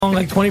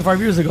song like 25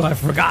 years ago. I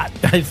forgot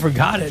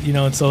it, you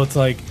know. And so it's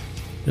like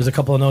there's a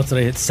couple of notes that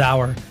I hit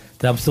sour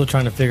that I'm still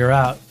trying to figure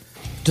out.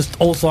 Just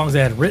old songs I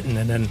had written,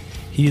 and then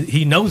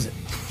he knows it.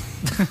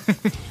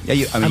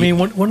 Yeah, I mean,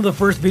 one of the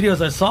first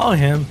videos I saw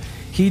him,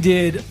 he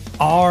did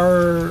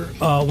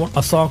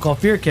a song called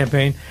Fear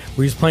Campaign,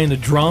 where he's playing the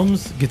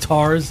drums,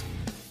 guitars,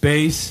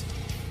 bass,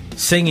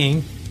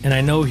 singing, and I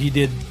know he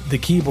did the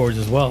keyboards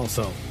as well.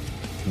 So,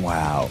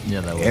 wow.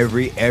 Yeah, that was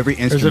every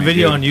instrument. there's a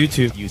video on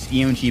YouTube. Use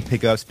EMG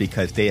pickups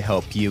because they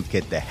help you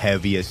get the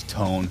heaviest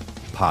tone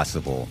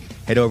possible.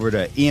 Head over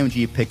to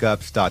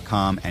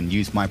emgpickups.com and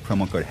use my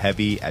promo code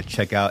HEAVY at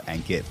checkout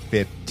and get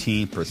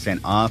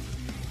 15% off.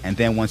 And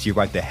then once you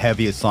write the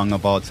heaviest song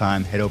of all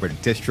time, head over to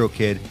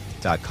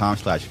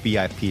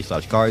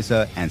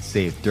distrokid.com/VIP/Garza and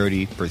save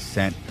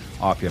 30%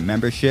 off your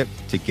membership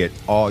to get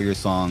all your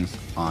songs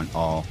on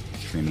all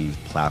streaming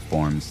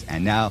platforms.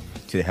 And now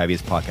to the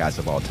heaviest podcast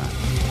of all time.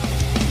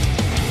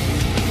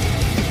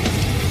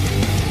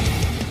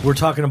 We're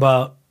talking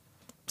about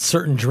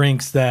certain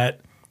drinks that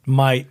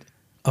might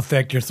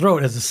affect your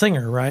throat as a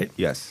singer, right?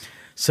 Yes.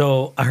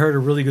 So I heard a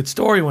really good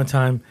story one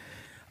time.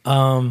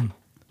 I'll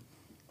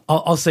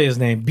say his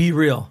name. Be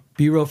Real.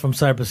 Be Real from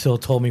Cypress Hill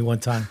told me one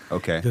time.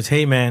 Okay. He goes,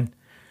 hey, man,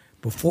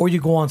 before you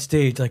go on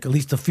stage, like at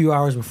least a few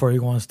hours before you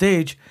go on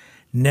stage,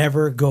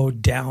 never go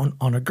down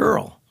on a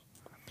girl.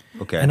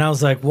 Okay. And I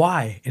was like,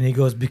 why? And he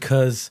goes,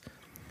 because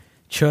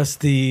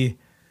just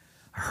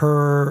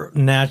her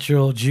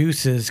natural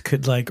juices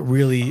could like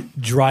really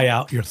dry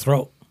out your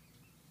throat.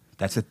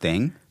 That's a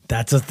thing?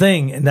 That's a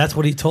thing, and that's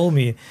what he told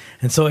me.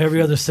 And so every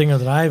other singer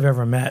that I've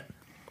ever met,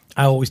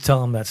 I always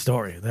tell him that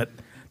story. That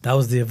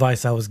was the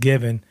advice I was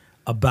given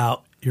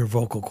about your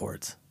vocal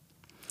cords.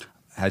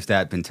 Has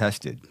that been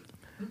tested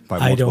by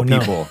I multiple don't know.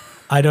 people?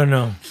 I don't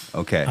know.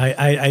 Okay.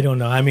 I don't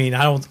know. I mean,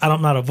 I'm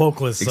not a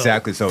vocalist. So,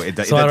 Exactly. So it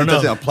I don't know.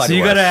 doesn't apply so to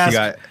you us. gotta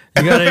ask.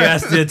 You gotta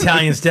ask the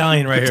Italian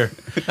stallion right here.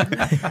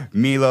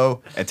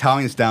 Milo,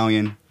 Italian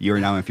Stallion,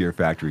 you're now in Fear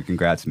Factory.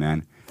 Congrats,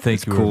 man. Thank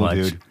It's you cool,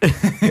 very much. dude.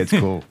 It's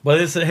cool.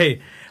 But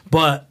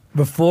but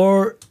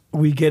before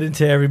we get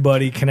into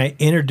everybody, can I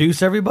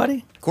introduce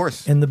everybody Of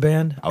course. in the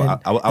band? I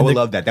would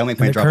love that. That would make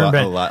my in the job current a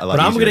band? lot But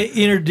I'm easier. going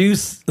to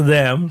introduce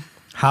them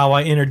how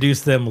I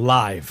introduce them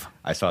live.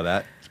 I saw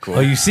that. It's cool. Oh,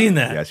 you've seen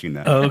that? Yeah, I've seen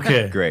that. Oh,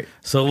 okay. Great.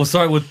 So we'll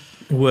start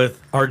with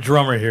our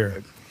drummer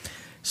here.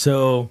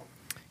 So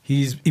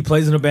he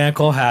plays in a band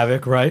called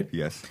Havoc, right?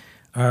 Yes.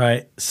 All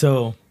right.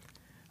 So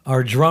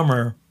our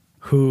drummer,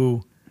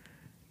 who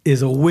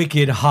is a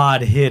wicked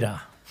hard hitter,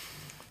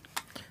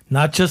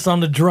 not just on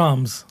the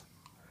drums,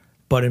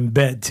 but in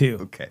bed too.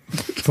 Okay.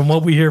 From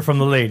what we hear from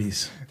the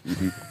ladies. We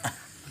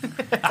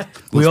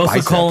Those also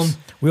biceps.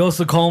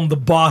 call him the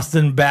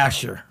Boston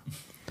Basher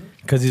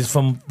because he's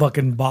from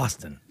fucking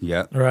Boston.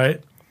 Yeah.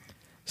 Right?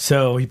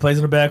 So he plays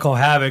in a band called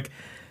Havoc.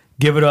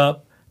 Give it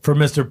up for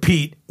Mr.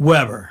 Pete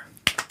Weber.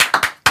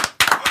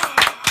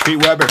 Pete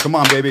Weber, come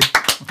on, baby.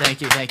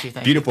 Thank you.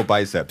 Beautiful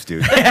biceps,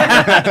 dude.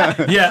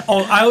 Yeah.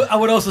 Oh, I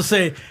would also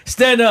say,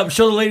 stand up,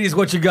 show the ladies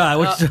what you got. I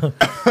would do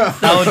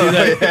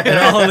that, and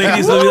all the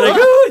ladies will be like,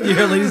 "Ooh!" And you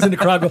hear ladies in the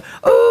crowd go, "Ooh!"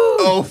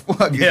 Oh,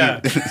 fuck. Yeah.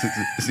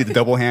 See the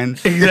double hand?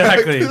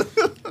 Exactly.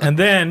 And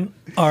then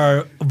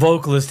our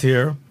vocalist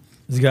here,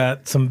 he's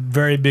got some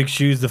very big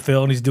shoes to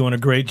fill, and he's doing a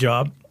great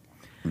job.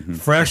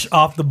 Fresh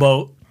off the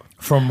boat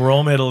from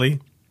Rome, Italy.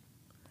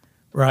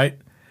 Right.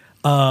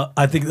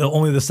 I think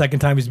only the second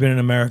time he's been in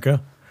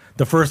America.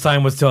 The first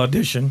time was to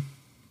audition,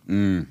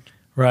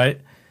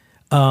 right?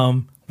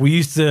 We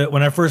used to,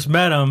 when I first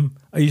met him,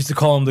 I used to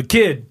call him the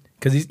kid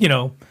because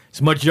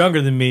he's much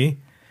younger than me,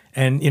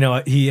 and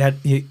he had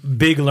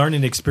big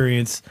learning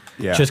experience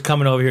just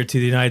coming over here to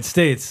the United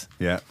States.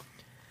 Yeah.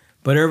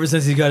 But ever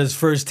since he got his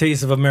first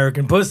taste of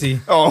American pussy,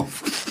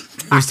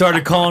 we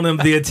started calling him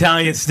the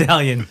Italian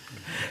Stallion.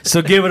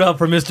 So give it up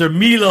for Mr.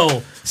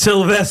 Milo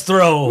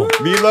Silvestro.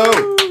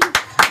 Milo.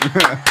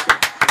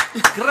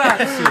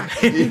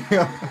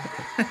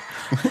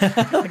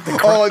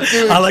 Oh,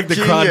 dude. I like the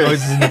crowd genius.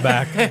 noises in the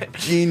back.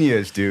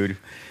 Genius, dude.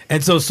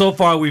 And so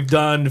far we've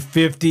done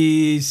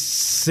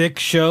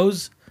 56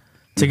 shows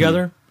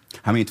together.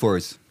 How many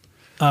tours?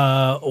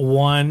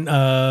 One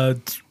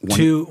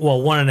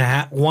and a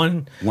half.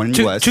 One in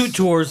two, US. two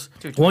tours.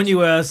 One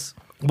US,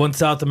 one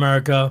South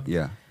America,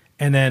 Yeah.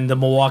 and then the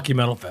Milwaukee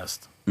Metal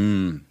Fest.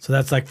 So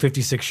that's like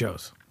 56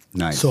 shows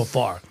Nice. so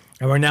far.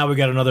 And right now we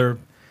got another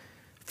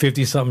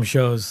 50-something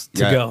shows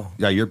to go.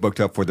 Yeah, you're booked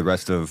up for the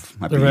rest of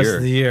The rest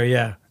of the year,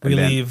 yeah. We And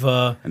then- leave,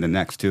 And the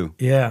next, too.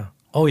 yeah.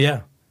 Oh,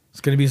 yeah.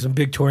 It's going to be some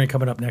big touring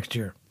coming up next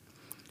year.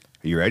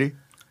 Are you ready?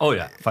 Oh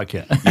yeah, if I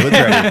can. You look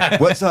ready.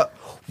 What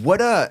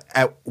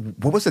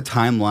was the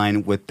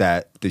timeline with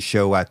the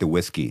show at the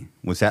Whiskey?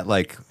 Was that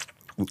like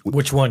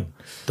Which one?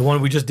 The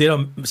one we just did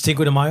on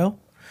Cinco de Mayo?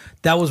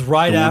 That was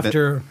right The one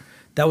after.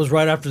 That was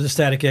right after the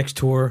Static X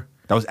tour.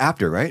 that was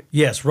after, right?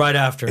 Yes, right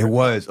after. It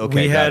was,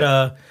 okay, We had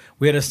got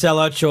we had a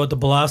sellout show at the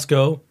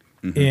Belasco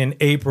in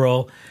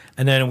April,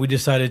 and then we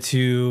decided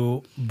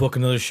to book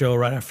another show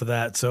right after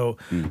that. So,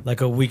 like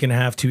a week and a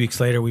half, 2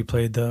 weeks later, we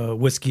played the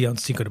Whiskey on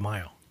Cinco de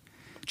Mayo.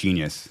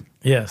 genius.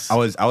 Yes. I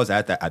was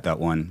at that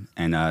one,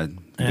 and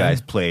you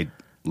guys played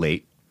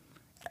late.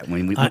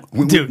 When you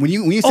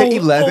say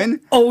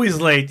 11,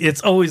 always late.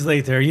 It's always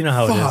late there. You know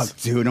how it is,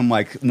 dude. I'm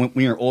like, when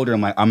you're older,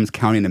 I'm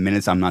counting the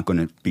minutes. I'm not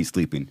going to be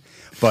sleeping.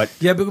 But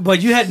yeah,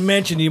 but you had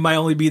mentioned you might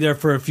only be there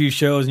for a few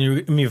shows,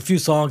 and a few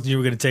songs, and you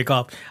were going to take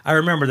off. I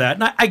remember that,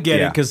 and I get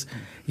it because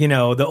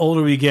the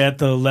older we get,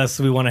 the less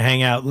we want to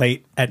hang out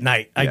late at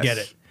night. I get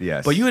it.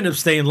 Yes. But you ended up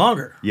staying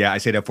longer. Yeah, I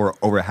stayed up for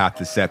over half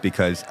the set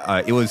because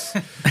it was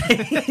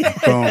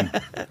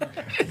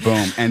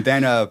boom, and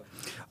then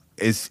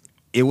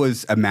it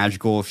was a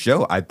magical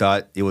show. I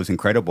thought it was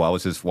incredible. I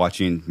was just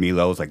watching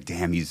Milo. I was like,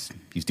 damn, he's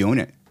doing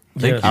it.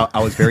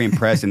 I was very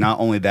impressed, and not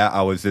only that,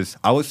 I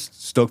was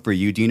stoked for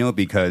you, Dino,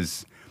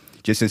 because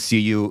just to see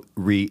you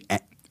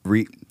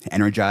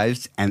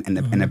re-energized and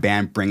the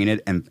band bringing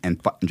it and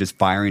just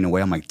firing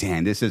away. I'm like,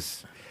 damn, this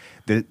is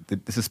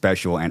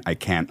special, and I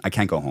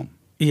can't go home.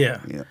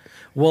 Yeah.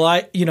 Well,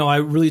 I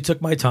really took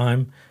my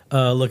time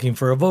looking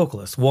for a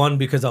vocalist. One,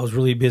 because I was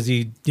really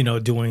busy,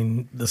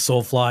 doing the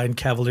Soulfly and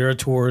Cavalera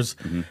tours,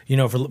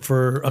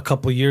 for a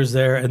couple of years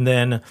there, and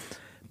then,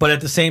 but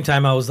at the same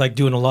time, I was like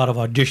doing a lot of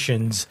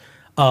auditions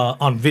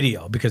on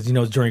video because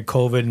during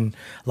COVID, and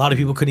a lot of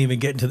people couldn't even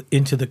get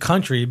into the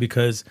country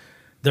because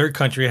their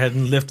country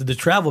hadn't lifted the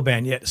travel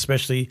ban yet,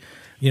 especially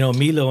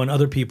Milo and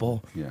other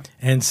people. Yeah.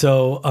 And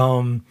so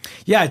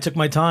I took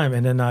my time,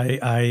 and then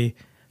I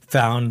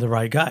found the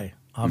right guy,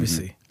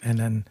 obviously, and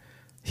then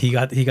he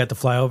got to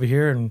fly over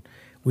here, and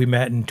we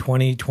met in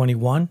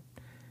 2021,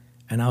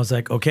 and I was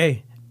like,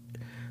 okay,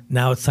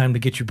 now it's time to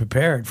get you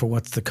prepared for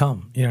what's to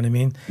come. You know what I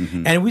mean?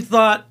 And we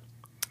thought,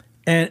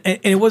 and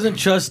it wasn't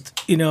just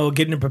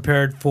getting him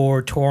prepared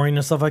for touring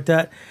and stuff like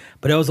that,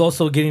 but it was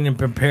also getting him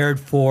prepared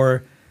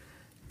for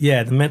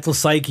the mental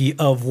psyche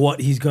of what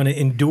he's going to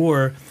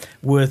endure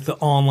with the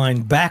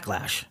online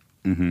backlash,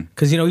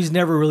 because he's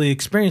never really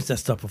experienced that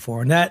stuff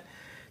before, and that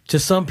to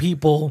some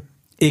people,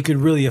 it could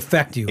really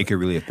affect you. It could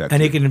really affect you.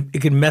 And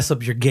it can mess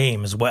up your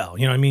game as well.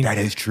 You know what I mean? That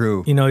is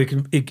true.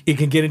 It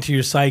can get into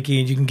your psyche,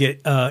 and you can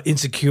get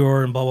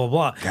insecure and blah, blah,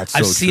 blah. That's so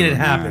I've seen true, it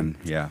happen. Man.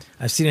 Yeah.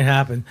 I've seen it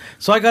happen.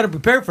 So I got to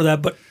prepare for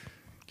that, but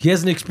he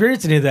hasn't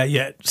experienced any of that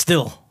yet.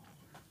 Still.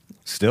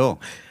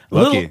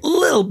 Lucky.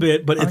 Little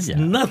bit, but it's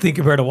nothing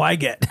compared to what I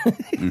get.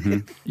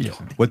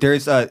 Well,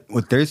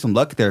 there's some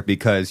luck there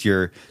because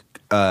the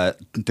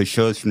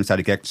shows from the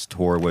Static X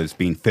tour was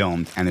being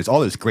filmed, and there's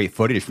all this great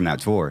footage from that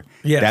tour.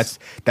 Yes.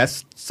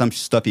 That's some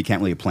stuff you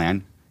can't really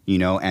plan,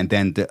 and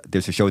then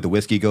there's a show where the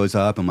whiskey goes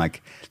up. I'm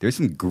like, there's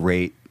some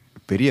great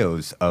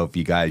videos of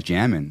you guys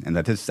jamming, and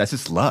that's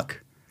just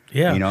luck.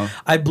 Yeah.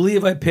 I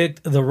believe I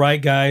picked the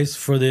right guys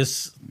for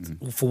this,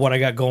 for what I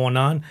got going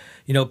on.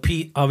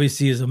 Pete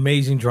obviously is an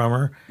amazing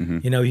drummer.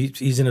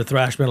 He's in a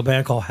thrash metal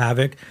band called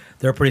Havoc.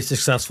 They're pretty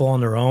successful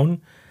on their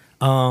own.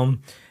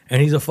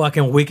 And he's a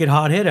fucking wicked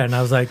hot hitter. And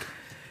I was like,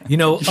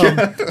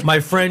 my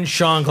friend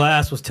Sean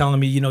Glass was telling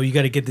me, you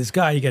got to get this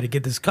guy.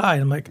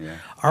 And I'm like,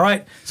 all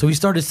right. So he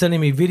started sending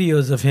me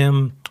videos of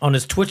him on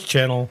his Twitch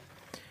channel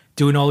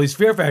doing all these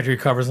Fear Factory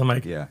covers. I'm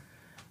like,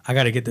 I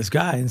got to get this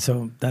guy. And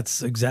so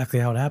that's exactly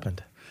how it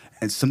happened.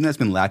 And something that's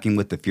been lacking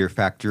with the Fear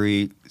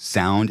Factory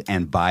sound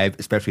and vibe,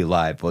 especially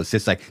live, was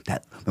just like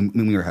that. When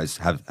we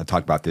have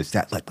talked about this,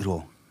 that like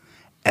little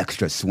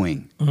extra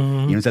swing.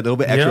 It's that little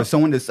bit extra.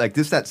 Someone that's like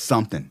that's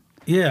something.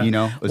 Yeah.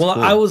 Well, cool.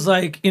 I was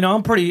like,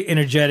 I'm pretty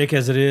energetic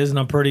as it is, and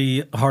I'm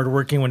pretty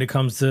hardworking when it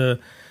comes to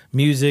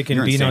music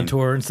and being on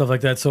tour and stuff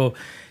like that. So,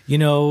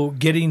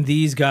 getting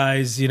these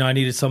guys, I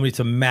needed somebody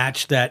to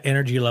match that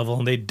energy level,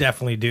 and they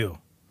definitely do.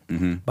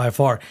 By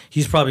far.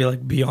 He's probably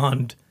like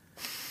beyond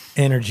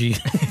energy.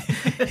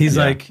 He's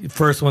like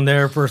first one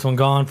there, first one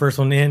gone, first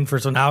one in,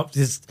 first one out.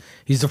 He's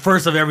the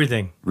first of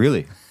everything.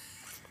 Really?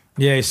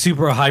 Yeah, he's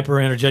super hyper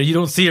energetic. You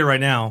don't see it right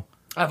now.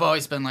 I've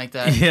always been like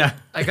that. Yeah.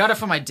 I got it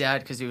from my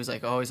dad because he was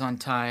like always on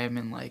time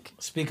and like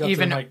speak up to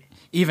the mic.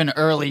 Even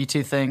early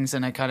to things,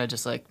 and I kind of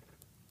just like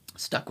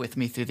stuck with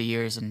me through the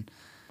years, and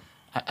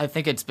I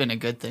think it's been a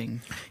good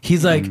thing.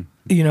 He's like,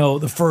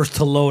 the first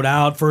to load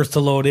out, first to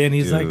load in.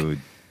 He's like,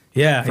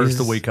 yeah, first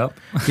to wake up.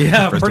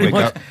 Yeah, pretty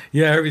much.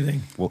 Yeah,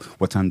 everything. Well,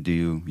 what time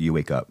do you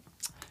wake up?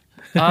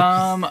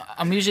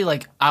 I'm usually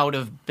like out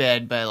of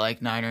bed by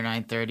like 9 or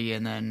 9:30,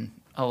 and then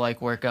I'll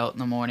like work out in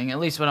the morning, at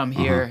least when I'm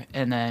here,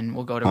 and then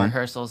we'll go to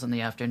rehearsals in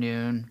the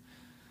afternoon.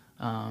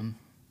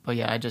 But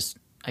yeah,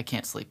 I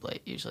can't sleep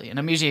late usually, and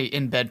I'm usually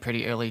in bed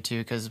pretty early too,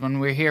 because when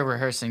we're here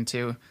rehearsing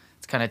too,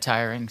 it's kind of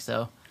tiring.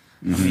 So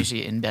I'm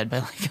usually in bed by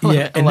like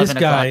 11 and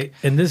o'clock.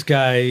 this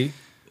guy,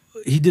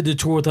 he did the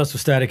tour with us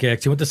with Static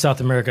X. He went to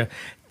South America.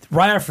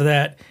 Right after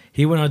that,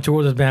 he went on a tour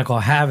with a band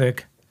called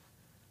Havoc.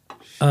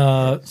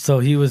 So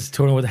he was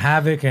touring with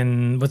Havoc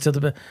and what's the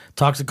other band?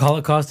 Toxic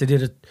Holocaust. They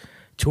did a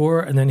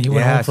tour, and then he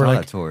went home for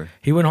like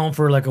he went home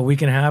for like a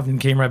week and a half and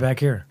came right back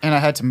here. And I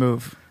had to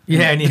move.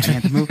 Yeah, and you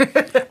had to move.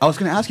 I was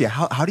going to ask you,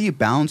 how do you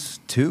bounce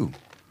too?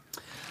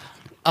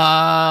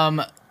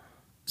 So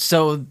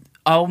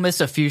I'll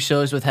miss a few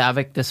shows with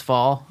Havoc this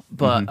fall,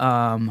 but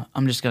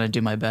I'm just gonna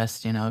do my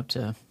best,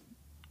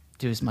 to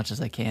do as much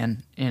as I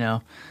can.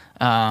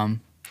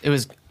 It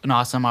was an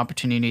awesome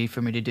opportunity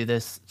for me to do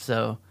this.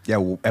 So Yeah,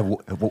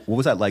 what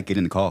was that like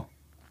getting the call?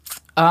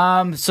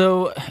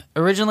 So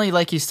originally,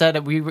 like you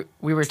said, we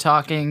were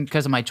talking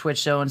because of my Twitch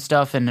show and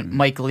stuff, and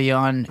Mike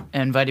Leon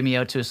invited me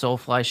out to a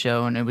Soulfly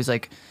show, and it was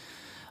like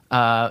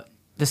the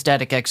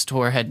Static X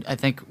tour I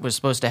think was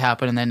supposed to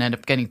happen, and then ended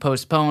up getting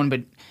postponed.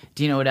 But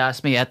Dino had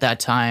asked me at that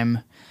time,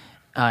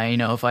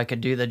 if I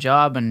could do the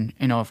job, and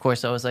of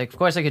course I was like, of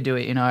course I could do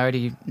it. I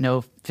already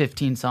know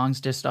 15 songs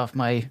just off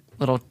my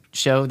little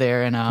show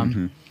there, and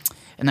and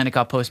then it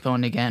got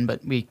postponed again.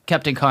 But we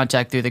kept in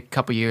contact through the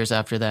couple years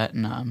after that,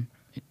 and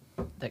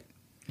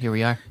here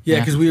we are. Yeah,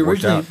 because we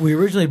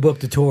originally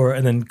booked the tour,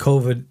 and then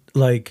COVID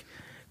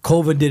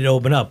didn't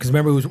open up. Because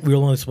remember, we were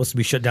only supposed to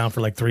be shut down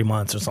for like 3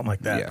 months or something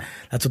like that. Yeah.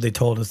 That's what they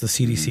told us, the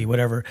CDC,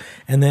 whatever.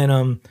 And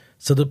then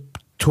so the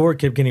tour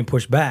kept getting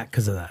pushed back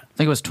because of that. I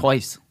think it was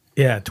twice.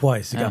 Yeah,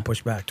 twice. It got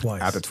pushed back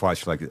twice. After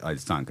twice, you're like,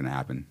 it's not going to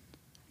happen.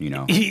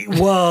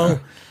 Well,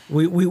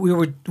 we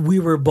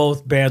were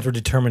both bands were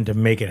determined to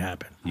make it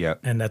happen. Yeah,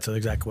 and that's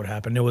exactly what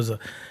happened. It was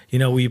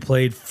we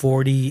played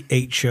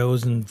 48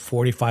 shows and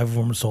 45 of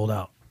them were sold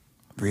out.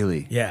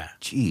 Really? Yeah.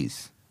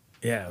 Jeez.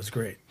 Yeah, it was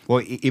great.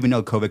 Well, even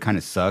though COVID kind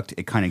of sucked,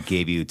 it kind of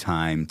gave you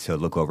time to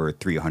look over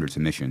 300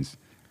 submissions.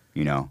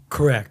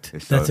 Correct.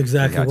 So that's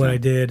exactly what time. I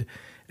did.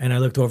 And I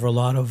looked over a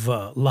lot of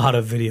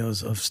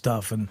videos of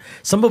stuff, and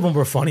some of them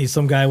were funny.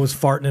 Some guy was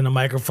farting in a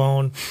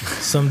microphone.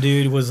 Some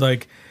dude was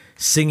like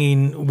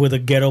singing with a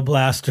ghetto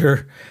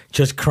blaster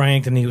just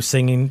cranked, and he was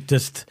singing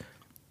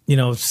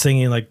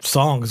singing like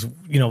songs,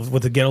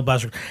 with a ghetto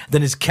blaster.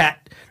 Then his cat,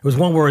 there was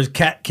one where his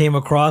cat came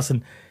across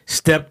and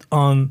stepped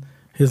on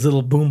his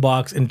little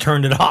boombox and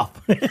turned it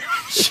off.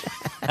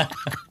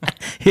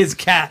 His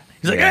cat.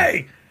 He's like,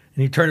 hey!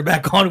 And he turned it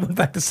back on and went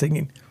back to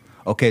singing.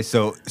 Okay,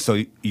 so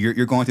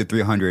you're going through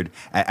 300.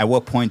 At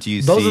what point do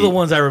you Those see... are the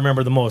ones I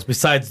remember the most,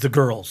 besides the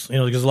girls.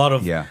 Because a lot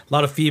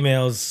of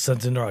females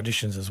sent in their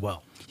auditions as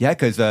well. Yeah,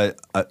 because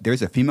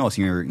there's a female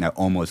singer that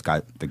almost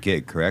got the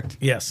gig, correct?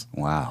 Yes.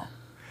 Wow.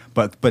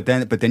 But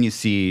then you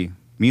see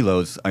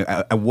Milo's.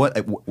 At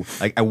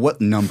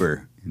what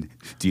number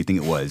do you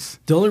think it was?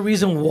 The only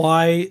reason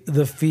why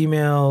the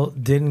female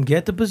didn't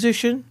get the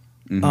position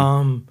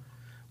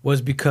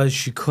was because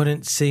she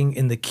couldn't sing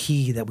in the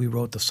key that we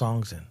wrote the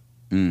songs in.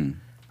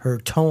 Her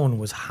tone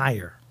was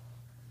higher.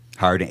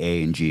 Higher than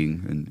A and G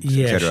and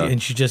yeah,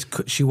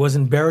 she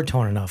wasn't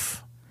baritone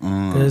enough.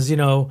 Because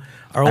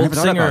our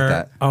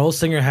old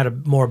singer had a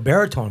more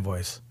baritone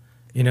voice.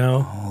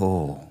 Actually,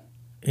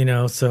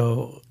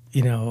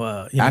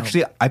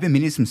 I've been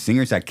meeting some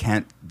singers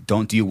that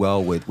don't do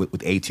well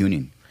with A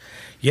tuning.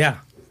 Yeah.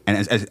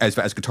 And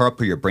as guitar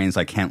player, your brain's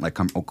like can't like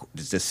come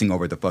just sing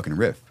over the fucking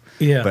riff.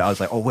 Yeah. But I was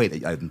like, oh wait,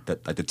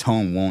 the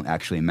tone won't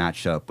actually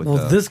match up with.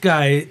 Well, this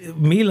guy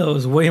Milo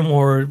is way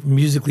more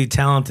musically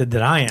talented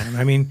than I am.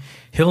 I mean,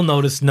 he'll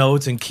notice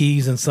notes and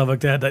keys and stuff like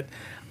that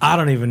I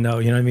don't even know.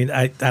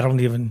 I don't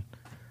even.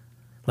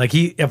 Like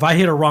if I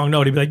hit a wrong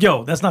note, he'd be like,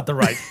 "Yo, that's not the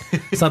right.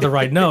 It's not the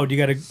right note. You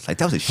got to." Like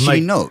that was a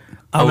shitty note.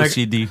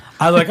 OCD.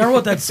 I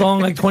wrote that song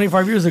like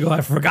 25 years ago.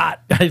 I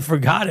forgot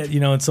it.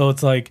 And so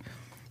it's like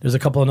there's a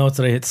couple of notes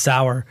that I hit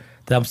sour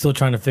that I'm still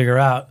trying to figure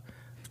out.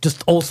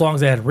 Just old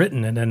songs I had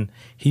written, and then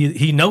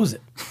he knows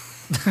it.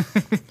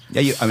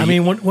 Yeah,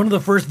 one of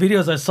the first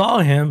videos I saw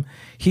him,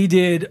 he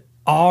did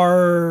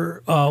a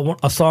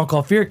song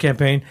called "Fear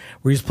Campaign,"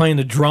 where he's playing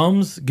the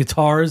drums,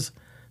 guitars,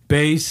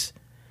 bass,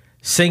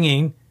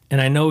 singing. And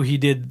I know he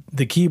did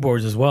the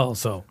keyboards as well.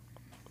 So,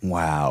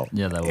 wow,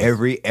 yeah, that was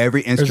every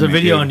instrument. There's a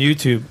video on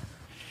YouTube.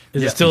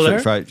 Is it still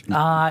there?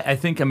 I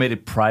think I made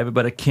it private,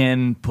 but I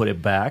can put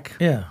it back.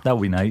 Yeah, that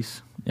would be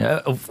nice. Yeah,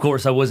 of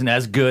course, I wasn't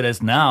as good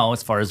as now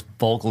as far as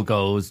vocal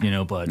goes,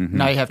 But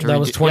now you have to. That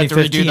was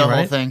 2015, redo the right?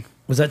 whole thing.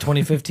 Was that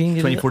 2015?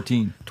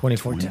 2014.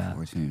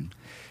 2014.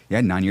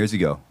 Yeah, 9 years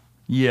ago.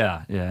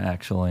 Yeah,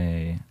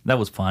 actually, that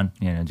was fun.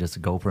 Just to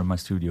go over in my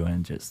studio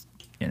and just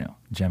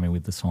jamming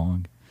with the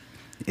song.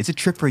 It's a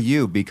trip for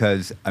you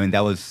because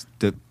that was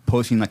the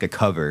posting like a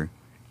cover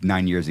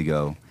 9 years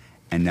ago,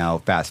 and now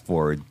fast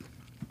forward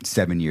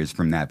 7 years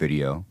from that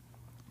video.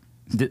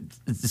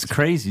 It's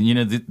crazy,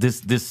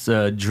 This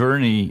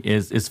journey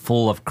is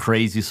full of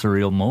crazy,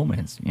 surreal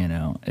moments.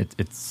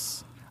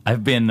 It's.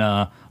 I've been,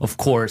 of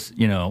course,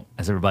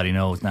 as everybody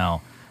knows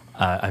now,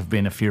 I've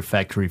been a Fear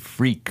Factory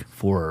freak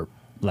for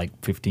like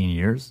 15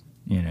 years.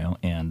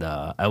 And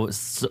I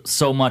was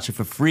so much of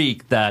a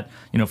freak that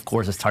of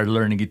course I started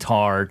learning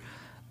guitar.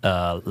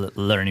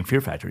 Learning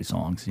Fear Factory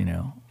songs,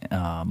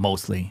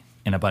 mostly,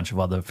 and a bunch of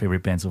other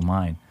favorite bands of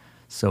mine.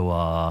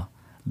 So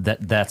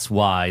that's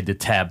why the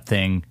tab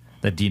thing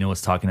that Dino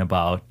was talking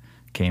about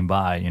came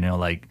by.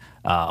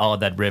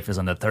 That riff is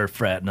on the 3rd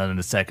fret, not on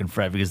the 2nd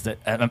fret, because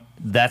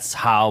that's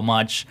how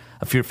much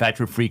a Fear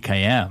Factory freak I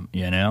am.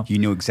 You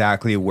knew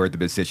exactly where the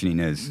positioning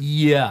is.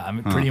 Yeah,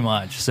 pretty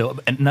much. So,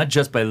 and not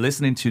just by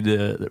listening to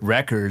the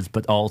records,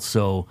 but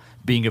also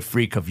being a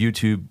freak of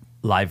YouTube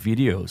live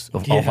videos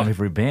of all my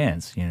favorite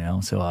bands,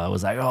 So I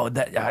was like,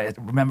 I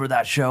remember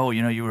that show,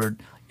 you were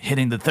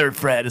hitting the third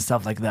fret and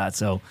stuff like that.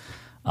 So,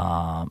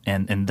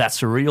 and that's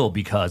surreal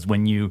because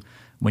when you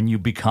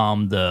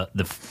become the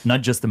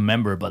not just the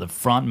member but the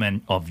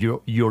frontman of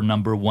your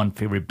number one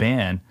favorite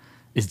band,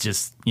 it's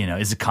just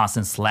it's a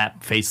constant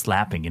face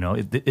slapping.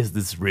 Is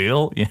this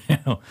real?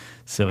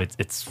 So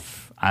it's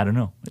I don't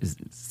know. It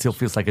still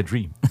feels like a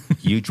dream.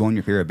 You joined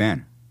your favorite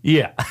band.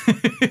 Yeah.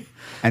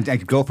 And I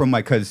could go from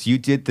because you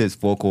did this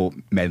vocal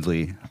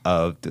medley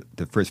of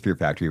the first Fear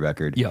Factory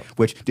record. Yeah.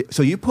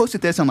 So you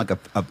posted this on like a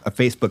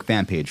Facebook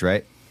fan page,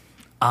 right?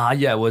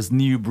 Yeah, it was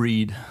New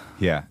Breed.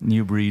 Yeah.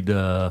 New Breed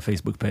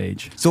Facebook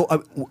page.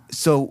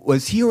 So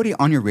was he already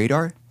on your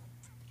radar?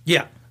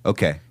 Yeah.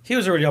 Okay. He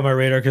was already on my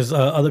radar because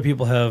other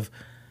people have.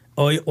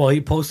 He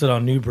posted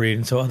on New Breed,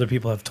 and so other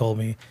people have told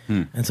me.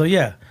 And so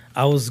yeah,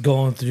 I was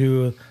going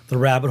through the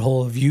rabbit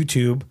hole of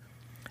YouTube,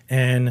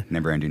 and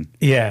Never ending.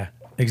 yeah,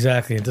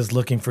 exactly, and just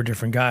looking for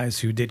different guys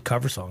who did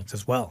cover songs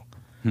as well.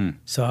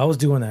 So I was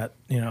doing that,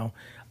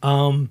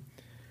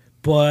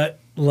 but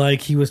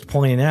like he was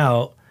pointing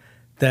out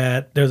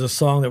that there's a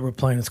song that we're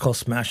playing. It's called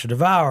 "Smash or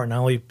Devour."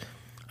 Now I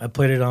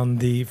played it on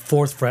the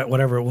 4th fret,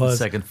 whatever it was,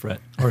 Second fret.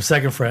 or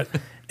 2nd fret.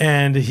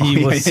 And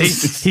he yeah, was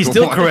it's he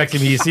still one.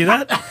 corrected me. You see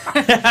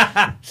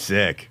that?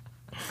 Sick.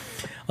 I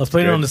was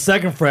playing it Good. on the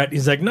 2nd fret.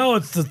 He's like, no,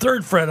 it's the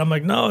 3rd fret. I'm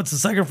like, no, it's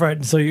the 2nd fret.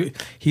 And so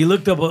he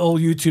looked up an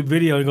old YouTube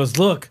video. And he goes,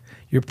 look,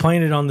 you're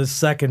playing it on the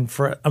 2nd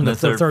fret. I'm the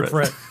third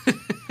fret.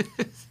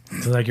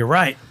 So like, you're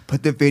right.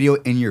 Put the video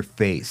in your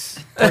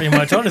face. Pretty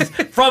much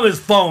from his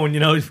phone.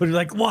 He's putting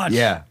like, watch.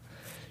 Yeah.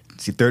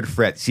 See, 3rd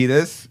fret. See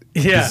this?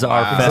 Yeah.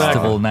 Bizarre Wow.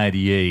 Festival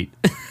 98.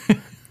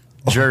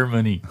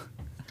 Germany.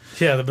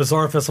 Yeah, the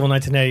Bizarre Festival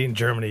 1980 in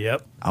Germany.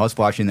 Yep. I was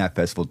watching that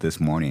festival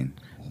this morning.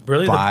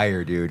 Really?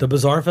 Fire, dude. The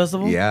Bizarre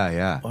Festival?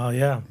 Yeah. Wow,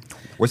 yeah.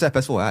 Where's that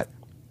festival at?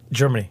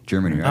 Germany.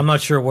 Germany, right? I'm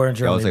not sure where in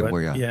Germany. I was like, but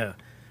where,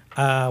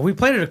 yeah. We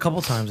played it a couple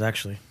times,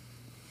 actually.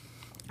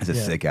 It's a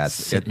Yeah. sick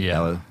ass.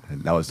 Yeah.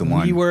 That was the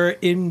one. We were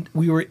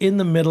in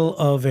the middle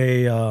of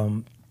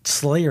a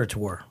Slayer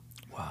tour.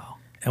 Wow.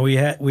 And we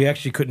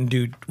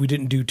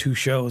didn't do 2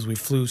 shows. We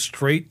flew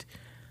straight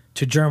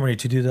to Germany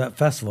to do that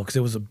festival because it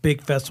was a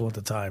big festival at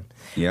the time.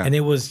 Yeah. And it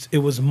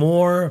was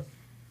more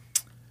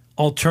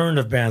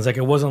alternative bands. Like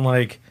it wasn't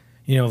like,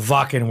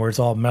 Wacken where it's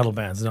all metal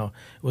bands. No,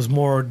 it was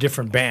more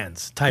different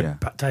bands, type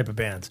of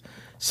bands.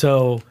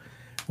 So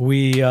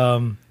we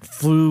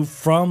flew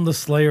from the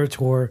Slayer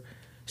tour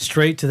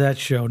straight to that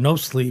show, no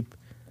sleep,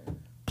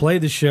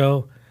 played the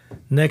show.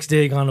 Next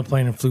day got on a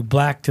plane and flew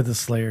back to the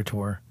Slayer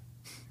tour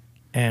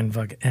and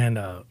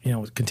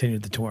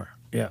continued the tour.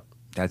 Yeah.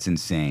 That's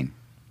insane.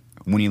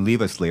 When you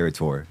leave a Slayer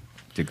tour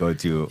to go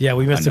to... Yeah,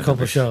 we missed a couple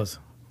another- shows.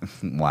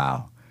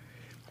 Wow.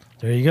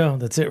 There you go.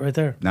 That's it right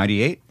there.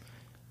 98?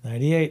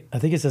 98. I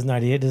think it says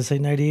 98. Does it say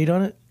 98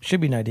 on it? Should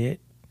be 98.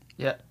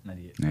 Yeah.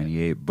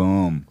 98.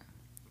 Boom.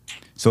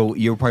 So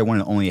you're probably one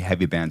of the only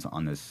heavy bands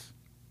on this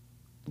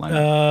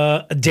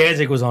lineup.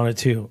 Danzig was on it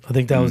too. I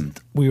think that was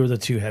we were the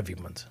 2 heavy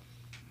ones.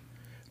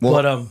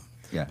 Well,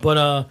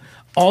 But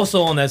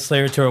also on that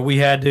Slayer tour, we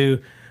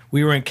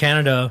were in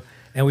Canada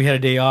and we had a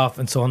day off,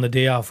 and so on the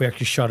day off we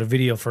actually shot a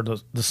video for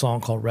the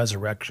song called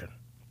Resurrection.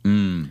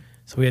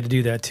 So we had to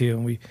do that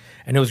too,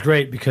 and it was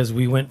great because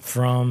we went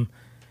from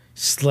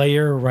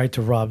Slayer right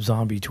to Rob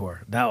Zombie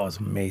tour. That was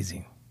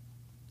amazing.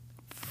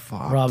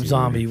 Fuck, Rob dude.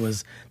 Zombie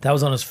was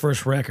on his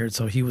first record,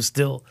 so he was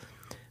still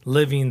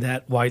living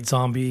that White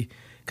Zombie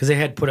because they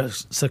had put a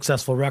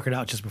successful record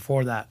out just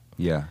before that.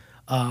 Yeah.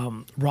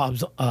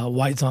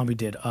 White Zombie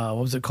did. What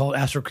was it called?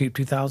 Astro Creep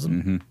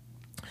 2000.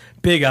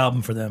 Big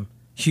album for them.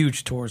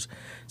 Huge tours.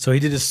 So he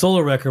did his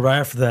solo record right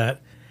after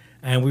that,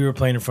 and we were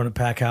playing in front of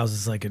pack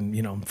houses, like in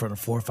front of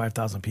 4,000 or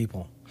 5,000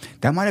 people.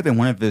 That might have been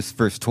one of his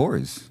first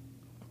tours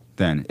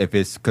then, if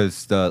it's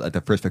because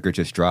the first record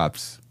just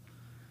drops.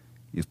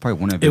 It's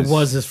probably one of his... It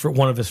was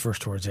one of his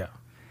first tours, yeah.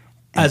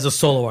 As a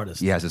solo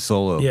artist. Yeah, as a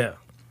solo. Yeah.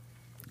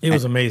 It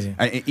was amazing.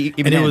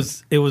 Even And then-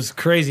 it was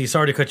crazy.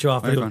 Sorry to cut you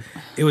off. But That's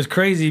it was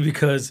crazy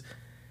because,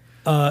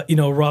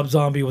 Rob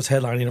Zombie was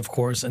headlining, of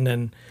course, and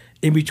then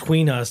in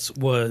between us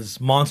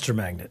was Monster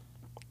Magnet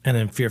and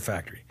then Fear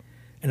Factory.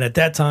 And at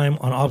that time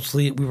on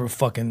Obsolete, we were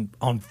fucking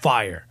on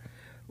fire.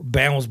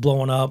 Band was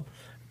blowing up,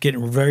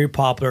 getting very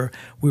popular.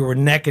 We were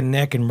neck and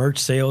neck in merch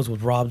sales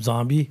with Rob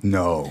Zombie.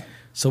 No.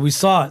 So we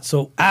saw it.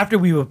 So after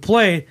we would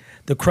play,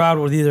 the crowd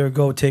would either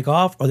go take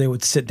off or they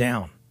would sit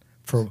down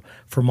for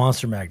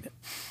Monster Magnet.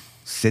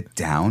 Sit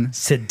down?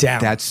 Sit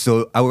down. That's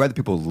so... I would rather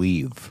people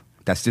leave.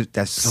 That's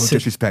so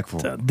disrespectful.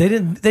 They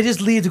didn't. They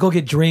just leave to go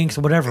get drinks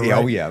or whatever. Yeah,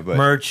 right? oh, yeah, but-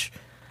 merch.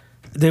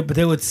 But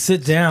they would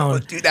sit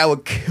down, Dude, that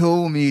would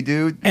kill me,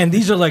 dude. and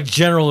these are like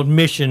general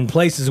admission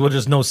places where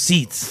there's no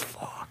seats,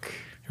 Fuck.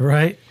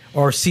 right?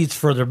 Or seats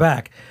further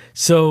back.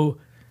 So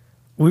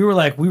we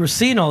were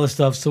seeing all this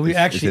stuff. So we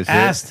actually this it?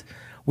 asked.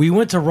 We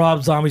went to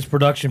Rob Zombie's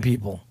production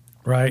people,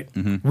 right?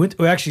 Mm-hmm.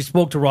 We actually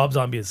spoke to Rob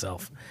Zombie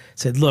himself.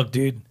 Said, "Look,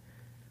 dude,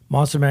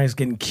 Monster Mag's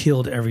getting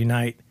killed every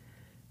night.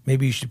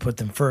 Maybe you should put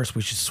them first.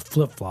 We should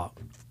flip flop."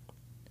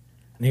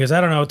 And he goes,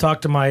 "I don't know.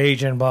 Talk to my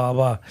agent, blah,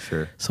 blah, blah."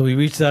 Sure. So we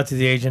reached out to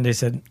the agent. They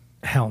said,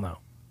 "Hell no.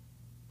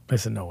 I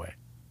said, no way.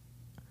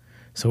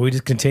 So we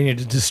just continued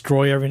to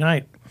destroy every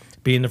night,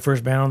 being the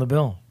first band on the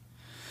bill.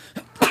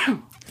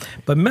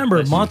 But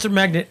remember, Monster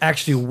Magnet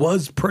actually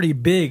was pretty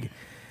big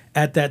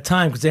at that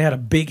time because they had a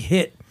big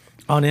hit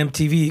on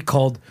MTV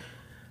called...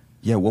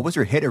 Yeah, what was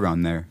their hit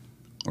around there?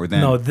 Or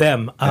then? No,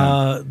 them.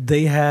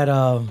 They had...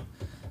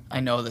 I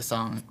know the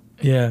song.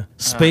 yeah,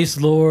 Space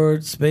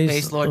Lord,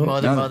 Space Lord,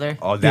 Mother.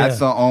 Oh, that Yeah.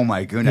 song. Oh,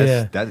 my goodness.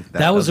 Yeah. That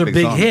That was their a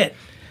big song. hit.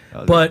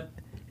 But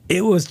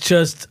it was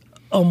just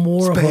a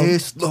more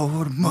Space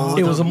Lord,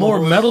 it was a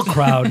more metal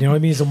crowd. You know what I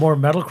mean? It's a more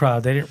metal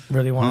crowd. They didn't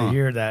really want to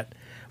hear that.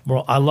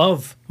 Well, I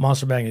love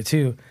Monster Magnet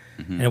too,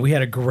 and we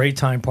had a great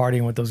time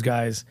partying with those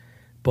guys.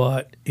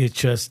 But it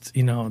just,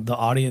 you know, the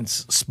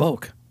audience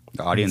spoke.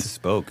 The audience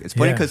spoke. It's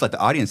funny Yeah. because like the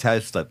audience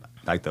has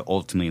like the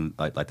ultimately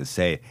like to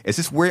say. It's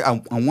just weird.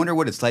 I wonder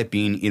what it's like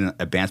being in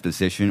a band's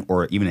position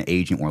or even an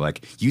agent where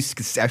like you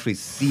can actually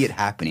see it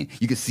happening.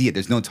 You can see it.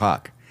 There's no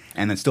talk,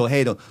 and then still,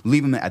 hey, they'll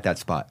leave them at that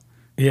spot.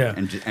 Yeah,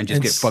 and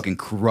just get fucking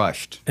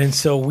crushed. And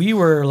so we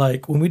were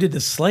like, when we did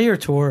the Slayer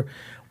tour,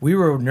 we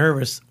were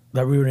nervous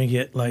that we were going to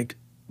get like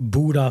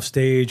booed off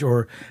stage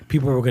or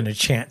people were going to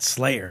chant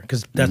Slayer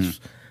because that's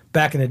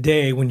back in the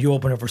day when you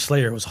opened up for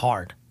Slayer, it was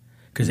hard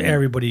because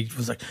everybody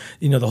was like,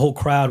 you know, the whole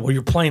crowd where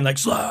you're playing like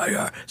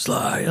Slayer,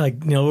 Slayer,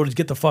 like, you know, just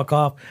get the fuck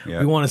off.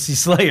 Yeah. We want to see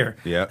Slayer.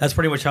 Yeah. That's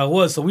pretty much how it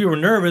was. So we were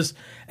nervous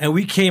and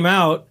we came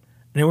out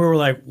and we were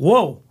like,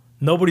 whoa.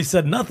 Nobody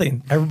said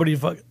nothing. Everybody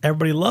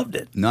loved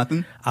it.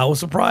 Nothing? I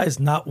was surprised.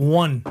 Not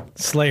one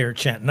Slayer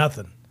chant,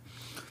 nothing.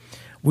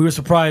 We were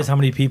surprised how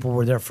many people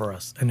were there for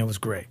us, and it was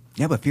great.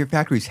 Yeah, but Fear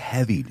Factory's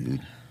heavy,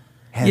 dude.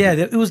 Heavy. Yeah,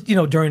 it was, you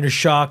know, during the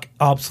shock,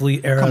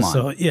 obsolete era. Come on.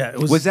 So, yeah, it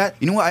was. Was that,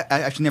 you know what, I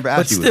actually never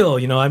asked but you. still,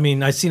 you know, I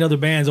mean, I've seen other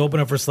bands open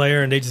up for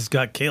Slayer, and they just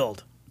got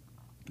killed.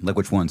 Like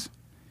which ones?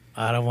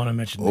 I don't want to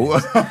mention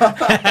names.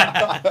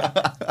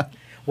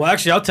 Well,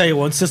 actually, I'll tell you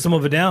one, System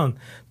of a Down.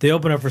 They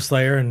opened up for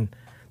Slayer, and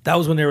that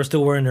was when they were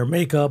still wearing their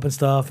makeup and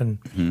stuff, and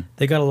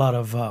they got a lot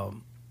of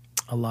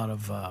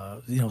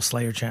you know,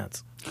 Slayer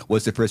chants.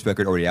 Was the first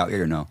record already out yet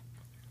or no?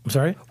 I'm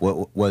sorry?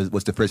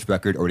 Was the first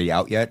record already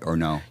out yet or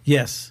no?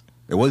 Yes.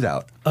 It was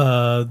out.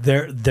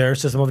 Their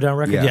System of a Down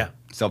record? Yeah.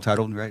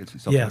 Self-titled, right?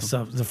 Yeah,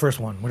 so the first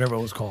one, whatever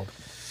it was called.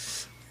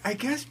 I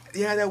guess,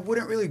 yeah, that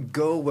wouldn't really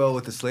go well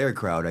with the Slayer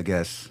crowd, I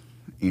guess,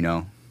 you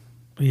know.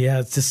 Yeah,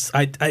 it's just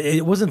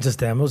it wasn't just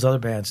them; it was other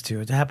bands too.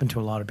 It happened to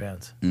a lot of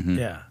bands.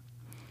 Yeah,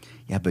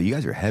 Yeah, but you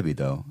guys are heavy,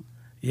 though.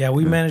 yeah.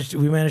 We managed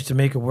to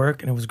make it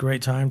work, and it was a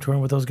great time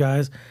touring with those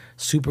guys.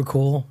 Super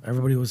cool.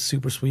 Everybody was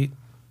super sweet.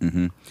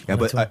 Yeah,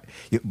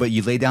 but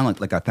you lay down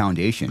like a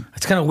foundation.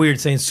 It's kind of weird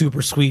saying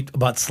super sweet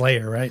about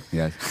Slayer, right?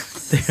 Yeah.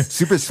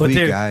 Super sweet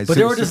guys. But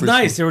they were Super just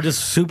nice. sweet. They were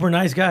just super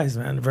nice guys,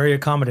 man. Very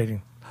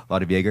accommodating. A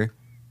lot of Jaeger.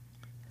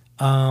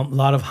 A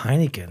lot of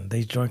Heineken.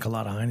 They drank a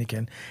lot of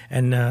Heineken,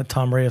 and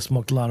Tom Reyes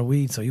smoked a lot of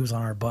weed, so he was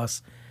on our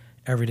bus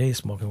every day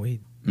smoking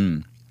weed.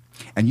 And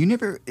you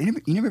never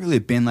really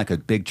been like a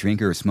big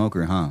drinker or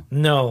smoker, huh?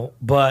 No,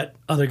 but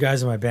other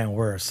guys in my band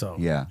were. So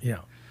Yeah. you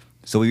know.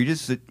 So were you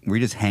just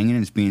hanging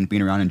and just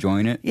being around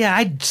enjoying it? Yeah,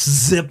 I'd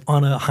zip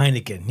on a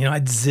Heineken. You know,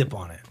 I'd zip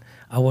on it.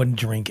 I wouldn't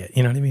drink it.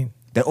 You know what I mean?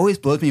 That always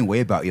blows me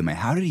away about you, man.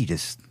 How did he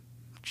just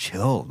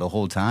chill the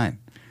whole time?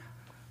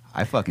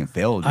 I fucking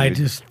failed, dude. I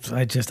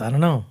don't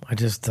know. I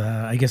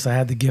guess I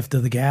had the gift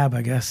of the gab,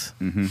 I guess.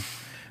 Do you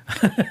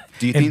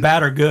And think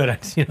bad or good,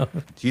 you know.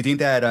 Do you think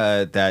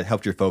that that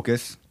helped your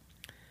focus?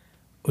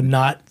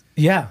 Not,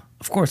 yeah,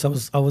 of course.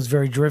 I was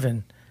very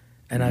driven,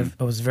 and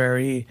I was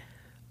very,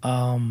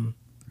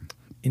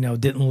 you know,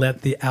 didn't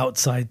let the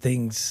outside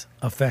things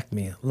affect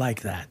me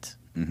like that.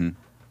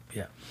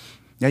 Yeah.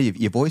 Yeah,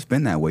 you've always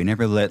been that way. You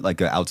never let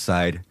like an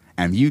outside,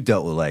 and you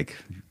dealt with like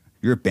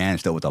your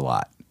band's dealt with a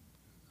lot.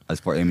 As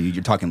far, I mean,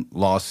 you're talking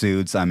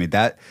lawsuits. I mean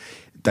that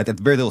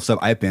very little stuff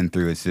I've been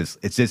through.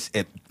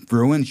 It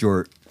ruins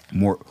your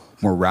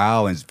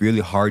morale, and it's really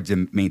hard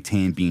to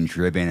maintain being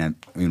driven and,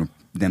 you know,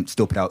 then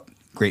still put out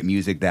great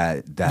music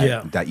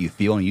that you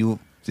feel, and you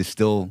just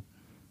still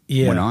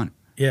went on.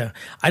 Yeah,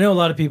 I know a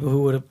lot of people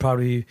who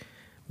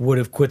would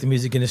have quit the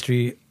music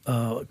industry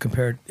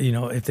compared, you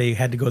know, if they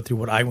had to go through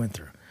what I went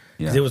through.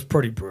 'Cause it was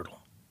pretty brutal.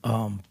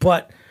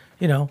 But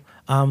you know,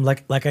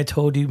 like I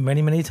told you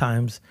many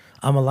times,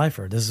 I'm a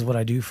lifer. This is what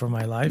I do for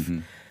my life.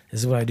 This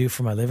is what I do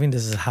for my living.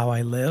 This is how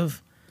I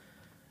live.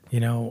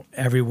 You know,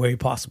 every way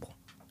possible.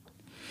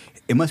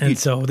 It must be. And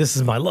so this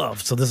is my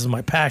love. So this is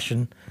my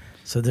passion.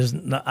 So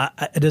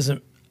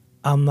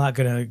I'm not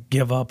gonna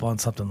give up on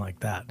something like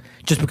that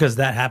just because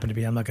that happened to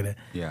me. I'm not gonna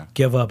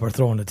give up or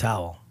throw in the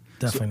towel.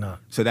 Definitely not.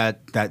 So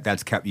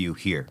that's kept you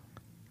here.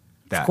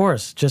 Of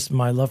course, just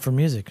my love for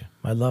music,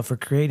 my love for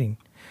creating,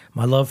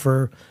 my love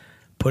for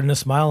putting a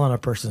smile on a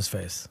person's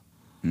face.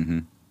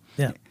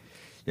 Yeah.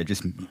 Yeah,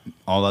 just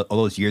all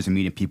those years of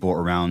meeting people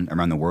around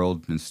the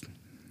world, and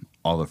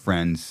all the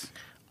friends.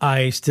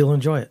 I still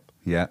enjoy it.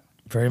 Yeah,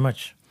 very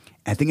much.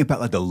 And think about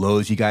like the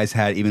lows you guys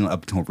had, even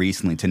up until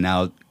recently, to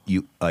now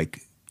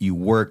you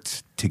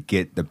worked to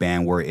get the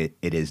band where it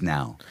is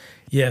now.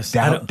 Yes,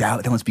 that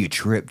must be a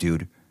trip,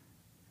 dude.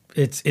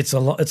 it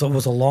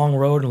was a long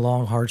road and a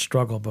long hard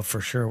struggle, but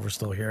for sure we're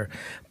still here.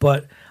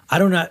 But I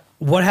don't know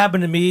what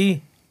happened to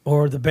me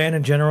or the band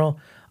in general.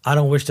 I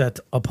don't wish that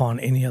upon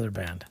any other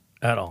band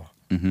at all.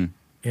 Mm-hmm.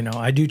 You know,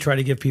 I do try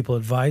to give people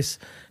advice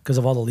because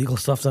of all the legal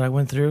stuff that I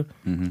went through.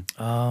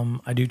 Mm-hmm.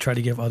 I do try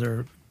to give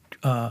other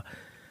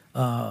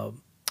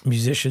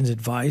musicians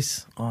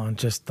advice on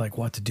just like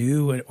what to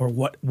do or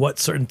what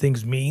certain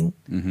things mean.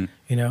 Mm-hmm.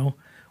 You know,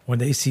 when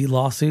they see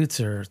lawsuits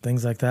or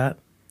things like that.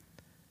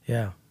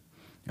 Yeah.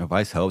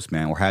 Advice helps,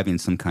 man. Or having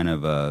some kind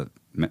of a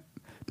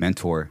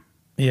mentor.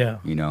 Yeah.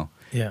 You know.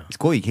 Yeah. It's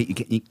cool.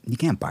 You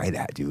can't buy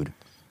that, dude.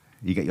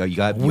 You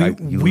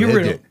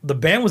lived it. The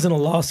band was in a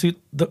lawsuit.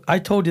 I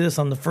told you this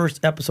on the first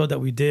episode that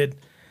we did.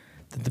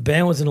 That the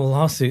band was in a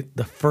lawsuit.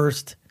 The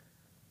first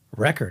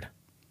record.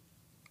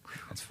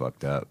 That's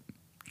fucked up.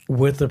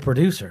 With the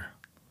producer.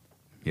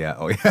 Yeah.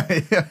 Oh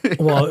yeah.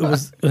 Well, it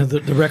was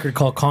the record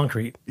called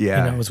Concrete.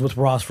 Yeah. You know, it was with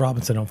Ross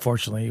Robinson.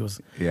 Unfortunately, he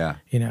was. Yeah.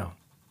 You know,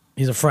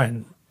 he's a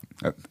friend.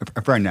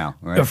 A friend now,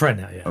 right? A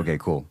friend now. Yeah. Okay.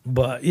 Cool.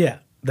 But yeah,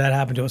 that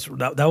happened to us.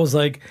 That was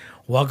like,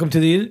 welcome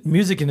to the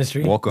music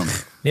industry. Welcome.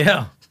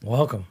 Yeah.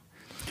 Welcome.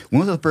 When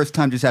was the first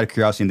time, just out of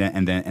curiosity,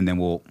 and then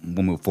we'll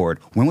move forward.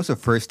 When was the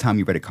first time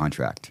you read a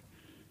contract?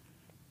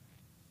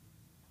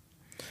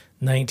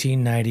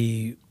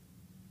 1990.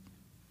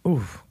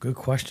 Ooh, good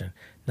question.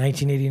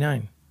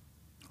 1989.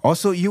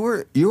 Also, you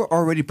were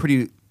already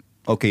pretty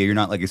okay. You're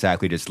not like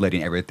exactly just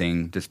letting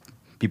everything, just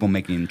people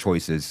making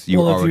choices. If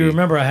you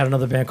remember, I had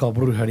another band called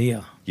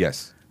Brujeria.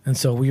 Yes. And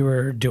so we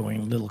were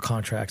doing little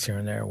contracts here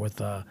and there with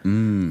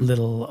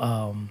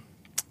little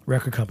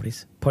record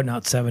companies, putting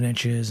out 7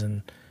 inches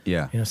and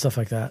stuff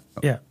like that.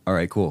 Yeah. All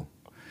right, cool.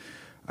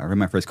 I read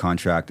my first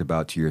contract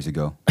about 2 years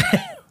ago.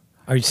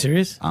 Are you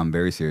serious? I'm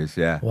very serious.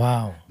 Yeah.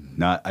 Wow.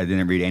 I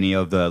didn't read any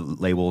of the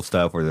label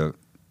stuff or the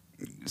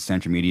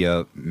Central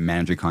Media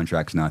manager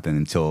contracts, nothing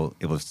until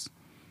it was.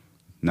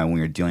 Now when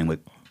you're dealing with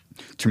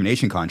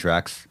termination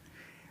contracts.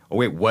 Oh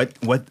wait, what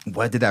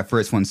did that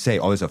first one say?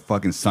 Oh, there's a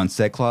fucking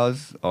sunset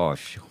clause. Oh,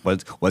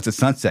 what's a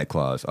sunset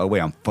clause? Oh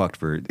wait, I'm fucked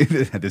for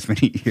this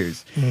many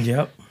years.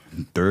 Yep.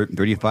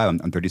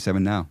 35. I'm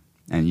 37 now,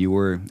 and you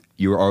were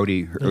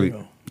already early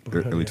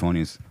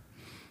 20s.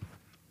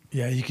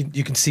 Yeah,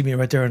 you can see me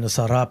right there in the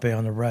sarape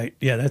on the right.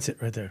 Yeah, that's it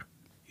right there.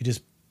 You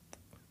just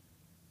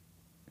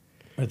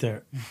right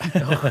there.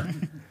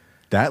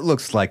 That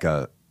looks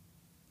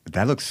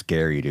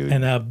scary, dude.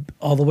 And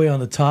all the way on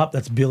the top,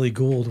 that's Billy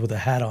Gould with a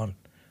hat on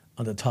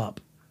the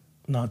top.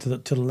 No, to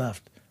the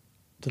left.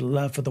 To the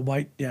left with the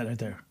white. Yeah, right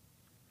there.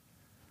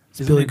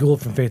 It's Billy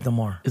Gould from Faith No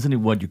More. Isn't it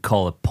what you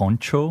call a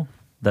poncho?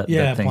 That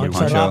thing.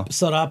 Poncho.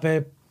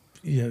 Sarape.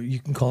 Yeah, you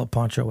can call it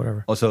poncho,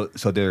 whatever. Oh, so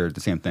they're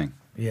the same thing.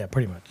 Yeah,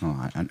 pretty much.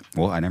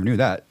 Oh, I never knew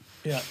that.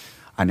 Yeah.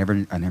 I never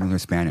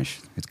learned Spanish.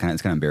 It's kind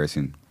of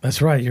embarrassing.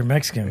 That's right. You're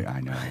Mexican.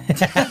 I know.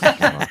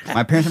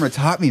 My parents never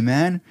taught me,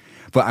 man.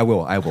 But I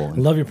will.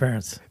 Love your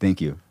parents.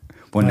 Thank you.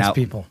 Well, nice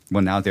people.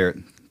 Well, now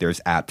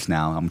there's apps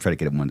now. I'm trying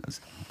to get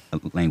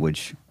a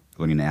language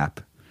learning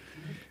app.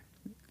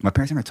 My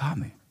parents never taught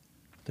me.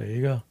 There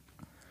you go.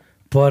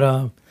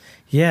 But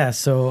yeah,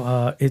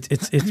 so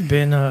it's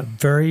been a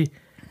very,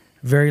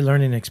 very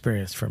learning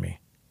experience for me.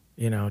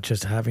 You know,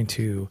 just having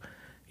to,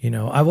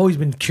 I've always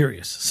been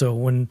curious. So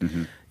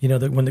when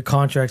when the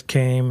contracts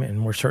came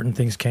and where certain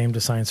things came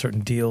to sign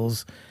certain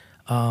deals,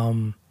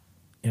 I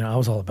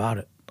was all about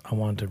it. I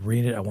wanted to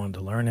read it. I wanted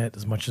to learn it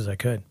as much as I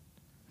could.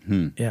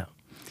 Yeah.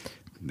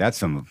 That's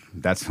some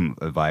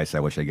advice I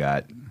wish I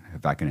got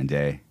back in the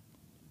day.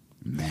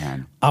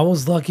 Man. I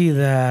was lucky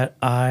that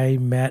I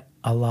met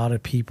a lot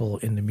of people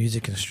in the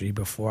music industry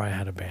before I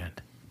had a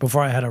band.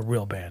 Before I had a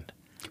real band.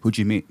 Who'd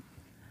you meet?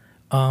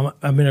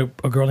 I met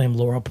a girl named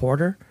Laura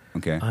Porter.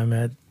 Okay. I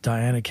met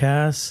Diana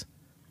Cass,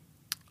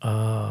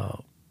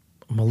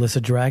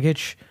 Melissa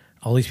Dragic.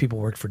 All these people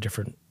worked for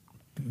different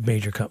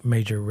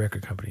major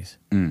record companies.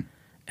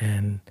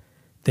 And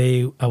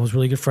I was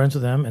really good friends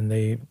with them, and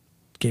they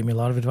gave me a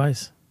lot of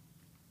advice.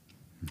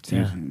 It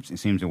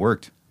seems it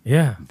worked.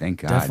 Yeah.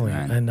 Thank God, definitely.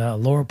 man.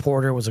 And Laura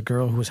Porter was a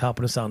girl who was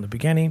helping us out in the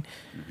beginning.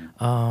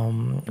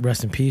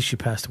 Rest in peace. She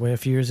passed away a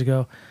few years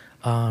ago.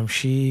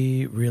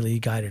 She really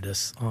guided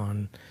us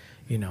on,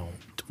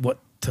 what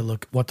to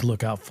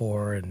look out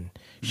for, and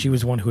she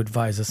was one who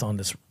advised us on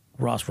this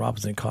Ross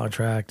Robinson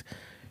contract.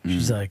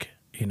 She's like,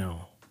 we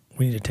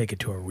need to take it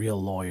to a real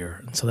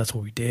lawyer, and so that's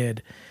what we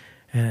did.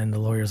 And the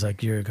lawyer's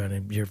like, you're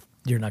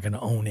not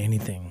gonna own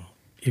anything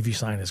if you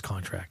sign this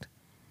contract.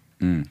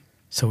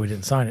 So we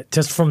didn't sign it.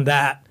 Just from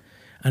that,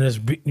 and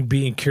just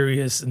being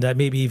curious, and that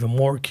made me even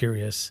more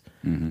curious.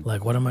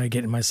 Like, what am I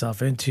getting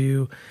myself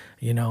into?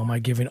 Am I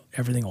giving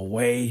everything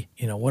away?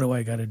 What do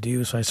I got to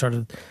do? So I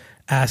started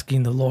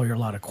asking the lawyer a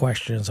lot of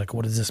questions, like,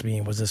 what does this mean?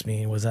 What does this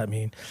mean? What does that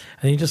mean?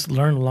 And you just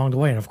learn along the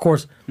way. And of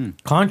course,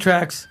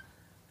 contracts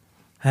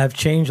have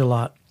changed a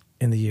lot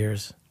in the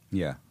years.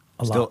 Yeah.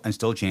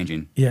 Still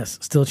changing. Yes,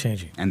 still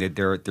changing. And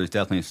there's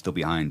definitely still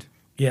behind.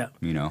 Yeah.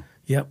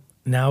 Yep.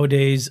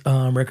 Nowadays,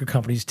 record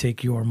companies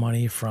take your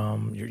money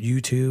from your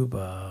YouTube,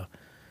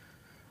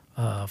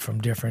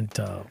 from different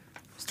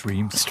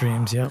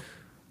Streams. Yep.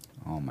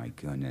 Oh my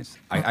goodness!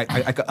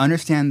 I could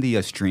understand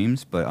the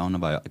streams, but I don't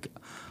know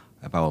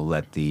if I'll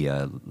let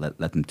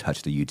them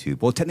touch the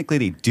YouTube. Well, technically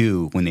they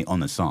do when they own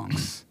the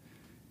songs,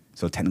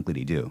 so technically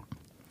they do.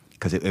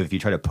 Because if you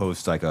try to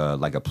post like a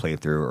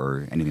playthrough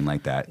or anything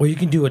like that, Well, you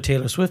can do a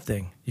Taylor Swift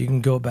thing. You can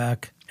go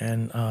back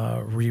and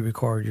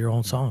re-record your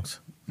own songs,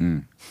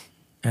 and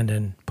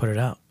then put it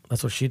out.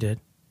 That's what she did.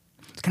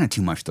 it's kind of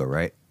too much though,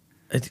 right?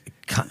 I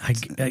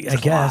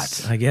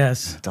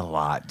guess. It's a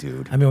lot,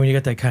 dude. I mean, when you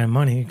get that kind of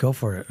money, go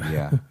for it.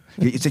 Yeah.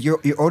 It's like you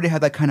already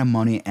have that kind of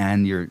money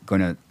and you're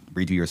going to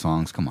redo your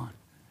songs. Come on.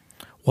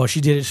 Well,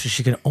 she did it so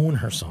she can own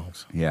her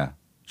songs. Yeah.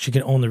 She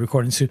can own the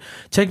recording. So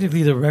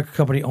technically, the record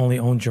company only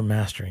owns your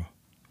mastering,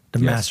 the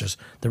masters,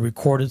 the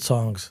recorded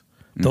songs,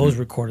 those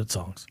recorded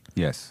songs.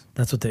 Yes.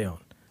 That's what they own.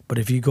 But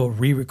if you go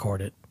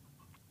re-record it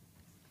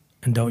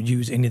and don't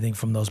use anything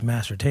from those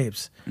master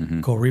tapes,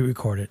 go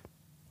re-record it,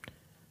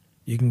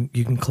 you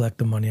can collect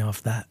the money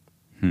off that.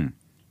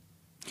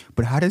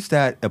 But how does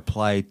that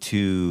apply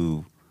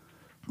to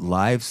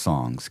live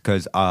songs?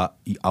 Because I'll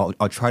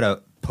try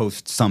to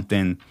post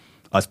something,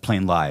 us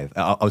playing live.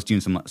 I was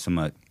doing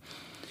some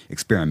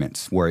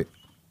experiments where,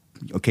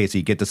 okay, so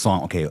you get the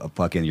song, okay,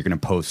 fucking, you're gonna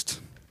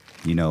post,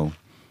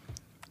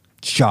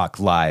 Shock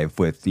live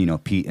with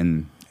Pete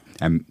and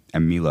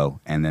Milo,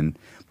 and then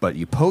but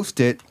you post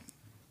it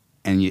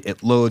and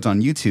it loads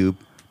on YouTube.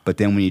 But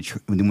then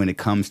when it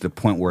comes to the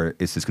point where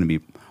it's just going to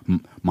be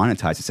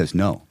monetized, it says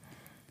no.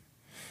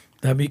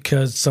 That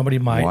because somebody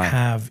might Why?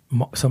 have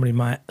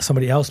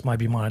somebody else might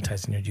be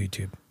monetizing your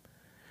YouTube.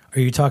 Are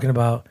you talking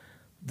about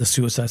the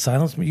Suicide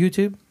Silence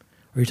YouTube, or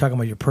are you talking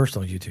about your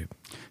personal YouTube?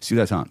 See,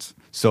 that sounds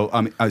so.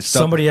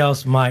 Somebody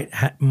else might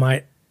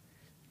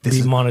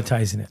be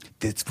monetizing it.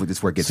 This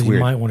is where it gets So weird.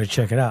 you might want to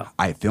check it out.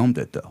 I filmed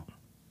it though.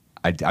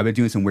 I've been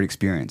doing some weird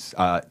experiments.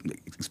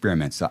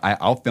 So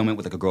I'll film it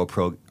with like a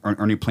GoPro,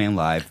 Ernie playing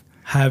live.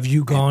 Have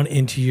you gone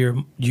into your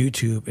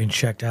YouTube and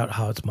checked out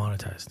how it's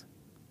monetized?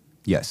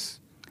 Yes,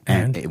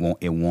 And? it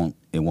won't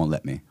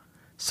let me.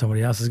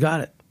 Somebody else has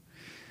got it.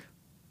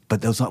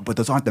 But those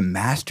aren't the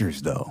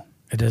masters though.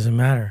 It doesn't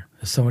matter.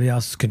 If somebody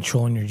else is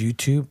controlling your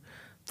YouTube,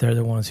 they're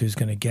the ones who's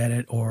going to get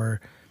it or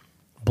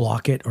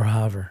block it or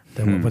however,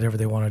 whatever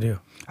they want to do.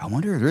 I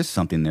wonder if there's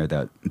something there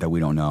that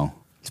we don't know.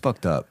 It's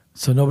fucked up.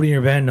 So nobody in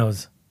your band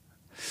knows.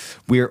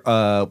 We've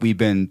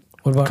been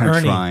What about kind of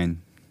Ernie?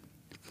 trying.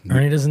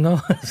 Ernie doesn't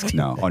know?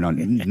 No,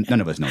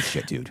 none of us know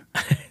shit, dude.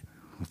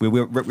 We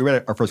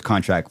read our first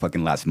contract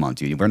fucking last month,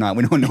 dude. We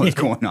don't know what's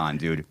going on,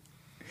 dude.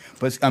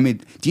 But I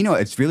mean, do you know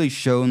it's really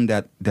shown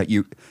that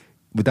you,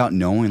 without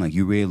knowing, like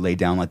you really lay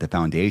down like the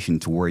foundation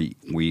to where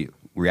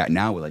we're at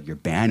now. With like your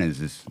band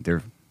is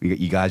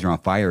you guys are on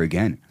fire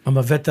again. I'm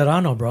a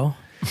veterano, bro.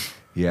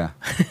 Yeah.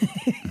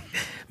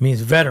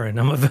 Means veteran.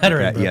 I'm a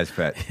veteran. Bro. Yes,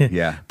 vet.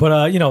 Yeah. But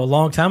a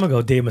long time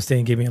ago, Dave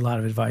Mustaine gave me a lot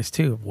of advice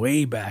too.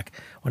 Way back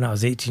when I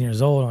was 18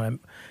 years old,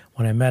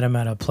 when I met him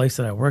at a place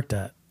that I worked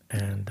at,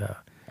 and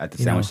At the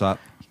sandwich shop.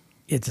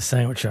 It's a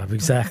sandwich shop,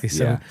 exactly.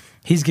 So Yeah.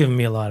 he's given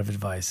me a lot of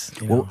advice.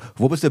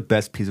 What was the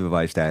best piece of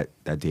advice that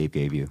Dave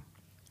gave you?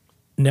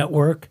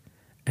 Network,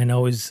 and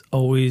always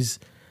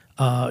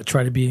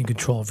try to be in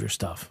control of your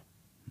stuff.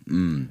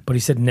 But he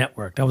said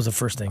network. That was the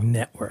first thing.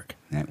 Network.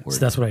 So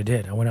that's what I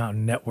did. I went out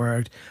and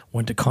networked,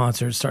 went to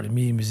concerts, started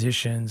meeting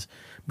musicians,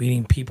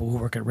 meeting people who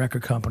work at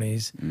record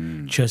companies,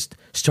 just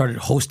started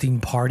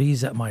hosting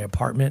parties at my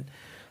apartment,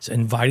 so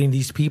inviting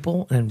these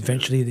people, and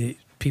eventually the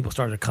people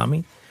started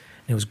coming.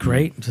 And it was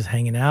great, just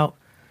hanging out,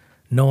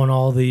 knowing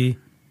all the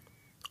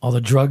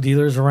drug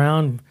dealers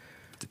around.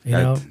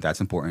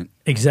 That's important.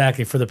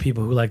 Exactly, for the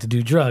people who like to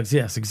do drugs.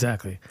 Yes,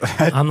 exactly.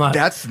 I'm not.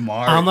 That's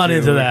smart. I'm not dude.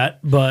 into that,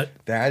 but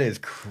That is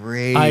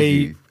crazy.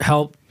 I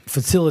help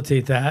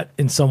facilitate that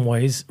in some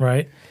ways,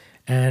 right?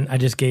 And I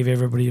just gave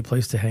everybody a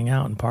place to hang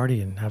out and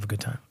party and have a good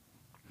time.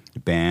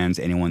 Bands,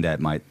 anyone that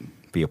might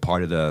be a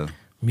part of the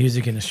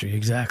Music industry,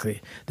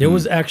 exactly. There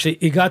was actually,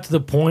 it got to the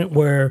point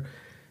where,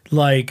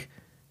 like,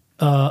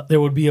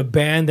 there would be a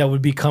band that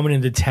would be coming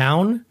into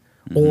town,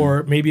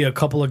 or maybe a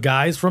couple of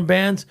guys from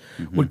bands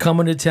would come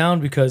into town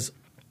because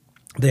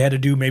they had to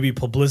do maybe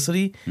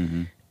publicity,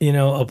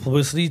 a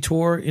publicity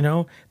tour,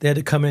 They had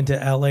to come into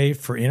LA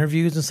for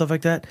interviews and stuff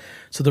like that.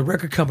 So the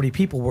record company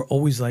people were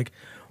always like,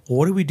 well,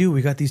 what do?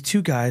 We got these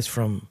two guys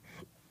from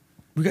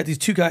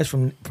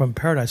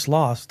Paradise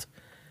Lost.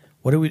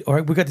 What do we?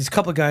 Or we got these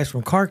couple of guys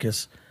from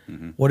Carcass.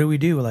 What do we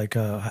do? Like,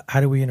 how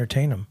do we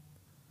entertain them?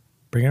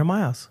 Bring it to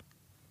my house.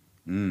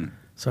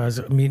 So I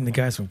was meeting the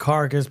guys from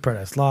Carcass,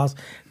 Paradise Lost,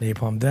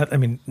 Napalm Death. I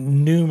mean,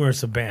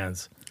 numerous of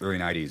bands. early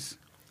 90s.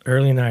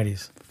 Early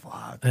 90s.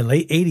 Fuck. And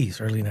late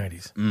 80s, early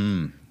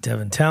 90s.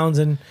 Devin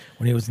Townsend,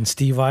 when he was in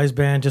Steve Vai's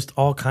band, just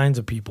all kinds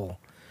of people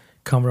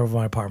coming over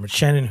my apartment.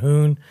 Shannon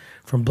Hoon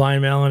from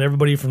Blind Melon,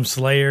 everybody from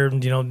Slayer,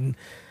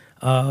 Sepultura,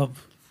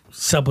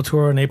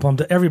 Napalm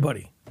Death,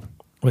 everybody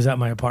was at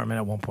my apartment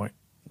at one point.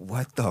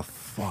 What the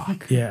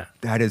fuck? Yeah.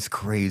 That is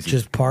crazy.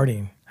 Just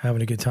partying,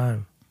 having a good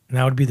time. And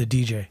I would be the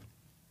DJ.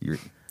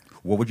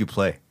 What would you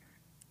play?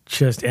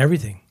 Just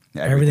everything.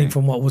 Everything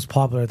from what was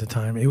popular at the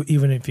time,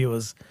 even if it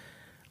was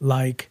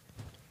like,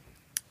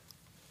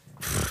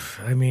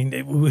 I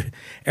mean,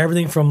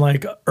 everything from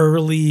like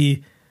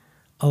early,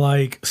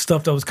 like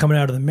stuff that was coming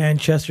out of the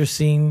Manchester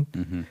scene.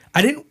 Mm-hmm.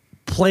 I didn't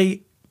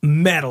play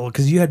metal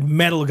because you had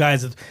metal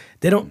guys that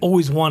they don't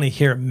always want to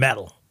hear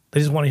metal. They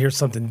just want to hear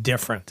something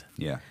different.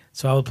 Yeah.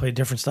 So I would play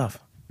different stuff.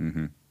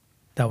 Mm-hmm.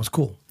 That was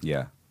cool.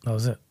 Yeah. That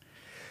was it.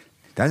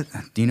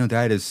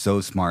 That is so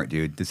smart,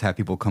 dude. Just have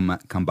people come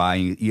by.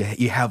 And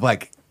you have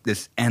like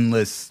this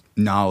endless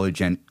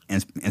knowledge and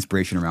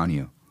inspiration around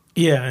you.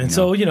 Yeah, and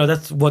so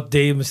that's what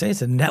Dave was saying.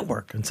 It's a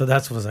network, and so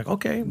that's what I was like.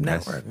 Okay,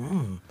 network.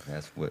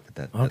 That's what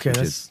that. Okay,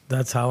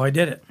 that's how I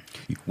did it.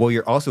 Well,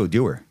 you're also a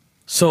doer.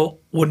 So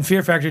when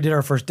Fear Factory did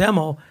our first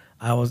demo,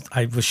 I was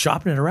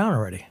shopping it around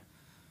already.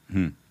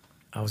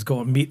 I was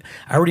going to meet.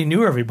 I already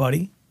knew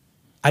everybody.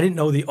 I didn't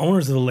know the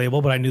owners of the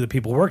label, but I knew the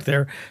people who worked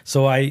there.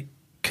 So I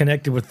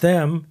connected with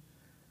them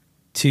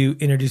to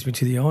introduce me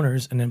to the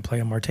owners and then play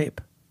them our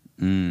tape.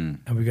 And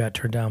we got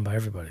turned down by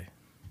everybody.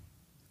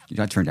 You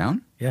got turned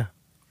down? Yeah.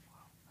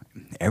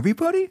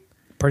 Everybody?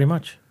 Pretty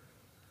much.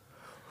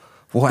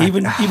 What?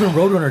 Even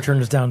Roadrunner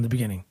turned us down in the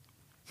beginning.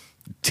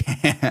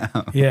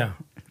 Damn. Yeah.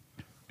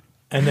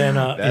 And then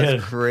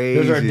That's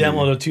crazy. There's our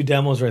demo, the 2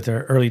 demos right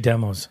there, early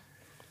demos.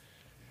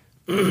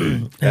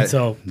 That's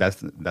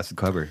the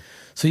cover.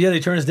 So yeah, they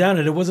turned us down,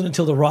 and it wasn't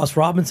until the Ross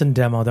Robinson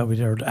demo that we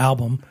did, our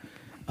album,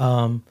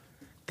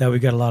 that we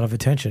got a lot of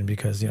attention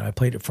because I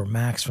played it for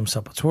Max from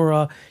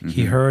Sepultura.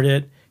 He heard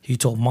it. He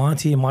told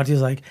Monty, and Monty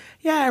was like,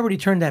 "Yeah, I already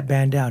turned that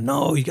band down.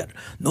 No,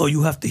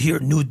 you have to hear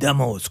new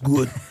demo. It's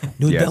good.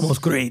 New demo's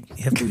great.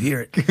 You have to hear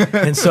it."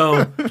 And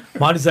so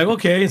Monty's like,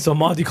 "Okay." And so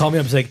Monty called me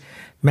up and was like,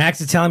 "Max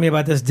is telling me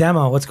about this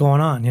demo. What's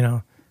going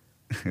on?"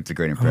 It's a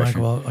great I'm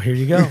impression. like, "Well, here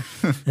you go."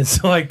 And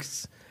so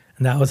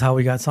and that was how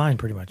we got signed,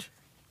 pretty much.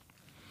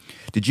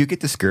 Did you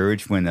get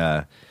discouraged when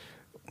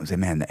was it,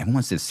 man,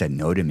 everyone just said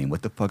no to me?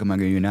 What the fuck am I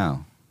going to do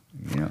now?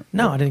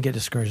 No, I didn't get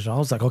discouraged at all. I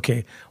was like,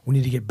 okay, we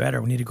need to get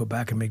better. We need to go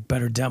back and make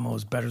better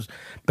demos,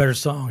 better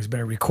songs,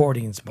 better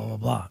recordings, blah blah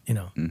blah.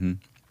 Mm-hmm.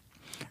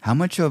 How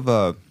much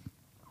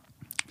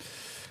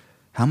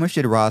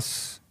did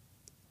Ross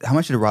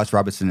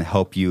Robinson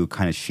help you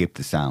kind of shape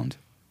the sound?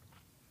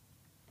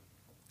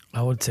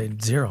 I would say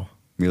 0.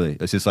 Really,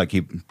 it's just like he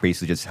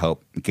basically just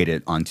helped get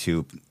it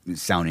onto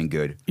sounding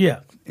good. Yeah,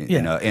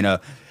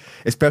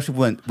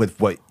 Especially with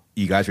what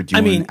you guys were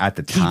doing at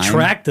the time. He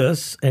tracked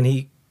us, and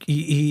he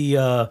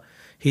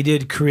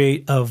did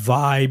create a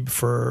vibe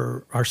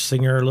for our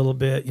singer a little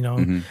bit,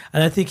 And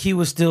I think he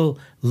was still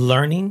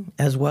learning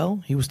as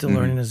well. He was still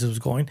learning as it was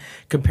going,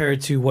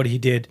 compared to what he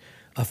did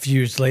a few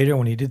years later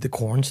when he did the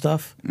Korn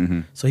stuff.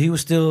 So it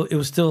was still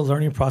a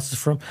learning process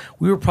for him.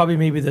 We were probably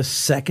maybe the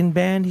second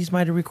band he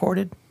might have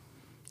recorded.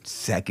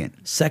 Second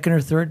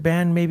or third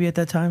band maybe at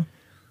that time.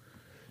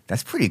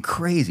 That's pretty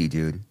crazy,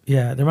 dude.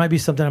 Yeah, there might be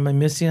something I'm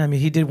missing. I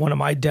mean, he did one of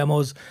my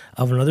demos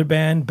of another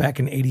band back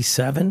in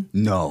 '87.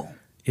 No.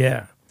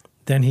 Yeah.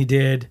 Then he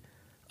did,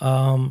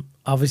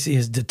 obviously,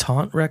 his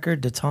Detente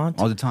record. Detente.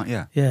 Oh, Detente,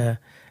 yeah. Yeah.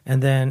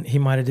 And then he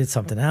might have did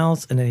something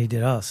else, and then he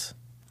did us.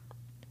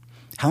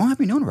 How long have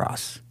you known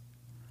Ross?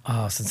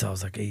 Since I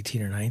was like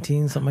 18 or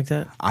 19, something like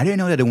that. I didn't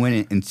know that it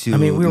went into the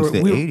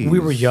 80s. We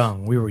were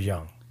young. We were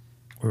young.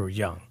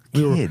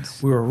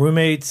 Kids. We were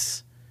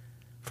roommates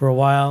for a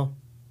while.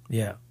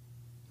 Yeah.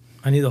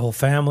 I knew the whole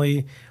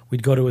family.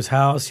 We'd go to his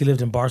house. He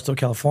lived in Barstow,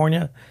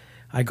 California.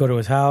 I'd go to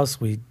his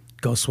house. We'd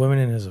go swimming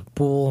in his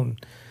pool.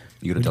 And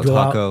you go to Del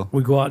Taco.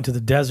 We'd go out into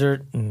the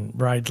desert and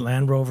ride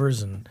Land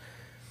Rovers and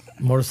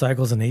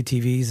motorcycles and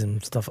ATVs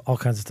and stuff, all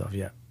kinds of stuff,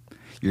 yeah.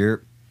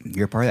 You're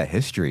part of that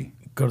history.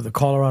 Go to the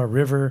Colorado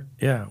River.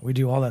 Yeah, we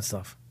do all that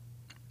stuff.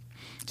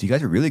 So you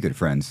guys are really good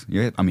friends.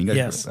 You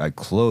guys are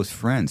close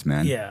friends,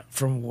 man. Yeah,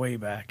 from way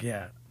back,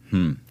 yeah.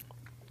 And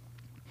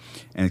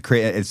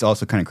it's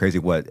also kind of crazy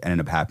what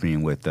ended up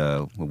happening with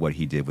what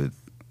he did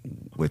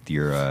with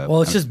your.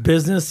 Well, it's just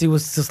business. He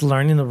was just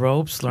learning the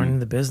ropes, learning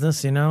the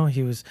business.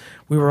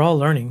 We were all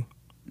learning.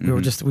 We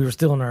were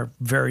still in our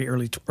very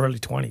early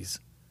 20s.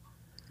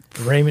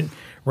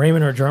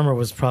 Raymond, our drummer,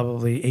 was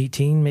probably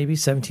 18, maybe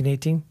 17,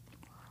 18.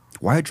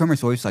 Why are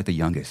drummers always like the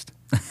youngest?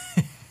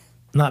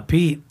 Not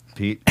Pete.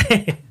 Pete.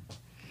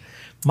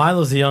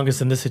 Milo's the youngest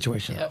in this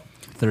situation. Yep.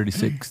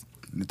 36.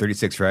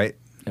 36, right?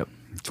 Yep.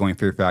 Joined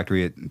Fear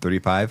Factory at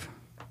 35.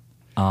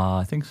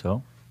 I think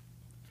so.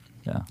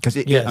 Yeah. Because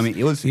it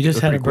was. You just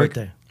had a quick.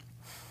 birthday.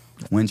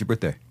 When's your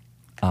birthday?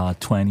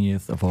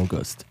 20th of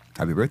August.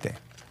 Happy birthday.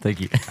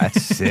 Thank you.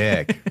 That's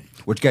sick.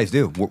 What'd you guys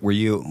do? Were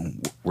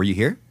you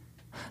here?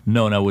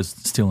 No, I was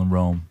still in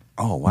Rome.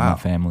 Oh, With wow. my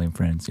family and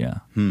friends, yeah.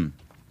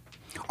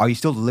 Are you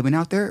still living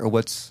out there, or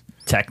what's?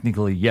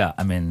 Technically, yeah.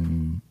 I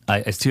mean,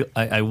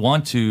 I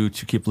want to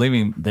keep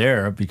living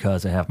there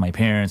because I have my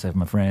parents, I have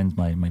my friends,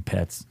 my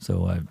pets.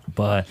 So,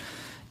 but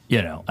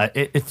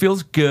it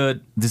feels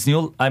good.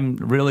 I'm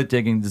really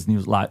digging this new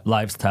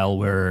lifestyle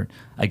where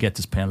I get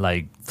to spend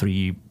like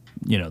 2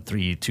 or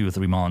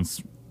 3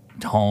 months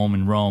home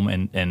in Rome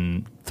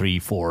and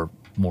 3-4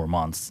 more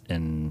months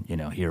in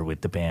here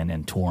with the band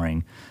and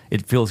touring.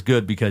 It feels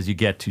good because you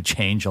get to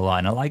change a lot,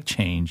 and I like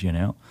change,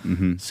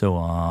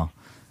 So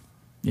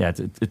yeah,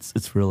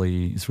 it's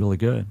really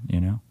good,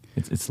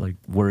 It's like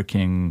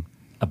working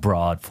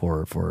abroad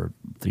for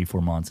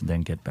 3-4 months and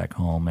then get back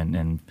home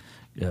and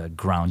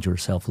ground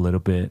yourself a little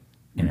bit.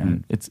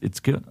 It's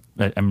good.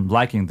 I'm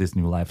liking this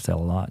new lifestyle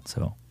a lot.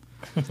 So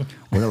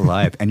what a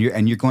life! And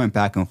you're going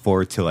back and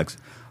forth to like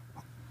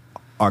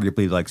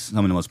arguably like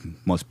some of the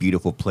most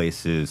beautiful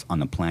places on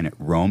the planet,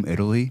 Rome,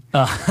 Italy.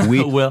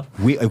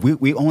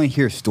 We only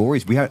hear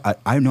stories. I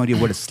have no idea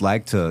what it's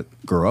like to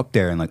grow up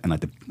there and like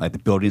the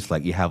buildings.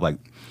 Like you have like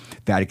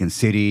Vatican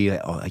City,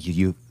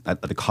 you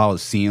at the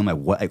Colosseum.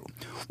 What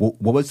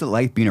was it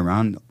like being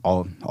around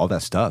all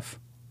that stuff?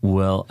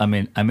 Well, I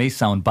mean, I may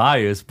sound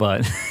biased,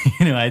 but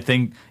I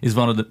think it's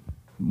one of the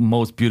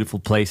most beautiful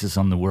places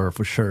on the world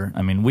for sure.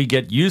 I mean, we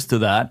get used to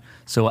that.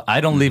 So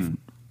I don't live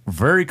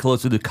very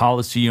close to the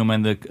Colosseum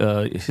and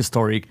the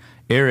historic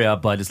area,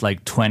 but it's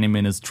like 20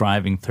 minutes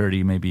driving,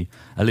 30 maybe.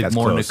 I live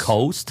more on the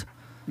coast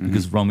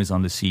because Rome is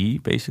on the sea,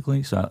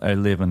 basically. So I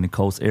live in the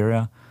coast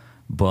area.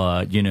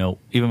 But,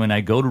 even when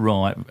I go to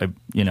Rome, I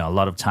a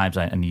lot of times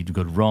I need to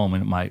go to Rome.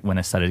 And when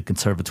I studied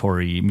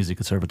music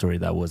conservatory,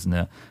 that was in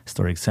the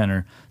historic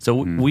center. So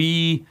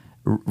we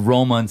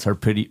Romans are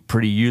pretty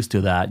used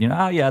to that.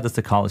 That's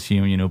the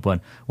Colosseum,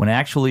 But when I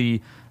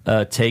actually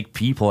take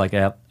people, like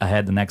I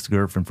had an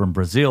ex-girlfriend from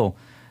Brazil,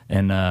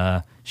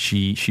 and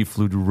she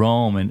flew to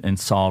Rome and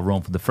saw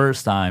Rome for the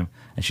first time,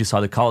 and she saw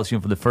the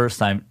Colosseum for the first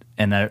time.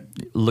 And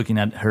looking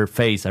at her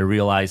face, I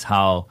realized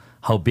how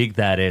big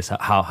that is,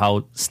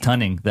 how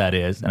stunning that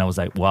is. And I was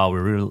like, wow,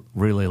 we're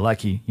really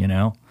lucky,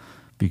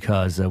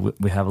 because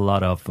we have a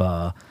lot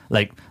of,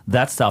 like,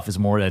 that stuff is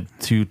more than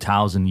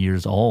 2,000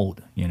 years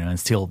old, and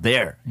still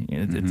there.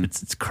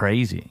 It's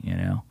crazy,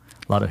 A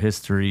lot of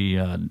history.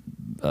 I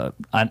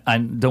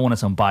don't want to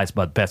sound biased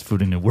about best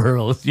food in the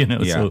world,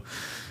 Yeah. So,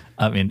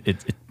 I mean,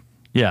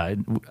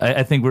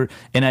 I think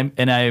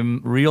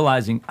I'm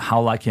realizing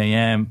how lucky I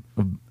am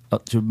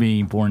to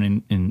being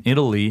born in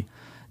Italy,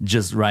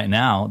 just right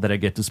now, that I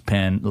get to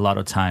spend a lot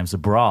of times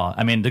abroad.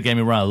 I mean, don't get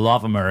me wrong, I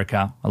love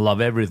America. I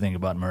love everything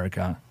about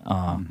America.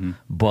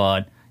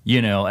 But,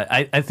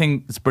 I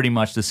think it's pretty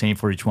much the same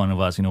for each one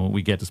of us.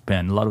 We get to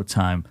spend a lot of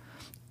time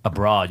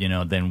abroad,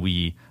 then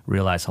we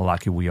realize how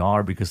lucky we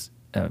are, because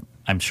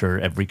I'm sure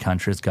every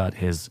country's got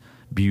his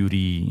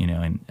beauty,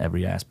 in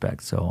every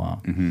aspect.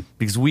 So,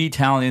 because we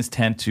Italians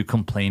tend to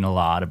complain a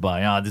lot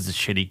about, this is a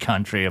shitty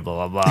country,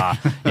 blah, blah,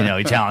 blah.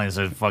 Italians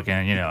are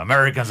fucking,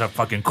 Americans are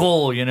fucking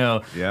cool,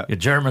 Yeah.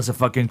 Germans are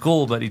fucking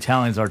cool, but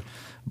Italians are,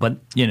 but,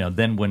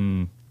 then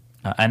when,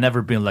 I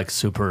never been like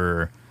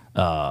super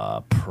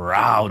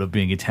proud of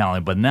being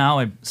Italian, but now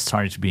I'm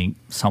starting to be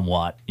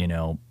somewhat,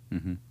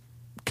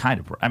 kind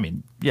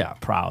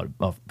of, proud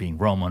of being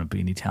Roman and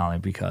being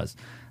Italian, because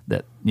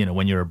that,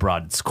 when you're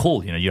abroad, it's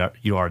cool.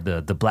 You are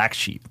the black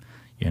sheep,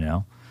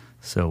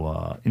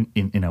 So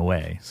in a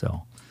way,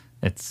 so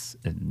it's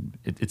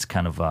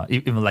kind of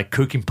even like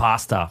cooking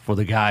pasta for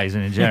the guys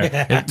in general.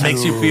 It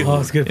makes you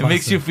feel. It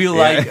makes you feel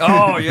like,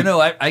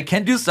 I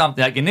can do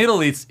something. Like in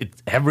Italy, it's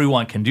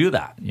everyone can do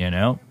that.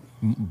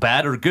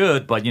 Bad or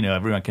good, but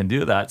everyone can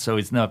do that. So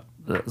it's not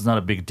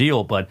a big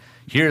deal. But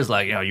here's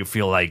like, you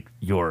feel like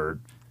you're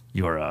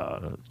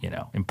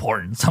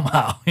important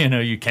somehow.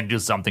 You can do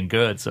something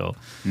good. So,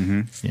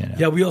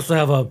 Yeah, we also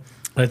have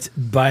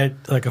by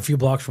like a few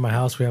blocks from my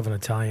house, we have an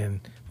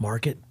Italian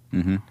market.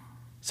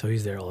 So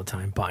he's there all the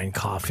time buying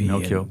coffee.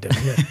 Pinocchio.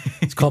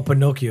 It's called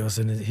Pinocchio's,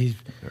 and he's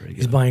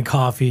buying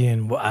coffee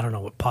and I don't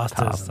know what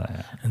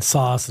pastas and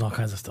sauce and all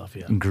kinds of stuff.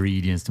 Yeah,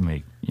 ingredients to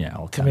make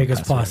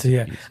us pasta.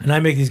 Yeah, and I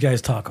make these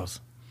guys tacos.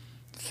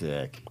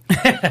 Sick.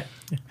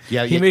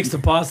 He makes the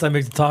pasta, I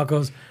make the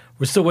tacos.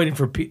 We're still waiting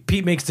for Pete.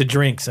 Pete makes the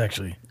drinks,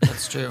 actually.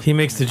 That's true. He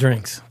makes the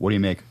drinks. What do you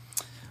make?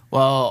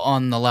 Well,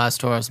 on the last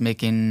tour, I was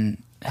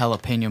making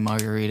jalapeno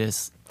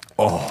margaritas.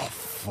 Oh,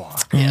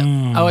 fuck.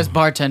 Yeah. I was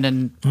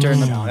bartending during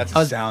That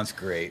sounds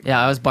great.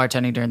 Yeah, I was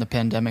bartending during the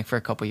pandemic for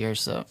a couple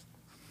years, so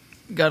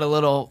got a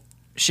little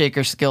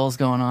shaker skills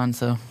going on,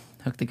 so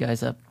hooked the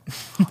guys up.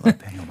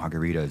 Jalapeno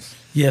margaritas.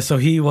 Yeah, so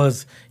he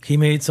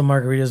made some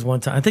margaritas one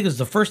time. I think it was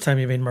the first time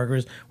he made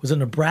margaritas. Was it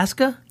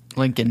Nebraska?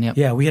 Lincoln, yep.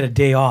 Yeah, we had a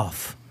day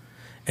off.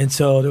 And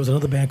so there was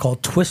another band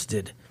called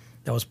Twisted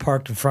that was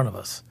parked in front of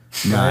us.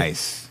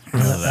 Nice.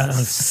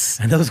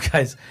 And those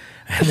guys,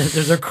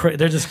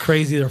 they're just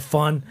crazy. They're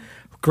fun.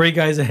 Great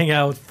guys to hang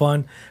out with,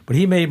 fun. But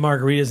he made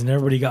margaritas and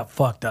everybody got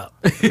fucked up.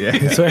 Yeah,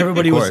 and so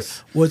everybody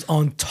was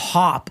on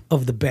top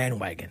of the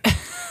bandwagon.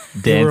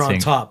 They were on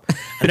top.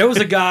 And there was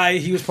a guy,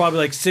 he was probably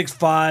like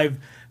 6'5",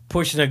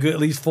 pushing a good at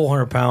least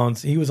 400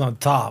 pounds. He was on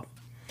top.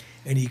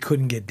 And he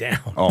couldn't get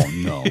down. Oh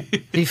no!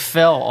 He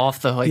fell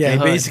off the hood. Yeah, he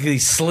basically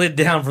slid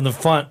down from the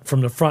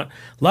front.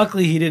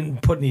 Luckily, he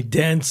didn't put any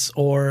dents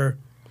or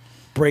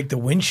break the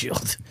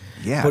windshield.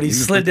 Yeah, but he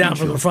slid down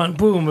from the front.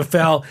 Boom! It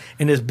fell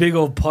in this big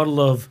old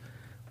puddle of.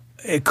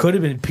 It could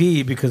have been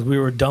pee because we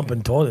were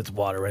dumping toilets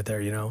water right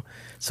there,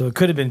 So it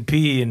could have been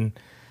pee, and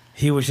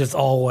he was just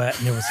all wet,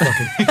 and it was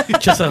fucking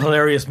just a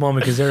hilarious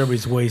moment because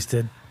everybody's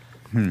wasted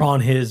on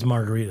his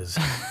margaritas.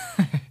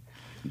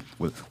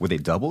 Were they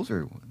doubles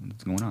or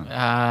what's going on?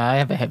 I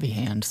have a heavy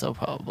hand, so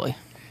probably.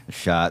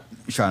 Shot.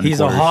 In He's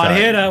the a quarter, hot shot.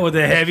 hitter with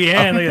a heavy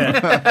hand. Look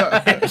at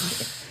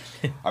that.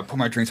 I put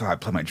my drinks so I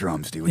play my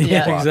drums, dude.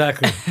 Yeah,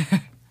 exactly.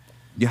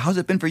 Yeah, how's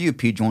it been for you,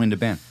 Pete, joining the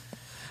band?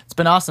 It's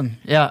been awesome.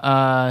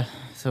 Yeah.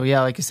 So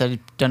yeah, like I said,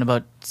 I've done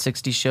about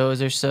 60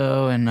 shows or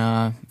so,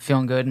 and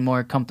feeling good and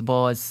more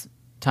comfortable as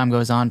time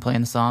goes on,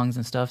 playing the songs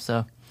and stuff.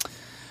 So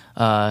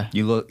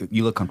You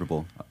look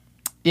comfortable.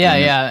 yeah.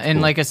 And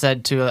Cool. like I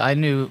said too, I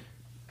knew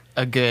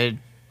a good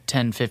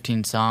 10,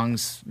 15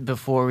 songs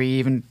before we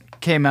even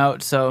came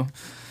out. So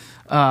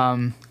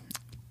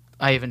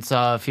I even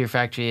saw Fear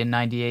Factory in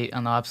 '98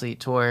 on the Obsolete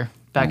tour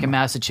back in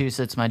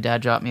Massachusetts. My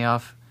dad dropped me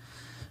off,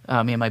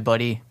 me and my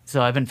buddy.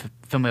 So I've been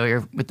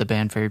familiar with the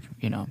band for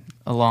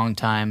a long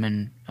time,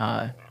 and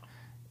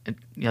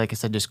like I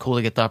said, just cool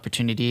to get the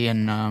opportunity.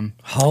 And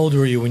How old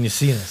were you when you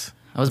seen us?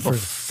 I was about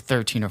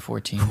 13 or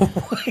 14.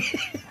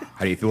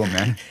 How do you feel,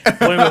 man?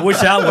 Wait,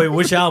 which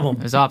album?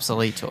 It was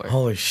Obsolete tour.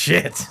 Holy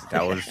shit.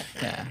 That was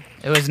Yeah,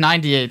 it was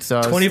 '98, so I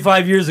was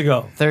 25 years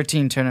ago.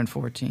 13 turning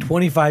 14.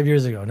 25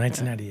 years ago,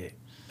 1998.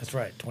 That's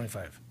right,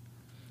 25.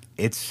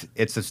 it's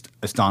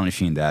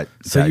astonishing that.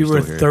 So that you you're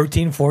were still here.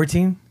 13,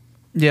 14?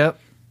 Yep.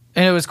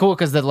 And it was cool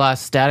because the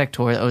last Static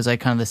tour, that was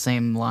like kind of the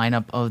same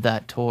lineup of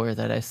that tour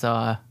that I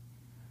saw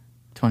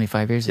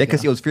 25 years Yeah, ago.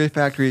 because it was Fear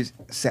Factory,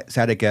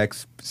 Static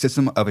X,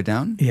 System of a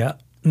Down. Yeah.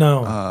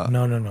 No. Who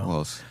No,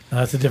 else?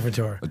 that's a different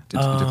tour. A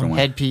different one.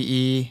 Head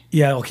PE,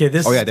 Yeah, okay.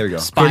 This. Oh yeah, there you go.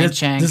 Spine this,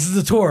 Shank. this is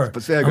the tour.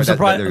 But there you I'm go,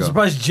 surprised. there you I'm go.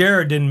 surprised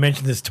Jared didn't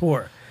mention this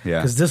tour. Yeah.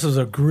 Because this was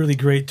a really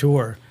great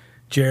tour.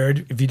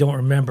 Jared, if you don't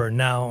remember,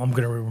 now I'm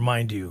going to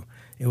remind you.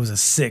 It was a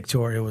sick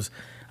tour.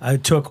 I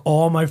took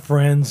all my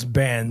friends'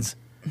 bands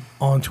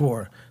on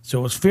tour. So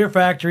it was Fear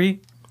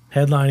Factory,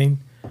 headlining,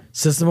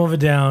 System of a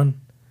Down,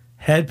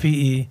 Head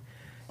PE,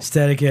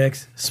 Static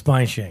X,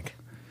 Spine Shank.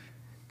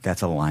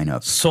 That's a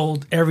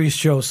lineup, Every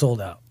show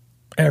sold out.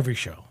 Every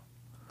show.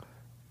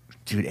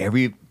 dude.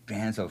 Every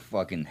band's a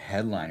fucking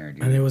headliner,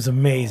 dude. And it was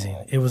amazing.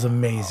 It was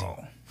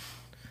amazing.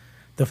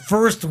 The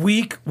first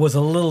week was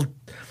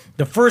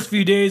the first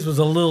few days was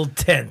a little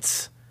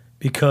tense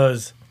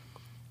because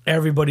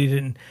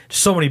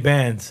so many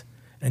bands,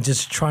 and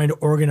just trying to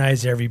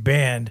organize every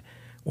band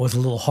was a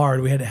little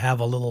hard. We had to have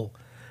a little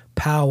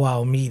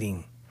powwow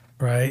meeting,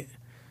 right?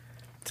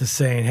 To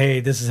saying, hey,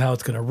 this is how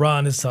it's going to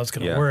run, this is how it's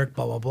going to work,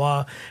 blah, blah,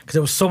 blah. Because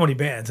there was so many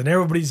bands, and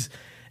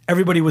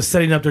everybody was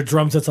setting up their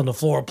drum sets on the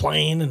floor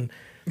playing, and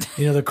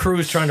the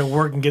crew's trying to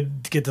work and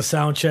get the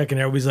sound check,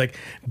 and everybody's like,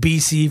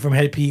 BC from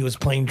Head P was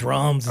playing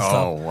drums and Oh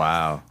stuff.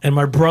 wow. And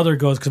my brother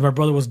goes, because my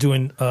brother was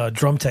doing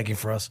drum teching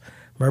for us.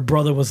 My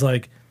brother was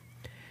like,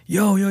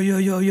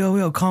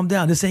 yo, calm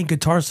down. This ain't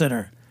Guitar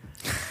Center.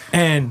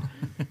 And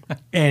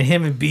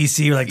him and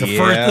BC were like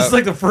this is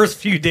like the first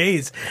few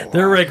days.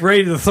 They're like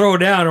ready to throw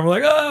down. And we're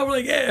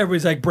like, yeah.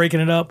 Everybody's like breaking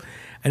it up.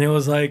 And it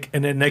was like,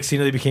 and then next thing you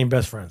know, they became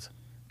best friends.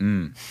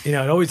 It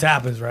always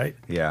happens, right?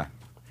 Yeah.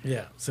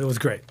 Yeah. So it was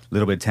great. A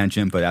little bit of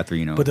tension, but after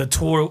But the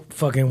tour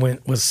fucking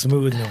was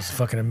smooth, and it was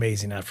fucking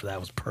amazing after that. It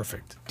was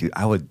perfect. dude,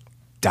 I would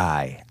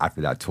die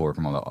after that tour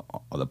from all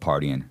the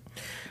partying.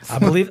 I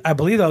believe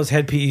that was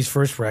Head PE's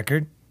first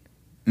record.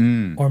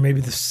 Or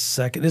maybe the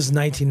second. This is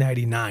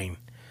 1999.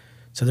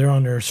 So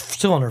they're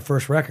still on their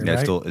first record, Yeah,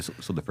 right? it's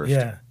still the first.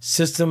 Yeah.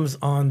 System's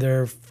on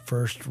their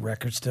first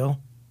record still.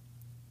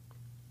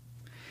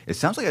 It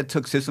sounds like it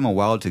took System a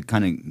while to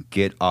kind of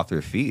get off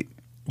their feet.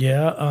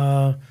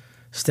 Yeah.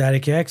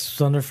 Static X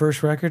was on their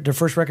first record. Their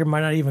first record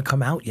might not even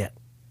come out yet.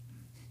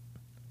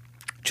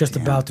 Just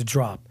about to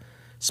drop.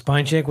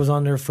 Spine Shank was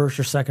on their first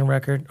or second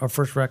record, or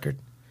first record.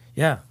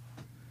 Yeah.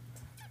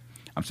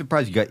 I'm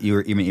surprised you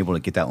were even able to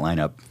get that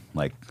lineup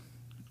like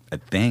a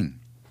thing.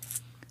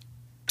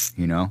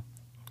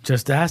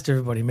 Just asked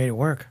everybody, made it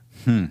work.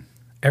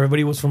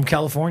 Everybody was from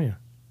California.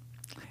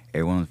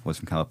 Everyone was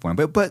from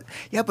California, but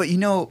you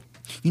know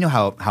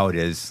how it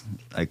is.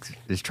 Like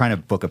just trying to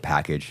book a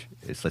package,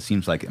 it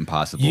seems like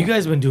impossible. You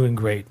guys have been doing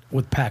great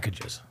with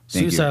packages.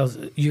 Thank you. Suicides,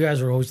 you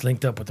guys are always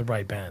linked up with the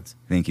right bands,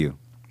 Thank you.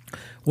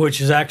 which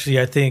has actually,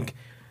 I think,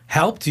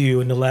 helped you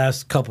in the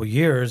last couple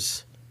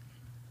years.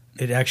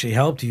 It actually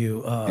helped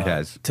you It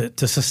has.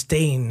 to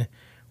sustain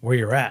where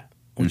you're at,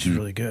 which is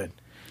really good.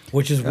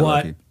 Which is Got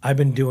what lucky. I've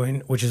been doing,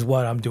 which is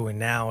what I'm doing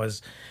now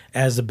as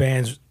the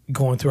band's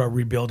going through our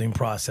rebuilding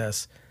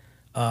process.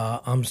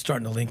 I'm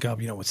starting to link up,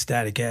 with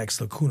Static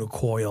X, Lacuna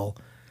Coil.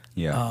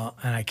 Yeah.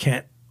 And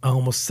I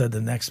almost said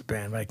the next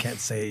band, but I can't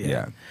say it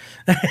yet.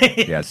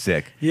 Yeah. Yeah.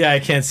 Sick. Yeah, I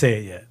can't say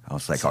it yet. I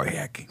was like, oh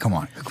yeah, come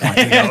on,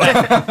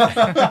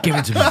 Dino. Give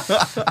it to me.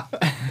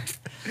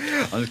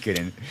 I'm just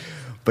kidding.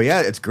 But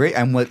yeah, it's great.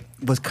 And what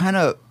was kind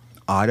of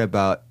odd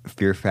about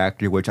Fear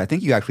Factory, which I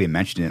think you actually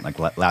mentioned it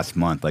like last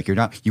month, like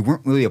you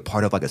weren't really a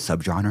part of like a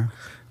subgenre.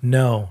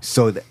 No.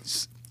 So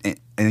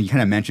and you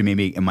kind of mentioned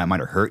maybe it might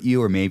have hurt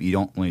you, or maybe you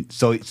don't.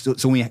 So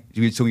when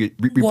you're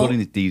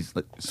rebuilding these,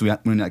 so we're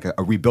in like a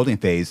rebuilding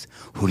phase.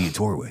 Who do you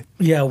tour with?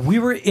 Yeah, we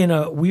were in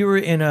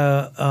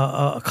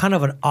a kind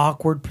of an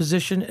awkward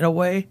position in a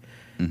way,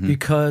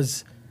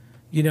 because,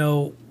 you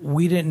know,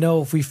 we didn't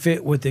know if we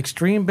fit with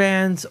extreme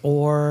bands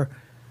or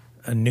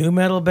new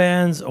metal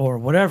bands or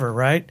whatever,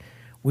 right?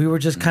 We were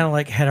just kind of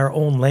like had our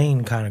own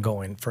lane kind of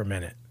going for a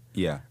minute.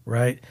 Yeah.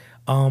 Right?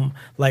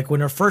 Like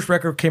when our first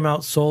record came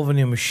out, Soul of a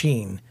New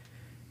Machine,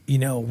 you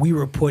know, we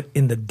were put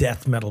in the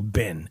death metal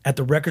bin at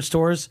the record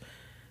stores.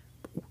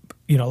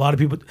 You know, a lot of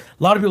people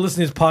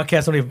listening to this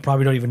podcast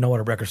probably don't even know what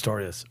a record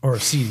store is or a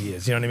CD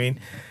is. You know what I mean?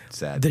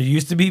 Sad. There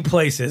used to be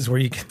places where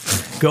you could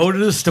go to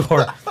the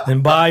store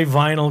and buy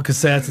vinyl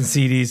cassettes and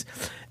CDs,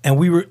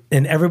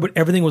 and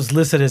everything was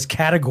listed as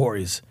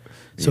categories.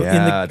 So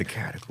the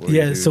categories.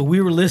 Yeah, dude. so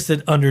we were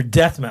listed under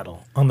death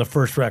metal on the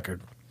first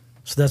record.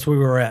 So that's where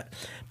we were at.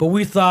 But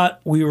we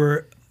thought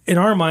in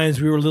our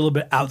minds, we were a little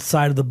bit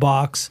outside of the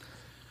box,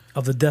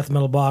 of the death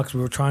metal box.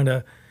 We were trying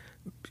to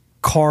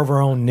carve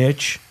our own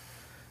niche.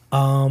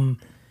 And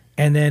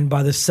then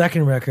by the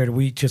second record,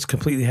 we just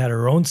completely had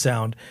our own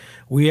sound.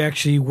 We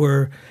actually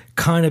were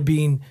kind of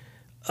being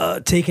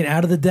taken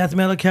out of the death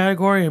metal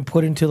category and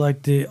put into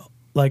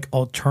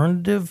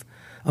alternative.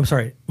 I'm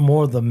sorry,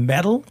 more the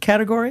metal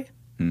category,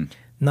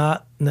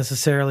 not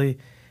necessarily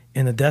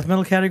in the death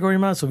metal category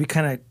amount. So we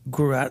kind of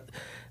grew out.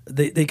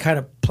 They kind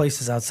of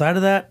placed us outside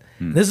of that.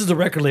 This is the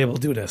record label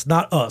doing this,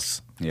 not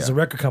us. Yeah. It's the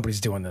record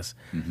company's doing this.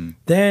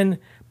 Then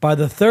by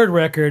the third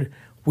record,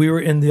 we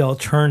were in the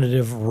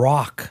alternative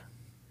rock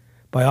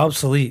by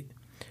Obsolete.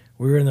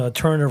 We were in the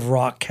alternative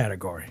rock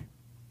category.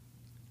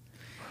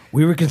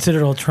 We were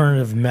considered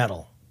alternative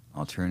metal.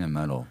 Alternative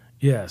metal.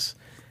 Yes.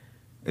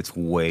 It's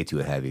way too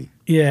heavy.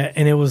 Yeah,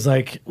 and it was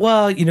like,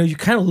 well, you know, you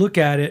kind of look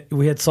at it.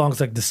 We had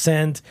songs like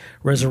Descent,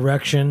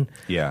 Resurrection.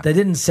 Yeah. That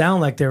didn't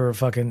sound like they were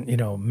fucking, you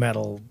know,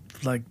 metal.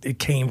 Like it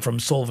came from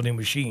Soul of a New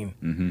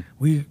Machine.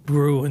 We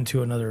grew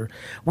into another.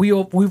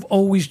 We've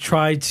always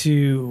tried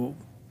to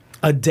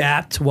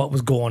adapt to what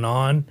was going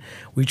on.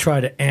 We try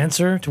to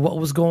answer to what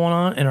was going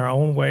on in our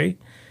own way.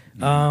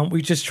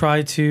 We just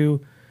try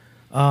to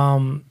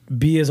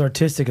be as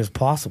artistic as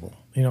possible,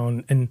 you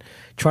know, and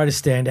try to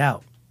stand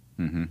out.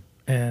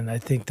 And I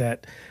think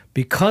that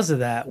because of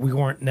that, we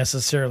weren't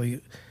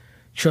necessarily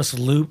just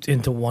looped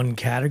into one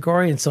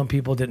category, and some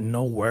people didn't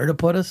know where to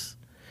put us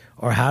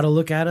or how to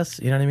look at us.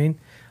 You know what I mean?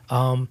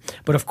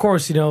 But of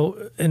course, you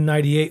know, in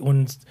 '98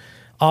 when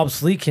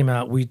Obsolete came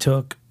out, we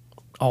took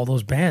all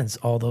those bands,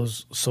 all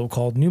those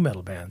so-called new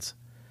metal bands.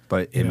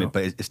 But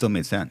it still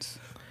made sense.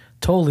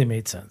 Totally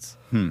made sense.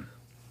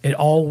 It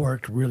all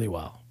worked really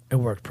well. It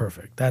worked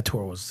perfect. That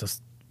tour was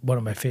just one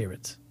of my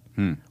favorites.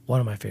 One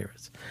of my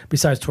favorites.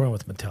 Besides touring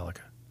with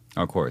Metallica.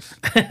 Of course.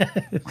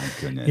 My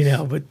goodness. You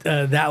know, but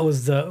that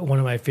was one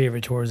of my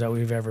favorite tours that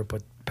we've ever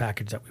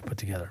packaged that we put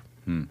together.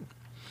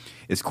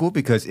 It's cool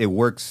because it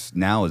works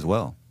now as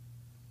well.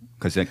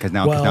 Because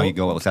now you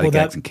go outside the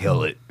gates and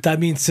kill it. That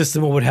means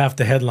System would have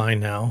to headline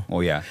now. Oh,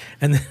 yeah.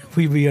 And then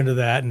we'd be under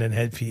that, and then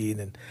Head P. And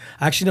then,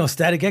 actually, no,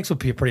 Static X would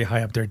be pretty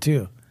high up there,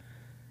 too.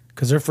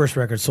 Because their first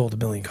record sold 1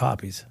 million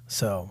copies.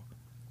 So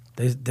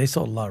they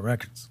sold a lot of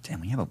records.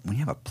 Damn, when you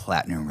have a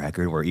platinum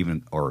record or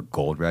a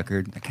gold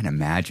record, I can't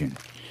imagine.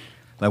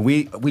 Like,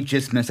 we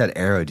just missed that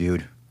era,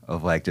 dude,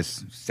 of, like,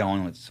 just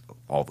selling it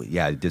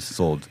just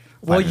sold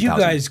 500,000. Well, you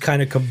guys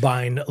kind of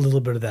combined a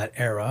little bit of that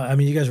era. I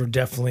mean, you guys were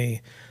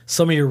definitely...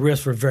 Some of your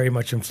riffs were very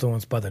much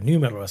influenced by the new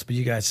metal riffs, but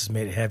you guys just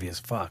made it heavy as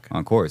fuck.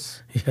 Of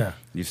course. Yeah.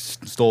 You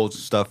stole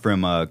stuff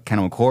from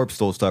Cannibal Corpse,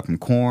 stole stuff from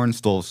Korn,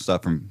 stole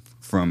stuff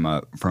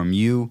from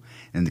you,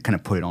 and kind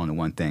of put it all into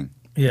one thing.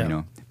 Yeah. You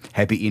know,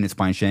 Happy Eating and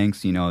Spine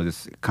Shanks, you know,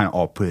 just kind of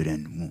all put it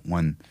in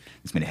one.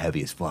 It's made it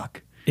heavy as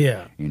fuck.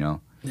 Yeah. You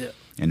know? Yeah.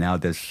 And now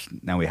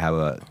we have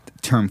a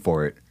term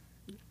for it,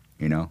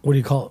 you know? What do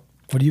you call it?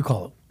 What do you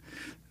call it?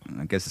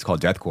 I guess it's called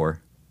deathcore,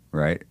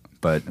 right?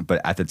 But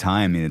at the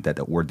time,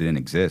 that word didn't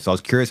exist. So I was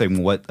curious, like,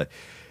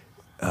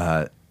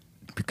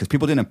 because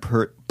people didn't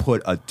put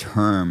a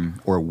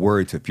term or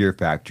word to Fear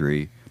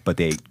Factory, but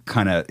they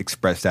kind of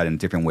expressed that in a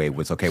different way.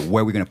 Was okay,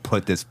 where are we going to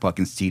put this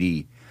fucking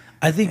CD?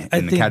 I think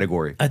the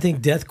category. I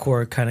think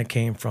deathcore kind of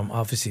came from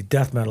obviously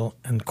death metal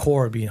and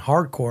core being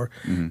hardcore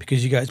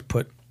because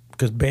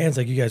because bands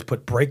like you guys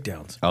put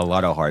breakdowns. A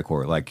lot of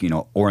hardcore, like, you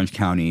know, Orange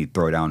County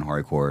Throwdown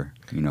hardcore.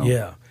 You know.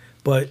 Yeah.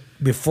 But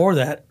before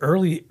that,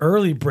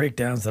 early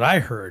breakdowns that I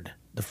heard,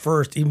 the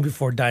first, even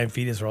before Dying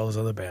Fetus or all those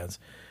other bands,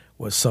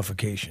 was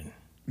Suffocation.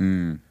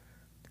 Yeah.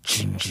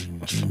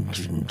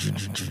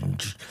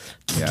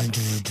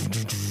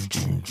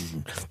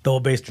 Double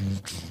bass.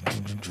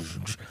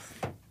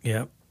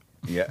 Yep.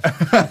 Yeah.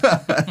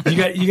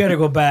 you got to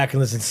go back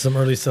and listen to some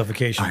early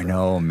Suffocation. I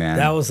know, man.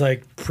 That was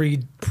like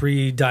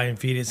pre Dying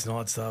Fetus and all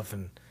that stuff,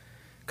 and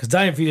because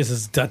Dying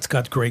Fetus that's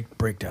got great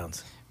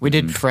breakdowns. We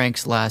did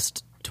Frank's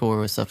last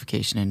tour with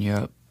Suffocation in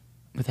Europe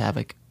with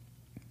Havoc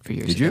for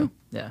years ago. Did you?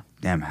 Yeah.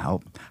 Damn,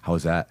 how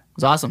was that? It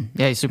was awesome.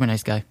 Yeah, he's a super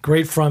nice guy.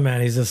 Great front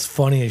man. He's just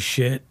funny as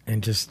shit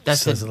and just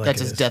That's says it like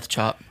that's it his is. death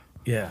chop.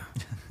 Yeah.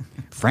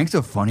 Frank's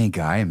a funny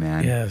guy,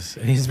 man. Yes.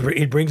 And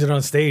he brings it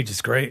on stage.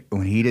 It's great.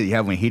 When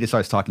he just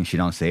starts talking shit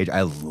on stage,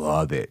 I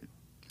love it.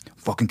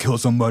 Fucking kill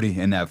somebody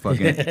in that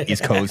fucking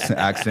East Coast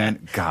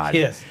accent. God,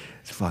 Yes.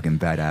 it's fucking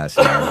badass.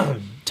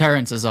 Man.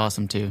 Terrence is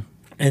awesome too.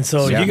 And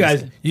so Yeah.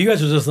 you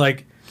guys were just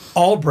like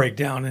all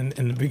breakdown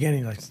in the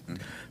beginning, like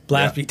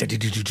blast beat,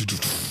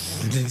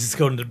 just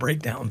go into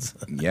breakdowns.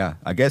 Yeah,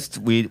 I guess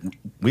we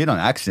had on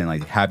accident,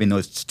 like having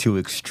those two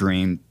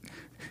extreme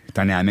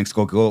dynamics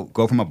go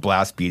from a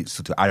blast beat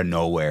to out of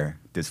nowhere,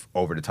 this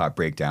over the top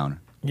breakdown.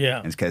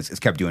 Yeah. And it's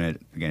kept doing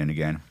it again and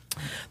again.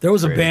 There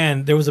was a Great.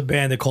 band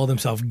that called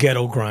themselves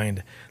Ghetto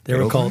Grind. They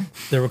were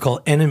Ghetto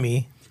called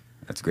Enemy.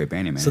 That's a great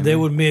band name, man. So they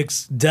would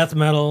mix death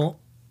metal,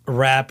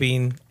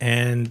 rapping,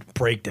 and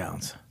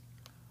breakdowns.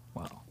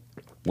 Wow.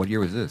 What year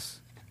was this?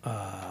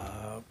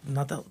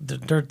 Not that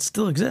they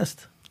still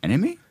exist.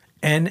 Enemy?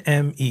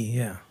 NME,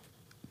 yeah.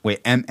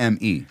 Wait,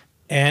 MME.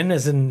 N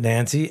as in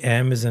Nancy,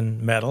 M as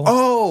in metal.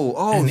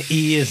 Oh, And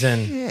E is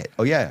in shit.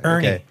 Oh yeah,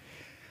 Ernie. Okay.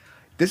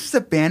 This is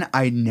a band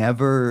I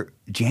never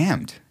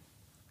jammed,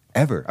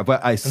 ever.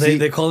 But I And see.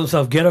 they call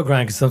themselves Ghetto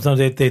Grind because sometimes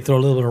they throw a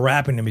little bit of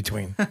rapping in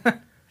between.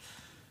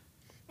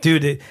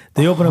 Dude,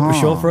 they open up a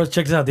show for us.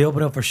 Check this out. They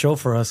open up a show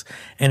for us,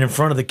 and in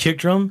front of the kick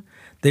drum,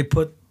 they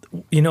put,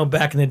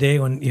 back in the day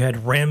when you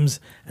had rims,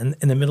 and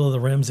in the middle of the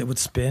rims, it would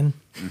spin.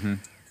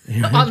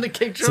 On the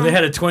kick drum. So they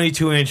had a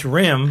 22-inch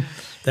rim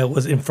that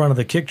was in front of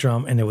the kick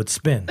drum, and it would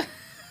spin.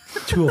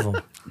 Two of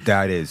them.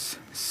 That is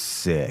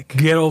sick,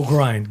 Ghetto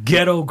Grind.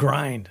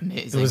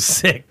 Amazing. It was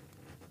sick.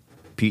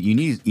 Pete. You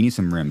need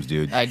some rims,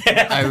 dude.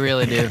 I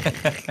really do.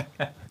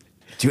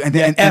 Dude, and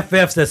then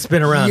FFs that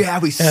spin around. yeah,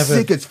 we FF.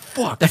 sick as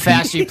fuck. The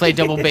faster you play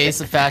double bass,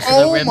 the faster the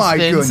Oh rim my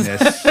spins.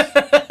 goodness.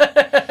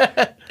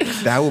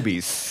 That will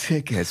be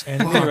sick as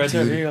And fuck, right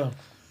there, dude. there you go.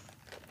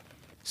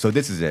 So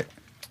this is it.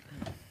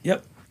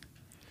 Yep.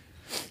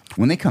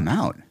 When they come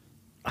out,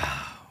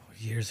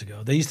 Years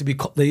ago, they used to be.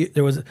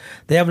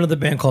 They have another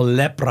band called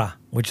Lepra,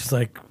 which is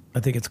like I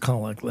think it's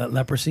called like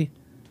leprosy.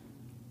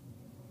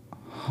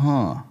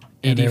 huh?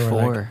 And they were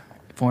 84. like-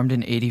 Formed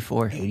in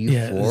 84. 84.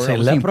 Yeah, I say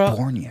wasn't even Lepra?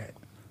 born yet.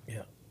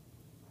 Yeah,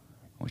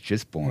 I was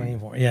just born.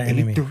 84. Yeah,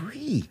 Enemy.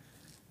 83.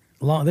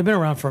 They've been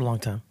around for a long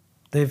time.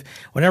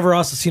 Whenever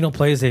Assassino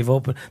plays, they've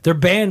opened. They're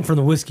banned from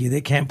the whiskey.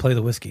 They can't play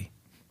the whiskey.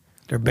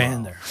 They're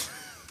banned there.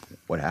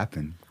 What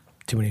happened?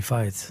 Too many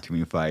fights. Too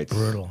many fights.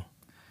 Brutal.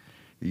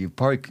 You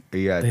probably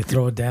They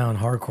throw it down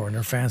hardcore, and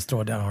their fans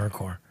throw it down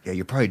hardcore. yeah.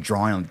 You're probably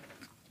drawing on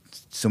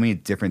so many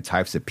different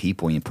types of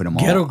people, and you put them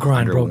all. Ghetto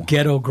grind, under bro. one.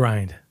 Ghetto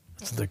grind.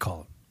 That's what they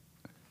call it.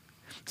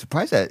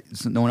 Surprised that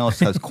no one else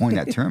has coined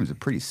that term. It's a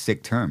pretty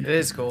sick term. It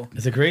is cool.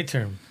 It's a great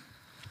term.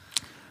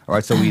 All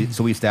right, so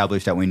we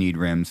established that we need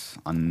rims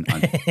on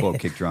both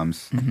kick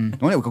drums.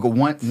 Mm-hmm. We could go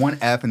one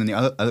F and then the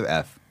other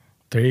F.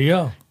 There you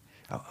go.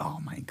 Oh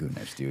my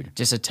goodness, dude!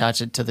 Just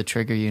attach it to the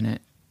trigger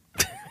unit.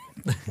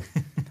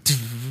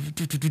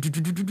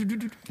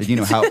 Did you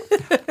know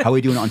how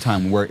we doing on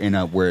time?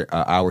 We're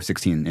hour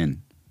 16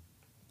 in.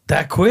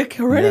 That quick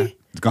already? Yeah,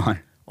 it's gone.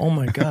 Oh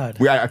my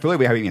god. I feel like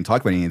we haven't even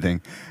talked about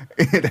anything.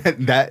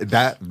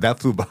 that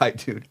flew by,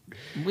 dude.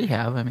 We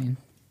have, I mean,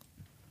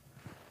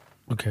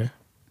 Okay.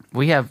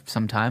 we have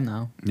some time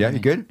though. Yeah, I you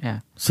mean, good? Yeah.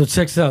 So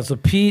check this out. So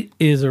Pete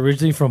is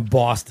originally from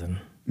Boston,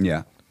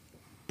 Yeah.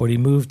 but he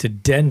moved to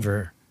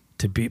Denver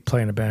to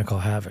play in a band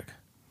called Havoc.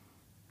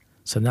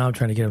 So now I'm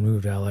trying to get him to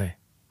move to LA.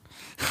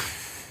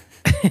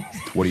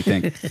 What do you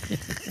think?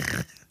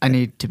 I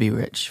need to be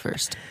rich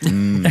first.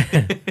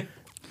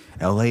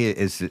 LA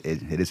is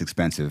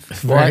expensive.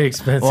 Very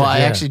expensive. Well, I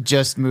yeah. actually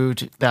just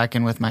moved back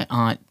in with my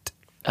aunt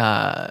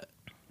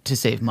to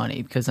save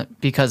money because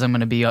I'm going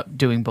to be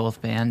doing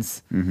both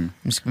bands. Mm-hmm. I'm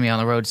just going to be on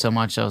the road so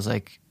much. I was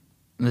like,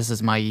 this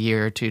is my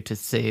year or two to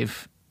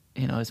save,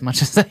 as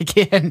much as I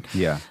can.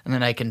 Yeah. And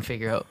then I can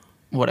figure out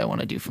what I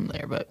want to do from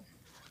there. But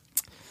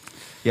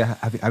Yeah,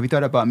 have you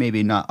thought about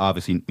maybe not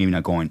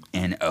going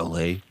in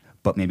LA,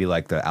 but maybe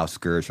like the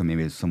outskirts or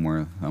maybe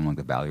somewhere along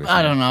the valley or something?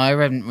 I don't know. I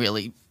haven't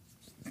really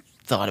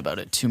thought about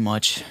it too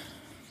much.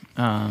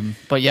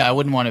 But yeah, I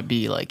wouldn't want to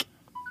be like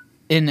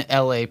in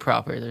LA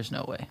proper. There's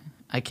no way.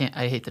 I can't.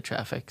 I hate the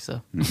traffic.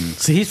 So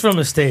See, he's from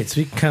the States.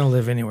 We can kind of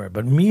live anywhere.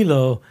 But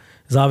Milo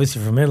is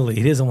obviously from Italy.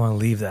 He doesn't want to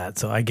leave that.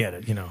 So I get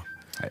it,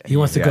 He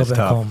wants to Yeah, go it's back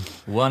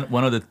tough. home.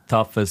 One of the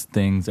toughest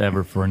things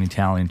ever for an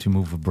Italian to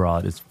move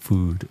abroad is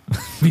food,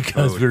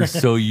 because we're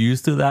so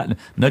used to that.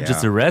 Not just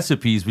Yeah. the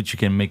recipes, which you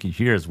can make it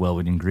here as well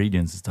with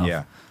ingredients and stuff.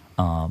 Yeah.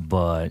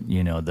 But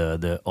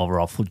the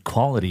overall food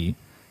quality,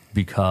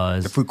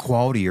 because The food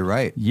quality, you're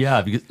right.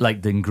 yeah, because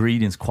like the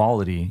ingredients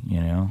quality,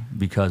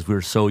 because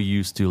we're so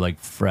used to like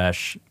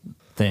fresh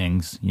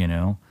things,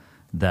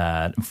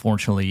 that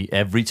unfortunately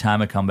every time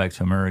I come back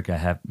to America, I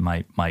have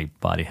my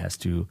body has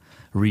to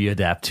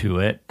readapt to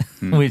it,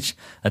 which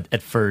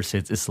at first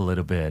it's a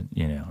little bit,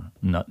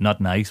 not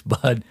nice,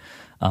 but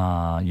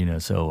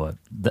that's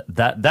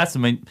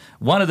the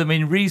one of the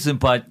main reasons.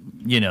 But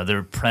there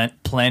are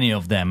plenty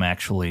of them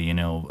actually.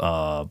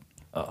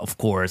 Of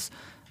course,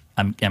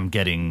 I'm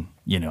getting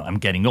I'm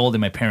getting old,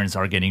 and my parents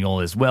are getting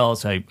old as well.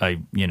 So I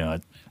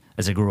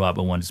as I grew up,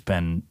 I wanted to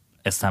spend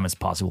as time as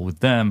possible with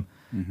them,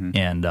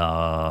 and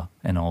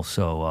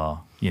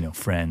also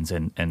friends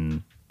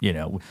and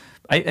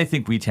I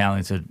think we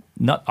Italians are,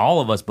 not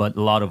all of us, but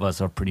a lot of us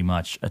are pretty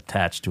much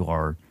attached to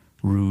our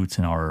roots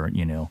and our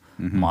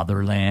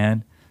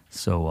motherland.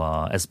 So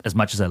as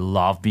much as I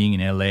love being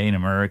in LA in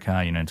America,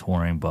 and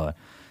touring, but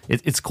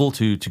it's cool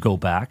to go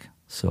back.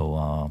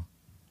 So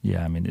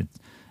yeah, I mean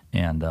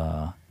and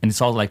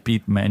it's all like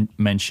Pete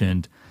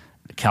mentioned,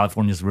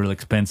 California is really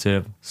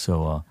expensive.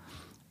 So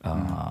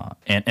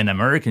and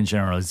America in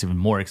general is even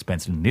more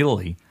expensive than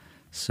Italy.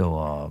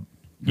 So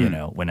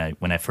when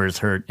I first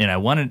heard, and I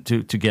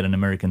wanted to get an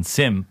American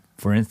SIM,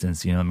 for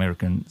instance,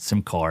 American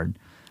SIM card.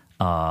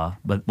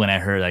 But when I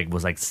heard it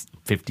was like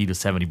 $50 to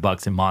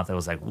 $70 a month, I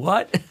was like,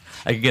 what?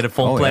 I could get a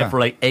phone plan for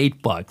like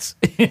 $8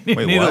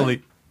 in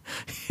Italy.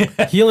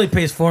 He only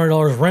pays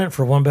 $400 rent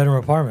for a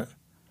 1-bedroom apartment.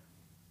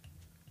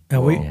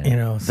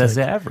 And that's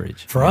the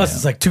average. For us,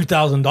 it's like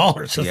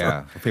 $2,000.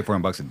 Yeah, I pay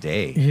 $400 a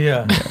day.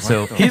 Yeah.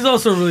 So he's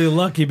also really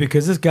lucky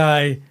because this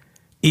guy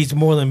eats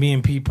more than me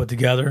and Pete put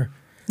together,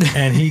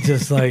 and he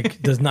just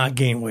like does not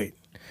gain weight.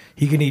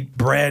 He can eat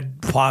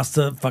bread,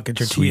 pasta, fucking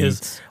tortillas,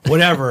 Sweets.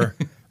 whatever,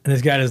 and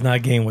this guy does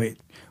not gain weight.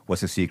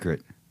 What's the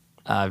secret?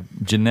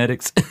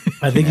 Genetics,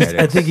 I think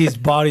his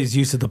body's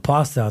used to the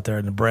pasta out there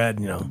and the bread.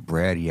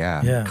 Bread,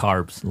 yeah.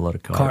 carbs, a lot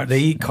of carbs. They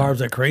eat carbs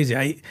like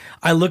crazy.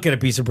 I look at a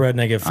piece of bread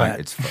and I get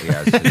fat. It's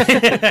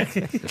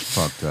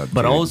fucked up.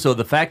 But dude. also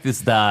the fact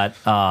is that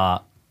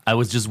I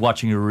was just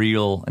watching an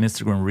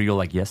Instagram reel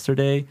like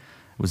yesterday. It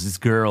was this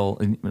girl,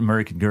 an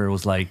American girl,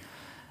 was like,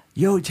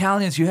 "Yo,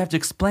 Italians, you have to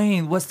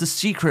explain what's the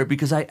secret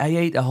because I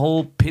ate a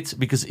whole pizza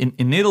because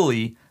in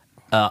Italy,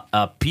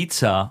 a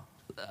pizza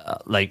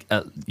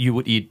you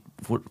would eat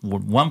for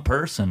one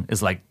person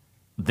is like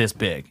this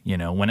big.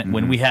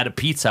 When we had a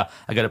pizza,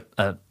 I got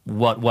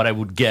what I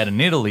would get in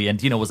Italy, and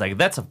was like,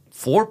 that's a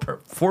four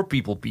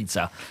people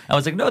pizza. I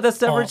was like, no, that's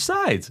the average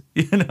size.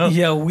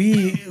 Yeah,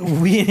 we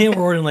and him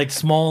were ordering like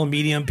small and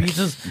medium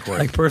pizzas,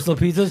 like personal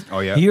pizzas. Oh,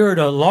 yeah? He ordered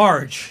a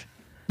large.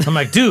 I'm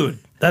like, dude,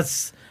 do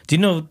you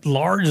know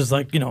large is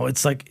like,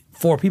 it's like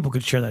 4 people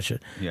could share that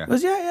shit. Yeah. He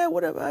goes, yeah,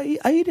 whatever. I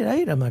eat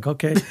it. I'm like,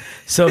 okay.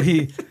 So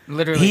he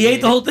Literally he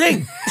ate the whole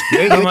thing. You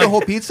ate the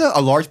whole pizza?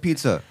 A large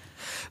pizza?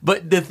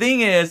 But the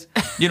thing is,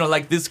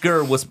 like this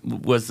girl was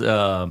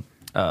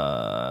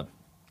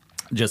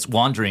just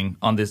wandering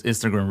on this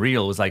Instagram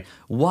reel. Was like,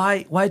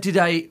 why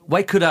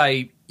could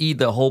I eat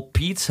the whole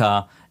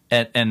pizza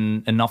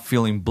and not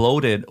feeling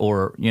bloated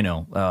or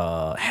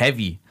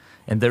heavy?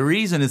 And the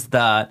reason is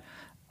that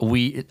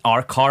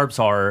our carbs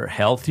are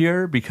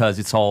healthier because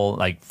it's all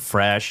like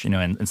fresh,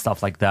 and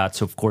stuff like that.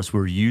 So of course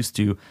we're used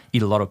to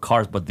eat a lot of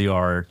carbs, but they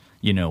are,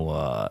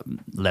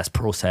 less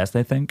processed,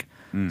 I think.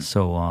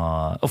 So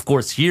of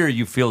course here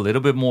you feel a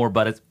little bit more,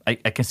 but I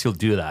can still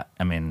do that.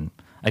 I mean,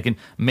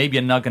 maybe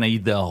I'm not gonna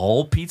eat the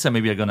whole pizza.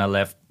 Maybe I'm gonna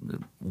left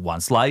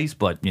one slice,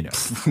 but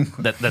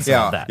that's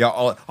not that. Yeah,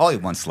 I'll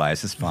eat one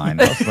slice. It's fine.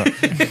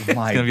 It's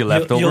gonna be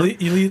leftover.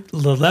 You'll eat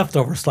the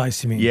leftover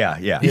slice. You mean? Yeah.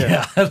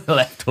 Yeah,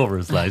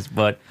 leftover slice.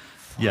 But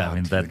yeah, I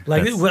mean that.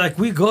 Like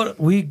we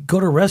go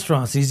to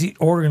restaurants. He's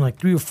ordering like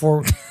 3 or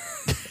 4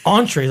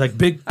 entrees, like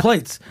big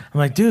plates. I'm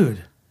like,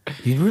 dude,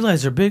 you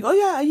realize they're big? Oh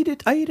yeah, I eat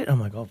it.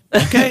 I'm like, oh,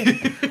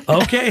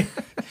 okay.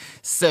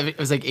 It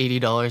was like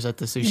 $80 at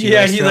the sushi Yeah,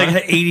 restaurant. he like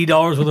had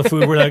 $80 worth of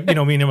food. We're like, me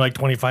and him like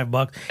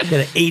 $25. He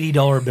had an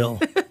 $80 bill.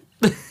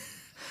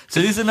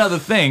 So this is another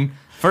thing.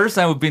 First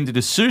time we've been to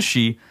the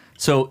sushi.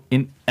 So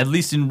at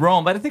least in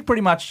Rome, but I think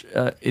pretty much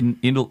in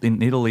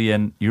Italy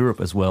and Europe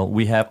as well,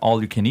 we have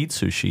all you can eat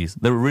sushis.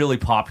 They're really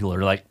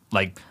popular. Like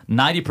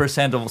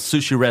 90% of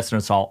sushi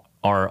restaurants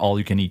are all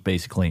you can eat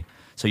basically.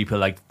 So you pay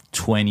like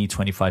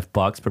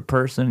 $20-$25 per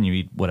person, and you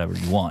eat whatever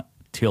you want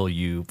till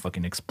you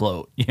fucking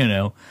explode,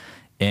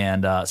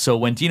 And so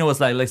when Dino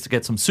was like, let's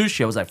get some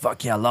sushi, I was like,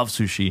 fuck yeah, I love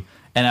sushi.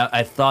 And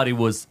I thought it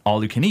was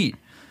all you can eat.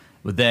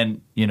 But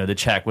then, the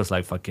check was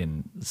like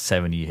fucking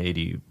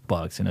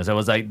 $70-$80. And so I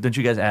was like, don't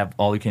you guys have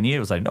all you can eat? It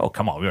was like, no,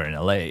 come on, we were in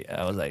LA.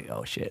 I was like,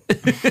 oh shit.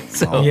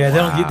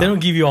 They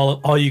don't give you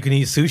all you can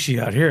eat sushi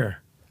out here.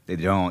 They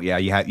don't. Yeah,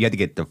 you have to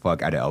get the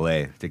fuck out of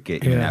LA to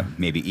get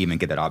maybe even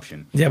get that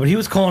option. Yeah, but he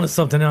was calling it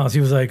something else. He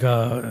was like,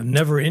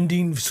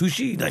 never-ending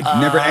sushi? Like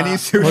Never-ending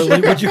sushi?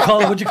 What'd you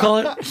call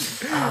it?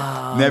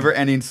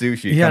 Never-ending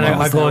sushi. Yeah, Come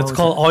on. I go, it's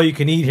called all you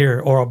can eat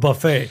here, or a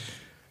buffet.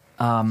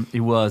 It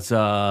was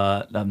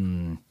what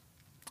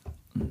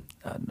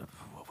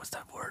was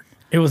that word?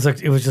 It was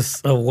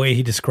just a way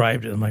he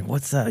described it. I'm like,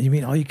 what's that? You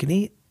mean all you can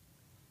eat?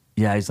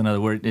 Yeah, it's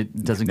another word.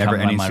 It doesn't come to my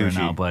Never-ending mind right sushi.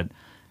 now, but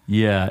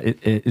yeah,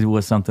 it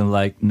was something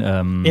like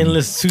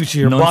Endless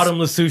sushi or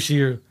bottomless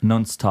sushi or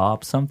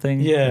non-stop something.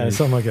 yeah,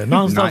 something like that.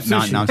 Non-stop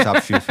sushi. Non-stop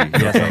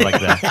sushi. Yeah, something like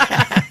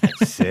that.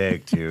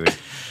 Sick, dude.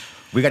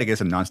 We got to get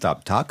some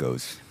non-stop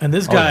tacos. And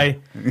this guy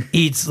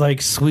eats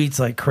like sweets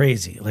like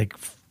crazy. Like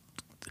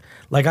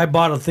I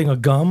bought a thing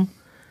of gum,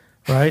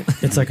 right?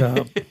 It's like a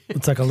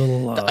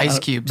little The ice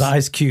cubes. The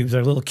ice cubes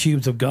are little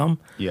cubes of gum.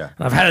 Yeah.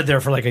 And I've had it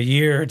there for like a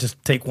year.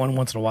 Just take one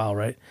once in a while,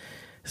 right?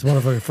 It's one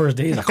of our first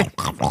days. Like,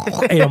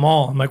 ate them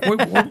all. I'm like,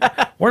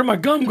 where'd my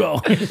gum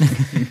go?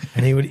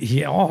 And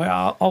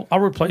I'll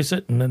replace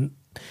it, and then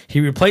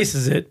he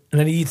replaces it, and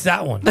then he eats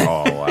that one.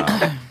 Oh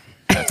wow,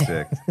 that's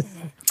sick.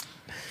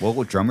 What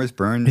will drummers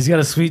burn? He's got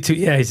a sweet tooth.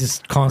 Yeah, he's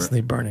just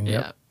constantly burning. Yeah.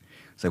 Yep.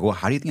 It's like, well,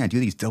 how do you think I do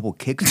these double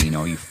kicks?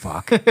 You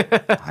fuck.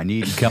 I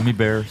need Gummy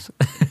bears.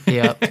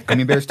 Yeah.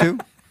 gummy bears too.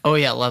 Oh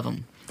yeah, love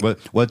them.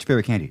 What's your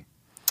favorite candy?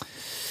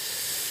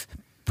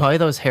 Probably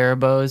those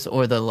Haribos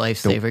or the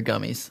Lifesaver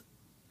gummies.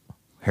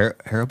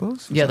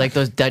 Haribos? Yeah, like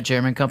those that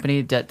German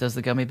company that does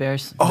the gummy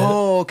bears.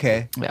 Oh,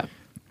 okay. Yeah.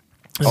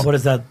 And what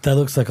is that? That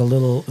looks like a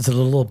little. Is it a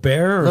little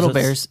bear? Or Little is it-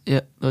 bears.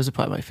 Yeah, those are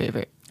probably my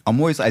favorite.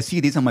 I see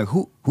these. I'm like,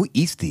 who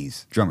eats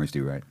these? Drummers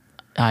do, right?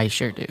 I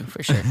sure do,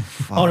 for sure.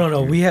 Oh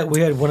no! We had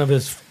one of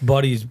his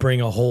buddies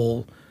bring a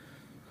whole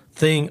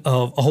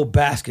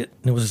basket,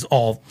 and it was just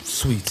all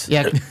sweets.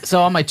 Yeah.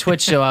 So on my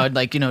Twitch show, I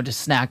would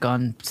just snack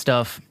on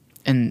stuff,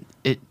 and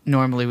it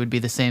normally would be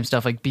the same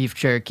stuff like beef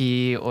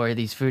jerky or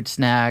these fruit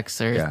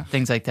snacks or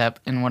things like that.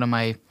 And one of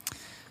my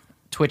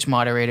Twitch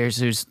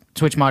moderators is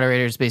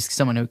basically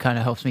someone who kind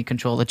of helps me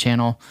control the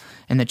channel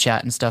and the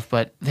chat and stuff.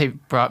 But they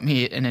brought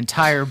me an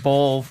entire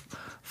bowl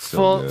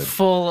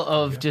full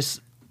of just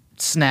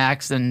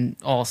snacks and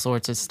all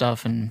sorts of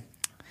stuff, and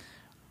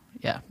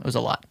yeah, it was a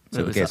lot.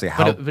 So,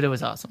 But it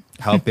was awesome.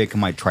 How big can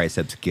my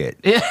triceps get?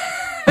 Yeah.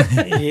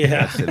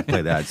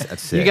 Play that.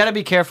 That's sick. You got to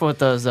be careful with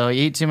those, though.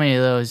 You eat too many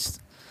of those,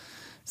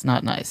 it's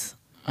not nice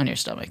on your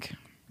stomach.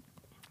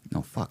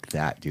 No, fuck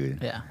that,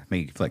 dude. Yeah.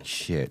 Make you feel like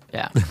shit.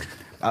 Yeah.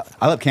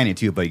 I love candy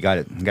too, but you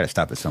got to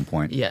stop at some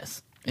point.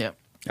 Yes. Yep.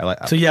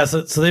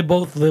 So they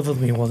both live with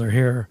me while they're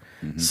here.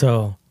 Mm-hmm.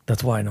 So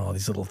that's why I know all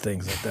these little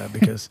things like that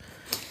because,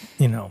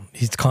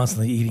 he's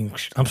constantly eating.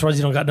 I'm surprised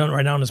he don't got none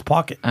right now in his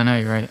pocket. I know,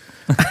 you're right.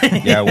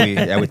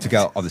 we took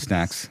out all the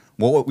snacks.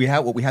 What we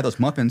had those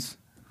muffins.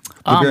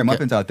 Blueberry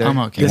muffins out there. I'm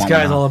okay. This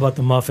guy's all about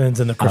the muffins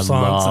and the croissants.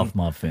 I love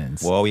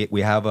muffins. Well,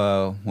 we have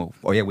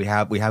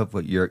we have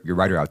your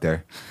writer out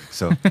there.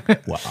 So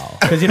Wow.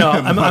 Because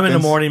I'm in the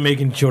morning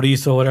making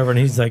chorizo or whatever, and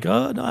he's like,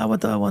 "Oh no, I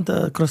want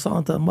the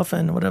croissant, the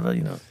muffin, whatever."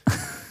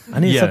 I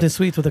need something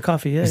sweet with the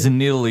coffee. Yeah. Because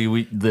in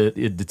Italy,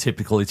 the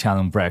typical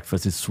Italian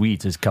breakfast is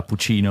sweet. It's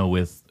cappuccino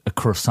with a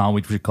croissant,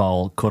 which we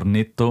call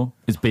cornetto.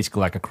 It's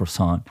basically like a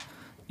croissant,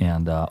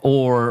 and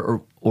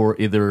or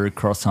either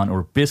croissant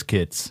or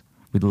biscuits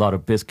with a lot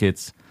of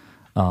biscuits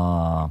in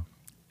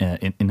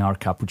our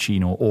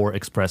cappuccino or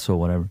espresso,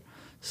 whatever.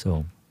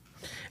 So,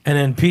 and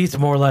then Pete's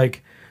more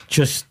like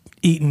just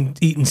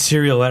eating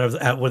cereal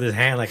with his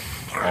hand, like.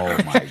 Oh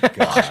my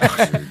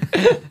god!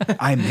 Dude.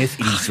 I miss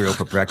eating cereal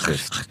for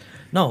breakfast.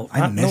 No,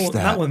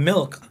 not with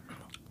milk.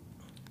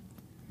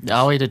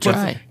 I'll eat it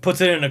dry.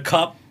 Puts it in a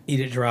cup, eat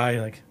it dry,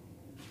 like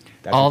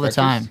That's all your the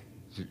breakfast?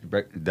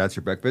 time. That's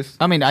your breakfast?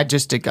 I mean,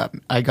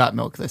 I got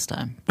milk this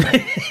time.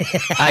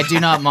 I do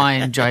not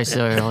mind dry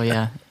cereal.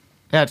 Yeah,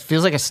 it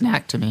feels like a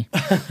snack to me.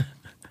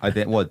 I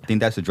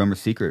think that's the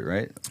drummer's secret,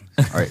 right?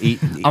 All right, eat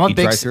I'm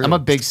dry cereal. a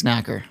big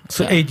snacker.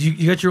 So. Hey,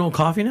 you got your own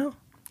coffee now?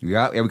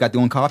 Yeah, we got the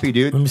own coffee,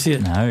 dude. Let me see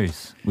it.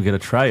 nice. We got to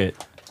try it.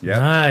 Yeah,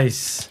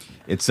 Nice.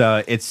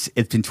 it's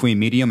between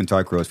medium and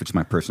dark roast, which is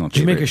my personal Did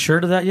you favorite. make a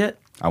shirt of that yet?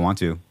 I want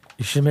to.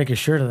 You should make a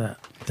shirt of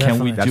that. Can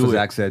we Definitely. That's Do what it.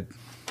 Zach said.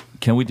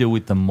 Can we do it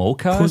with the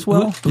mocha as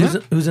well?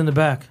 Who's in the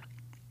back?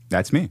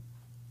 That's me.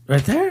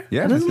 Right there?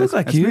 Yeah, That doesn't look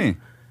like that's you. me.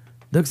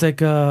 Looks like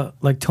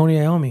Tony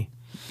Iommi.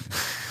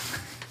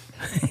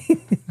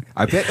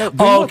 I bet.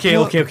 Oh,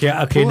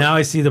 okay. Now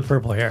I see the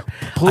purple hair.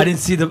 I didn't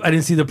see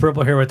the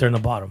purple hair right there in the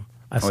bottom.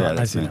 I saw.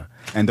 I see me. now.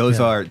 And those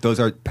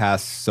are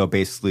past. So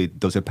basically,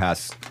 those are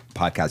past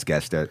podcast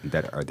guests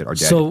that are dead.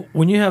 So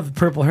when you have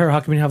purple hair, how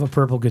come you have a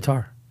purple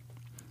guitar?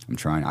 I'm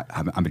trying.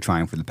 I've been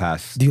trying for the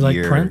past. Do you like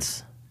year.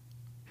 Prince?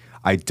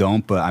 I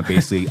don't, but I'm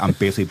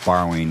basically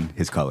borrowing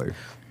his color.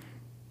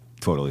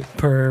 Totally.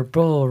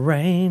 Purple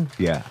Rain.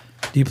 Yeah.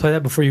 Do you play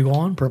that before you go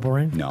on? Purple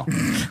Rain? No.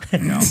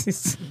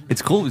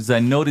 It's cool because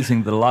I'm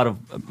noticing that a lot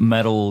of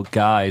metal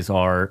guys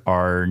are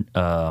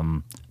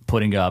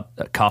putting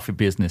up coffee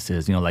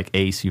businesses. Like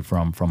AC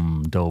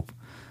from Dope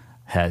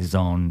has his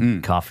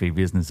own coffee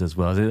business as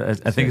well. I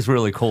think it's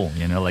really cool.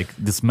 Like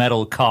this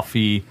metal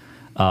coffee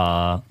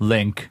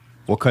link.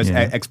 Well, because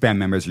ex-band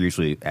members are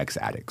usually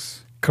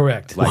ex-addicts.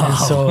 Correct. Like, And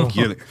so,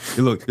 you're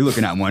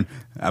looking at one.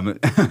 I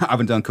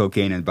haven't done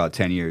cocaine in about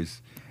 10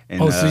 years.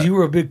 And, so you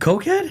were a big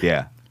cokehead?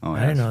 Yeah. Oh,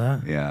 I didn't know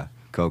that. Yeah.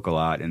 Coke a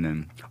lot, and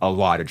then a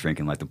lot of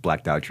drinking, like the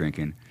blacked out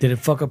drinking. Did it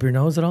fuck up your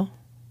nose at all?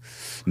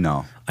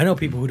 No. I know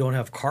people who don't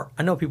have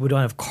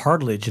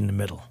cartilage in the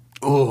middle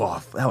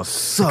Oh, that was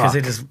suck.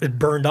 because it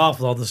burned off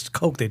with all this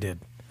coke they did.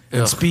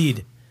 And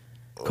speed.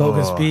 Coke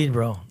and speed,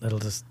 bro. That'll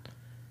just.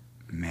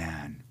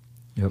 Man.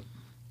 Yep.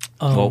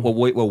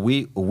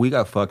 We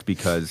got fucked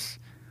because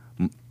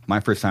my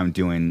first time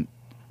doing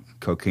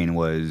cocaine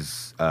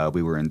was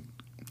we were in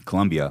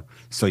Colombia.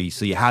 So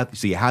you have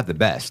the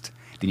best.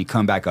 Then you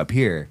come back up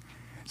here.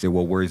 say,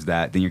 well, where's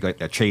that? Then you're like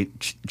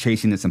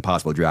chasing this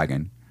impossible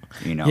dragon.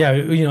 You know? Yeah,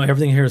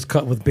 everything here is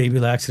cut with baby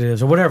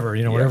laxatives or whatever,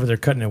 whatever they're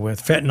cutting it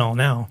with. Fentanyl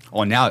now.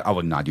 Oh, now I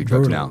would not do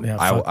drugs Brutal. now.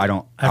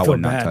 Yeah, I would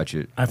not touch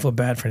it. I feel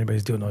bad for anybody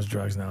who's doing those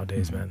drugs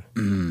nowadays,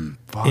 man.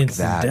 Fuck Instant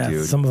that, death.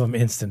 dude. Some of them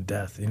instant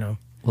death,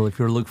 Well, if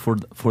you're looking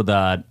for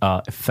that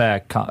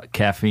effect,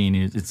 caffeine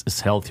is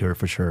healthier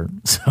for sure.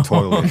 So.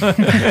 Totally.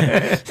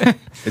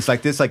 It's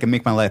like this. Like, can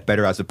make my life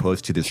better as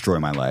opposed to destroy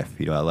my life.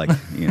 I like.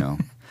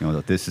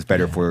 This is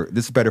better for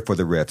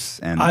the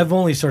riffs. And I've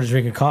only started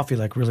drinking coffee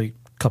like really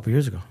a couple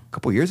years ago. a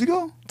couple years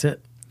ago. That's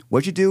it.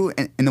 What'd you do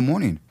in the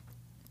morning?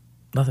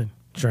 Nothing.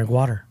 Drank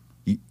water.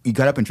 You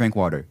got up and drank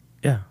water.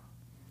 Yeah.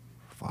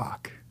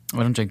 Fuck. I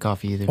don't drink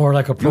coffee either. Or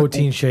like a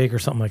protein shake or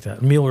something like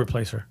that. Meal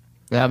replacer.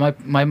 Yeah,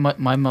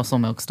 my muscle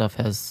milk stuff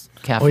has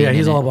caffeine. Oh yeah,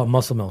 he's in all it. about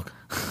muscle milk.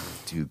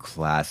 Dude,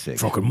 classic.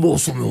 Fucking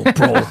muscle milk,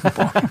 bro.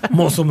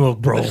 Muscle milk,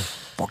 bro.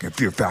 Fucking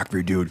Fear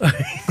Factory, dude.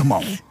 Come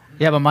on.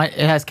 Yeah, but it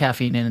has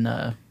caffeine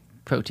in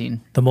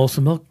protein. The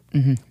muscle milk?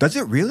 Does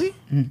it really?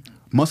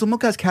 Muscle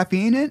milk has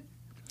caffeine in it?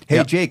 Hey,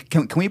 Yep. Jake,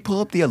 can we pull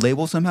up the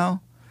label somehow?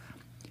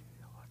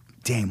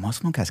 Dang,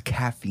 muscle milk has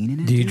caffeine in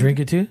it? Do you dude? drink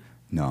it too?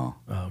 No.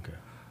 Oh, okay.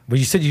 But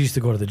you said you used to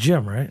go to the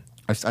gym, right?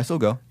 I still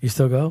go. You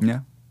still go? Yeah.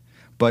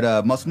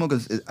 But muscle milk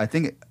is I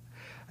think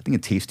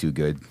it tastes too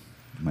good.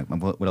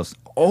 What else?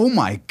 Oh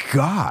my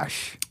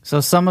gosh. So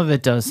some of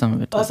it does, some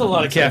of it doesn't. That's a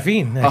lot of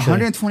caffeine, actually.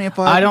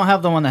 125? I don't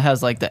have the one that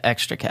has like the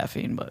extra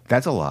caffeine, but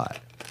That's a lot.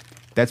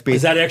 That's Is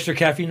basically. that extra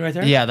caffeine right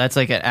there? yeah, that's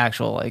like an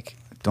actual like.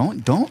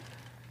 Don't.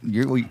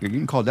 You're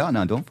getting called out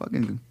now. Don't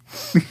fucking.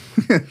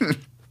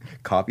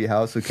 Coffee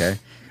house, okay.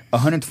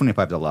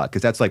 125 is a lot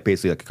because that's like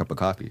basically like a cup of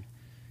coffee.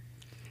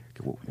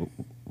 Okay,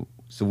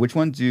 so which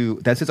one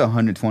that says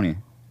 120?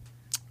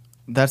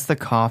 That's the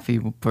coffee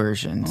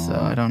version, so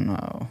I don't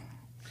know.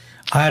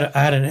 I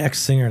had an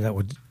ex-singer that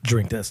would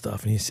drink that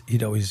stuff, and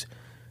he'd always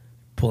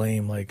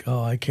blame, like,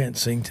 oh, I can't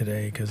sing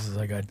today because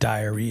I got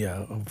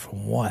diarrhea.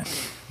 From what?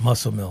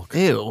 Muscle milk.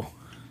 Ew.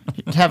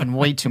 You're having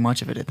way too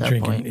much of it at that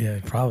point. Yeah,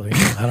 probably.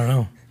 I don't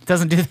know. It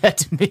doesn't do that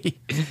to me.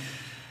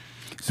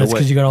 So That's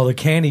because you got all the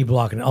candy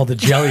blocking, all the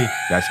jelly,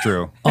 That's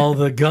true. all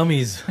the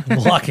gummies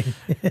blocking.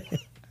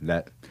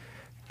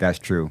 That's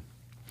true.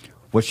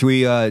 What should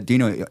we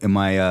do? Am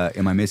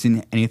I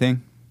missing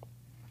anything?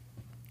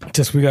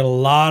 Just we got a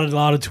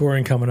lot of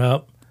touring coming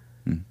up.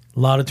 A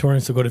lot of touring,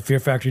 so go to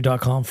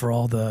fearfactory.com for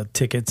all the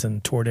tickets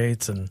and tour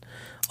dates and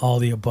all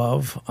the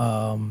above.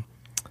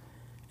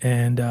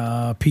 And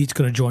Pete's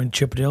going to join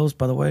Chippendales,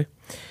 by the way.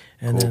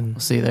 And Cool. then We'll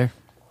see you there.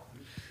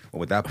 Well,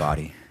 with that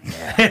body,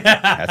 yeah,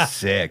 that's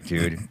sick,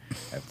 dude.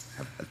 That's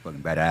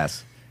fucking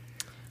badass.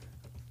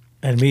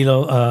 and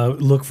Milo,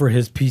 look for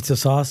his pizza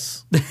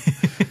sauce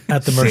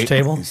at the merch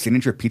table.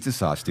 Signature pizza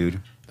sauce,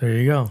 dude. There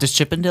you go. Does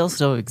Chippendale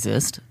still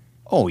exist?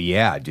 Oh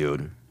yeah,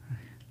 dude.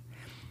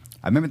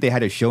 I remember they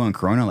had a show in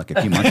Corona like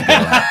a few months ago.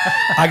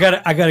 I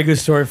got a good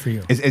story for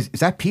you. Is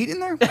that Pete in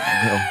there?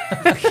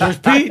 There's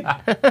Pete.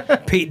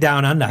 Pete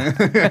down under.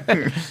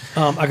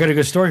 I got a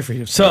good story for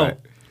you. So, Right.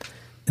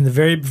 in the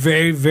very,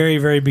 very, very,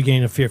 very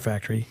beginning of Fear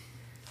Factory,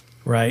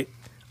 right,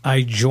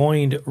 I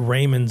joined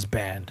Raymond's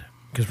band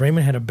because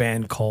Raymond had a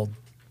band called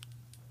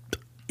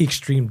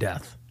Extreme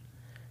Death.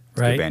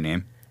 Right? Good band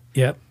name.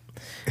 Yep.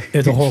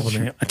 It's a horrible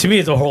name. To me,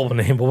 it's a horrible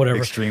name, but whatever.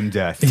 Extreme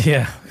Death.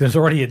 Yeah. There's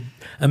already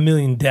a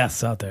million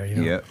deaths out there.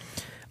 Yep.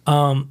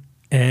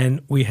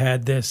 And we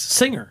had this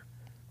singer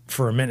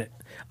for a minute.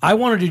 I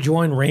wanted to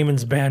join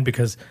Raymond's band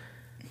because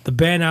the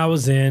band I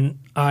was in,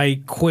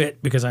 I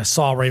quit because I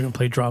saw Raymond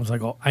play drums. I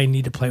go, I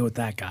need to play with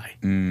that guy.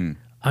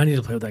 I need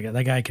to play with that guy.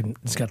 That guy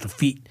he's got the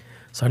feet.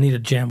 So I need to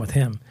jam with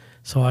him.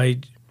 So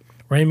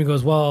Raymond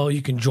goes, well,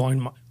 you can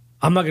join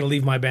I'm not going to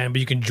leave my band, but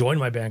you can join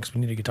my band because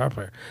we need a guitar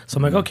player. So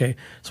I'm like, okay.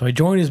 So I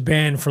joined his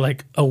band for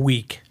like a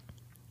week,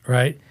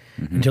 right?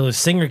 Until his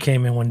singer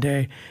came in one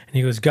day and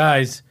he goes,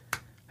 guys,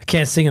 I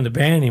can't sing in the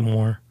band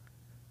anymore.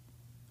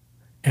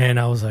 And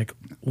I was like,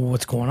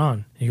 what's going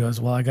on? He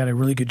goes, well, I got a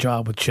really good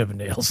job with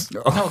Chippendales.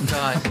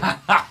 Oh,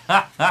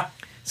 God.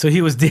 So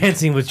he was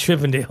dancing with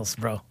Chippendales,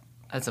 bro.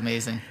 That's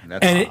amazing.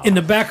 And in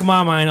the back of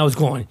my mind, I was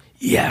going,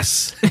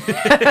 yes.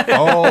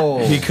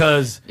 Oh.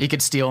 Because You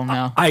could steal them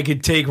now. I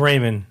could take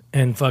Raymond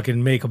and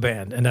fucking make a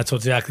band. And that's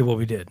exactly what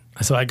we did.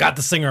 So I got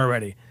the singer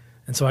already.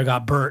 And so I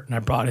got Bert and I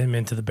brought him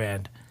into the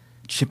band.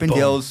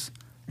 Chippendales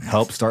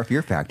helped start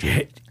Fear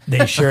Factory.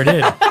 They sure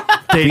did.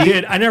 They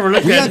did. I never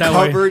looked at it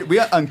that way. We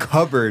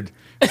uncovered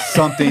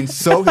something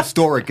so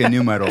historic in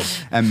new metal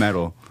and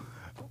metal.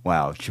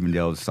 Wow,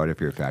 Chippendales started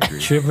Fear Factory.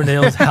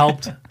 Chippendales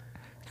helped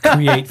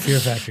create Fear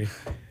Factory.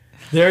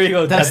 There you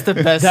go. That's the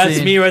best That's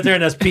scene. me right there,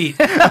 and that's Pete.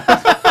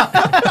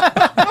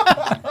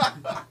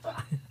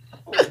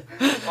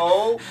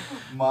 Oh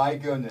my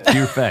goodness.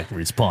 Fear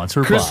Factory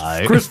sponsored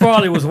by. Chris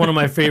Farley was one of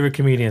my favorite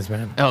comedians,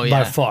 man. Oh,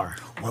 yeah. By far.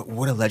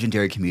 What a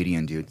legendary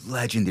comedian, dude.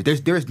 Legendary.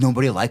 There's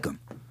nobody like him.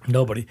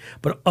 Nobody.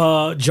 But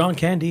John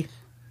Candy.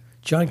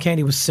 John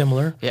Candy was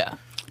similar. Yeah.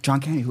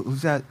 John Candy,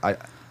 who's that? I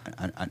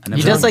never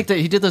He does like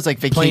he did those like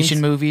vacation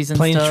movies and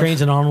Planes, stuff.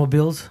 Trains, and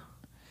Automobiles.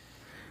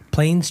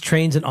 Planes,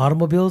 Trains, and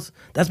Automobiles.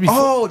 That's before.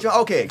 Oh,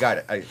 okay, got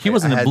it. He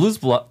was in the Blues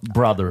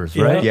Brothers,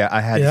 right? Yeah,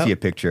 I had to Yep. see a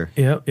picture.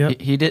 Yep.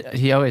 He did.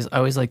 He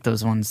always liked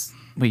those ones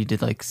where he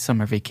did like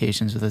summer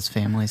vacations with his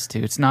families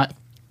too. It's not.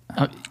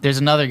 There's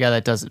another guy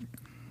that does it.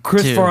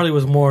 Chris too. Farley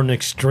was more an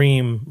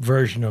extreme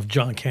version of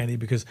John Candy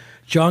because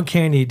John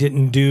Candy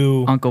didn't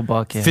do Uncle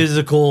Buck. Yeah.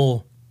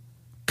 physical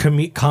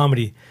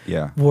comedy.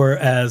 Yeah.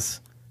 Whereas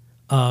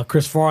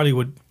Chris Farley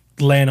would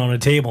land on a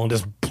table and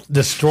just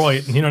destroy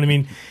it. You know what I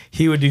mean?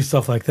 He would do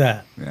stuff like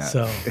that. Yeah.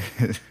 So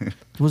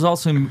He was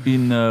also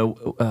in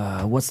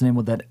what's the name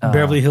of that?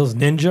 Beverly Hills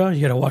Ninja.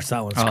 You got to watch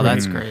that one. It's Oh, great.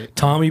 that's great.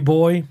 Tommy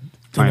Boy.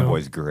 Tommy you know,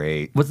 Boy's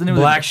great. What's the name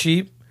Black of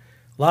Sheep.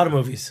 A lot of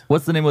movies.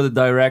 what's the name of the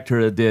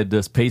director that did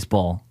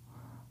Spaceball?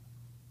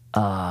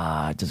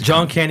 Just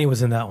John Candy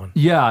was in that one.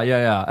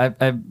 Yeah.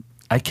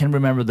 I can't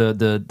remember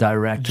the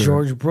director.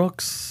 George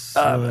Brooks.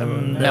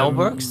 Mel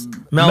Brooks.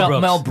 Mel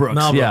Brooks. Mel Brooks.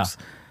 Mel Yeah, Brooks.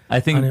 I I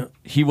think know.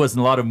 he was in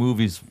a lot of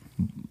movies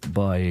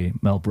by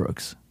Mel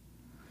Brooks.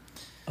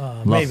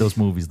 Love maybe. those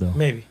movies though.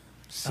 Maybe. I'm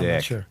not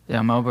Sick. sure.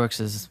 Yeah, Mel Brooks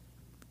is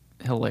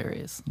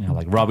hilarious. Yeah,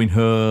 like Robin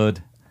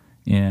Hood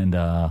and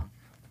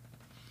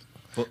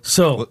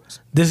So,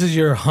 this is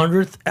your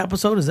 100th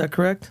episode, is that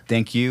correct?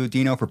 Thank you,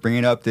 Dino, for bringing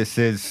it up. This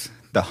is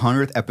the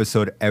 100th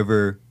episode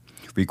ever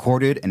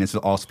recorded, and this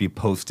will also be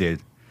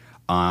posted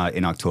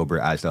in October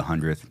as the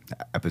 100th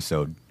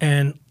episode.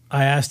 And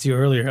I asked you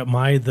earlier, am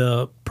I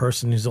the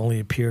person who's only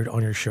appeared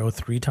on your show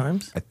 3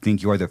 times? I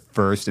think you are the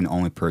first and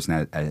only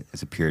person that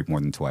has appeared more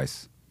than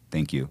twice.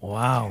 Thank you.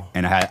 Wow.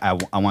 And I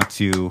want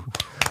to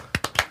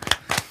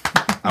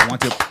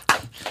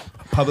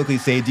publicly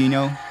say,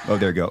 Dino. Oh,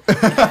 there you go.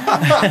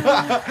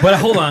 But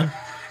hold on.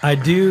 I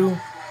do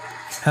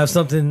have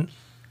something,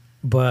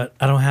 but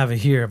I don't have it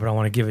here, but I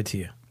want to give it to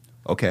you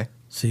Okay.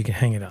 so you can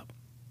hang it up.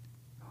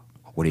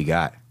 What do you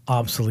got?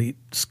 Obsolete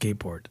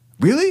skateboard.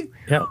 Really?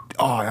 Yep.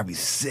 Oh, that'd be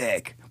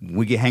sick.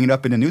 We get hang it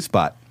up in a new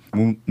spot.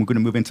 We're going to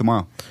move in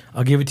tomorrow.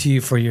 I'll give it to you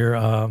for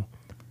your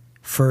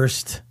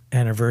first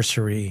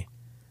anniversary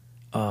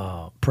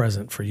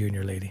present for you and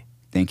your lady.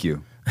 Thank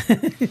you.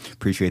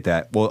 Appreciate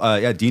that. Well,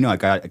 yeah, Dino, I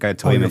got to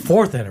tell Oh, you. your man-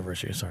 4th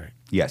anniversary, sorry.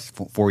 Yes,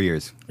 4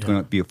 years. It's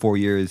going to be 4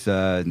 years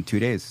in 2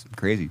 days.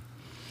 Crazy.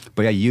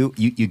 But yeah,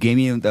 you gave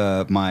me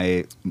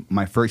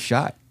my first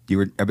shot. You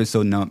were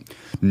episode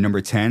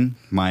number 10,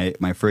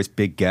 my first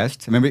big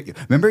guest.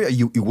 Remember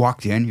you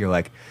walked in, you're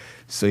like,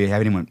 so you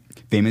have anyone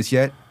famous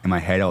yet? In my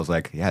head, I was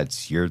like, yeah,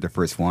 you're the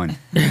first one.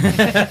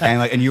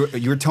 and you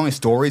were telling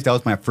stories. That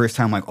was my first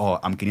time like, oh,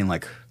 I'm getting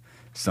like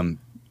some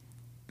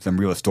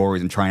real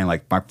stories and trying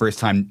like my first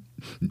time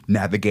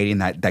navigating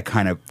that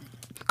kind of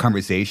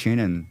conversation.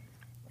 And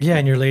Yeah,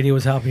 and your lady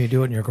was helping you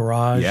do it in your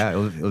garage. yeah, it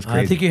was crazy.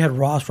 I think you had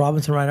Ross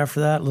Robinson right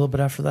after that, a little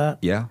bit after that.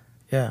 Yeah.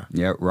 Yeah.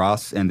 Yeah,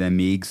 Ross and then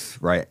Meigs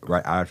right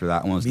after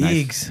that one was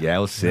Meigs. nice. Yeah,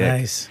 it was sick.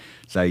 Nice.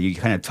 So you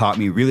kind of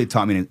really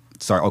taught me to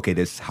start. Okay,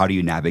 how do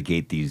you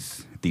navigate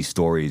these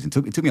stories? And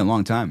it took me a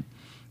long time,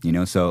 you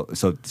know. So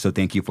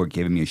thank you for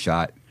giving me a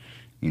shot,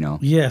 you know.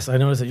 Yes, I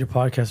noticed that your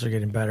podcasts are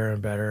getting better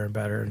and better and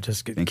better, and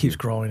just Thank keeps you.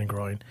 growing and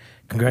growing.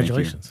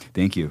 Congratulations.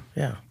 Thank you.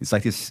 Yeah. It's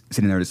like just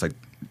sitting there, just like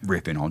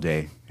ripping all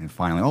day, and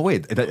finally, oh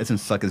wait, it doesn't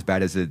suck as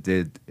bad as it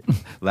did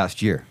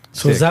last year.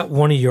 So is Sick. that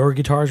one of your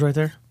guitars right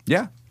there?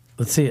 Yeah.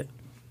 Let's see it.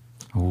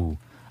 ooh,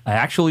 I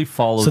actually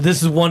followed. So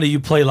this is one that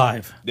you play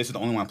live. This is the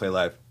only one I play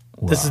live.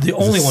 This is the It's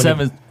a only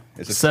one.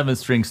 It's a-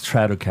 7-string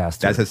Stratocaster.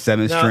 That's a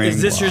 7-string. Now,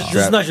 is this your? This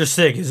is not your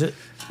SIG, is it?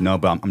 No,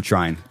 but I'm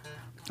trying.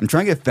 I'm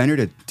trying to get Fender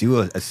to do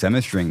a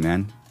 7-string,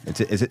 man. It's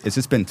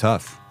just been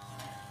tough.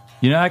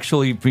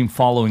 Actually been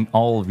following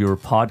all of your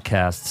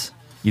podcasts,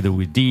 either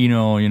with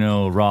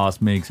Dino, Ross,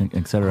 Mix,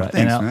 etc.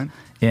 Thanks, and man.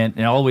 And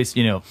I always,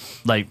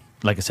 like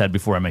I said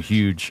before, I'm a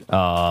huge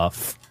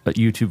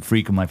YouTube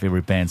freak of my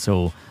favorite band.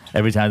 So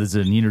every time there's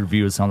an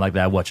interview or something like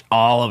that, I watch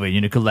all of it.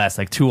 It could last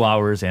like 2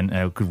 hours, and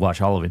I could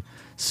watch all of it.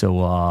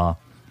 So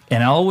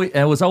and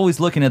I was always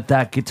looking at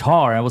that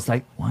guitar. I was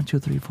like, 1, 2,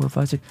 3, 4,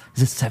 5, 6.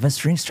 Is it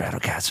 7-string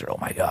Stratocaster? Oh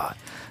my god,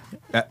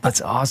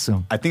 that's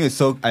awesome. I think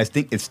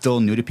it's still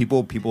new to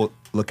people. People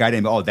look at it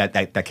and go,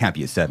 that can't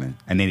be a 7,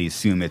 and then they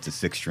assume it's a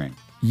 6-string.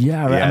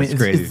 Yeah, right. Yeah, I mean, it's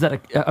crazy. is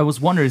that I was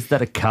wondering, is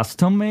that a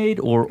custom made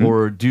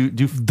or do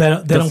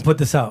They don't put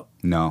this out.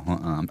 No,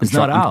 It's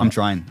not out.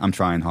 I'm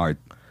trying hard.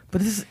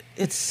 But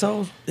it's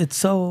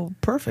so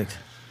perfect.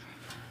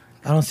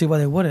 I don't see why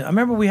they wouldn't. I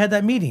remember we had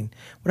that meeting.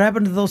 What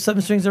happened to those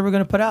 7 strings that we're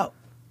going to put out?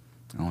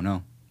 Oh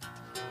no.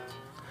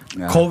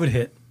 Yeah. COVID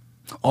hit,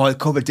 Oh,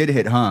 COVID did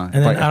hit, huh?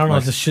 and then I don't know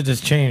if this shit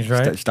just changed,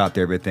 right? Stopped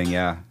everything.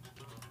 Yeah.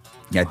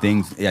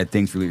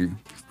 Things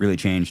really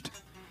changed.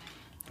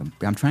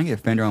 I'm trying to get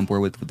Fender on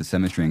board with the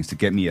 7-strings to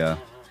get me a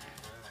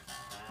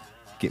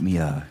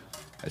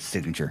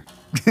signature.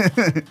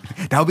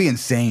 That would be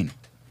insane.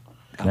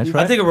 That's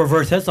right. I think a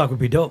reverse headstock would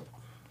be dope.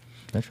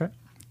 That's right.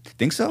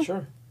 Think so?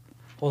 Sure.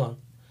 Hold on.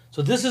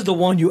 So this is the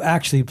one you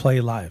actually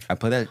play live. I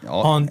play that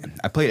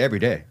I play it every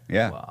day.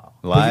 Yeah. Wow.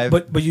 Live.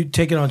 But you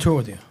take it on tour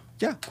with you.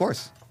 yeah, of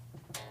course.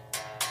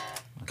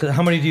 'Cause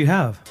how many do you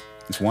have?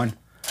 It's one.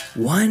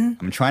 One?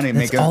 I'm trying to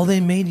That's make all they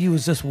made you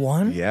is just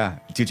one? Yeah,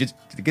 dude, just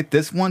to get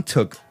this one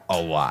took a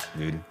lot,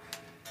 dude.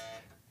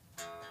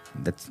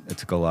 It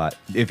took a lot.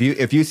 If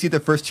you see the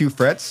first 2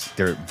 frets,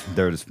 they're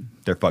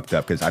fucked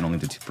up because I don't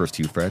leave the first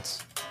 2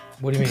 frets.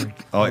 What do you mean?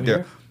 Oh, Over they're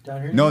here?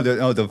 Down here? no,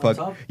 they're top?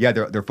 fuck. Yeah,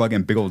 they're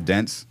fucking big old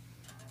dents.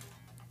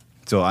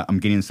 So I'm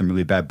getting some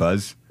really bad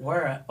buzz.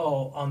 Where at?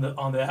 Oh, on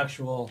the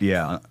actual.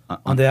 Yeah,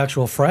 On the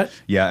actual fret?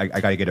 yeah.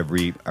 I gotta get a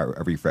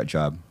refret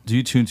job. Do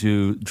you tune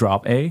to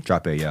drop A?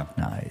 Drop A, yeah.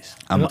 Nice.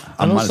 I know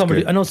not as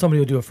somebody. good. I know somebody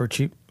who'll do it for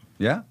cheap.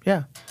 Yeah,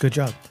 Yeah, good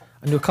job.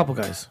 I knew a couple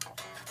guys.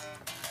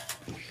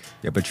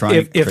 yeah. But trying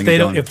If bring they it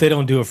don't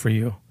down- do it for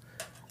you,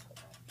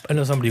 I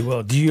know somebody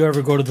will. Do you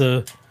ever go to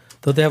the?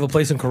 Don't they have a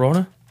place in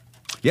Corona?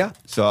 yeah.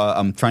 So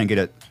I'm trying to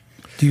get it.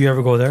 Do you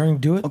ever go there and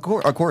do it? Of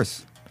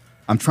course.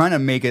 I'm trying to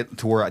make it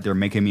to where they're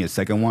making me a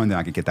second one, then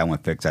I can get that one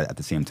fixed at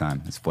the same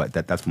time.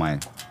 That's my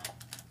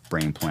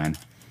brain plan.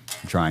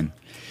 I'm trying.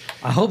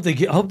 I hope they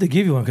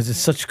give you one because it's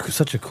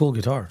such a cool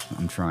guitar.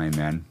 I'm trying,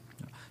 man.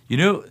 You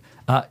know,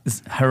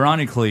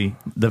 ironically,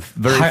 the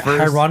very first...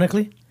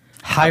 Ironically.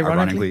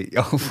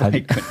 Oh my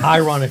god.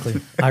 Ironically.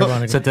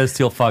 So that's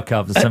still fuck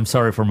up. So I'm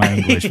sorry for my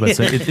English, but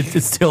so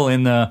it's still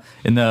in the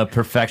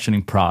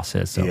perfectioning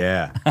process. So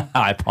Yeah.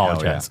 I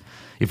apologize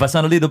if I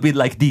sound a little bit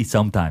like this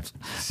sometimes.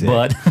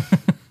 Sick.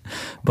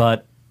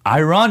 But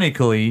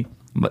ironically,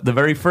 the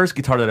very first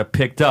guitar that I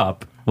picked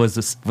up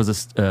was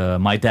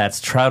my dad's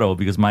Strato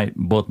because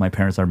both my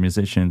parents are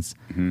musicians,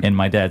 and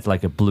my dad's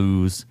like a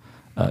blues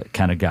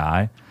kind of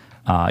guy.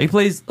 He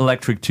plays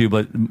electric too,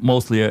 but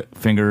mostly a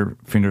finger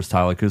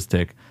style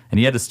acoustic. And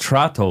he had a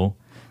Strato.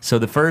 So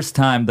the first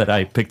time that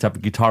I picked up a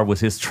guitar was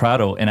his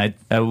Strato, and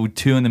I would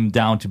tune him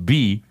down to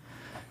B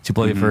to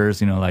play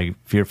first, like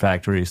Fear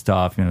Factory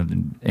stuff,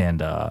 and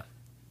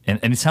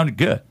it sounded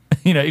good.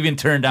 Even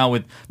turned down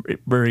with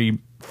very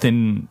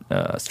thin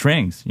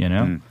strings,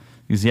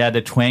 because he had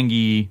the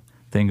twangy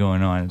thing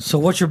going on. So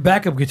what's your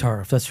backup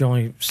guitar if that's your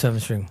only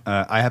 7-string?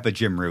 I have a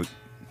Jim Root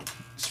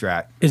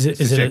Strat. Is it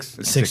It's a six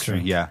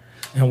 6-string? Yeah.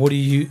 And what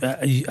do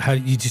how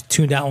you just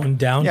tune that one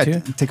down Yeah. to?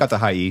 Take out the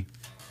high E.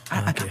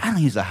 Okay. I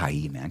don't use the high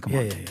E, man. Come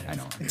on. Yeah. I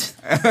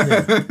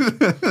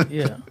know.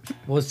 Yeah.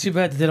 Well, it's too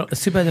bad they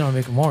don't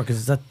make more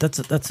because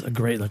that's a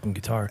great looking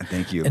guitar.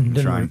 Thank you. And I'm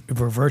then trying.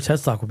 reverse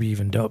headstock would be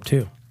even dope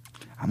too.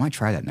 I might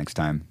try that next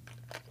time.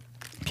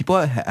 People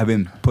have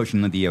been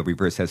pushing the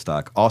reverse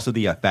headstock. Also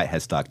the fat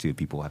headstock too.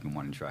 People have been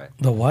wanting to try it.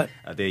 The what?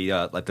 They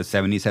like the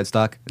 70s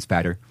headstock. It's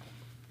fatter.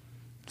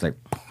 It's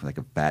like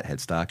a fat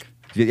headstock.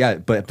 Yeah,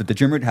 but the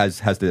Jim Root has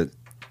the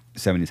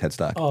 70s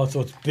headstock. Oh,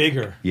 so it's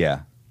bigger.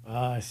 Yeah.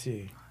 I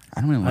see.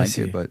 I don't really like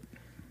see. it, but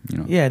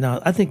Yeah,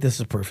 no, I think this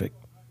is perfect.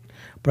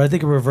 But I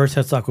think a reverse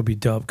headstock would be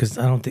dope because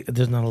I don't think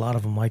there's not a lot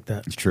of them like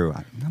that. it's true.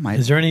 I might.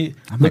 Is there any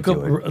I might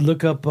do it.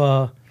 look up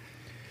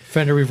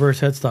Fender reverse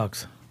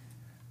headstocks?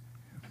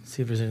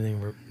 See if there's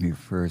anything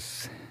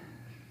reverse?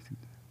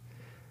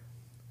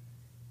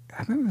 I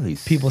haven't really.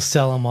 people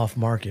sell them off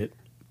market.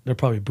 They're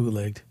probably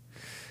bootlegged.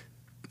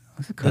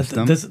 Was it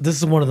custom? This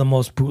is one of the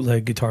most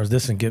bootleg guitars.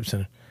 This and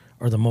Gibson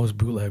are the most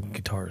bootleg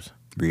guitars.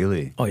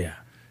 Really? Oh yeah.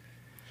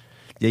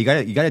 Yeah,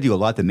 you gotta do a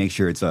lot to make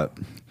sure it's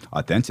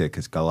authentic.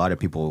 Because a lot of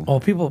people. Oh,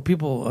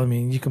 people. I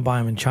mean, you can buy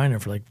them in China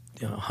for like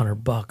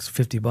 $100,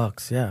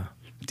 $50. Yeah.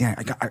 Damn,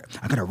 I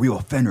got a real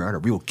Fender, I got a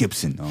real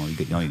Gibson.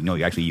 No,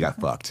 you got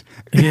fucked.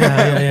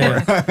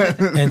 Yeah.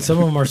 And some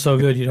of them are so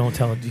good you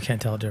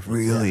can't tell a difference.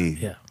 Really?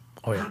 Yeah.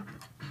 Oh yeah.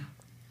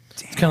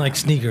 It's kind of like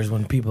sneakers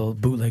when people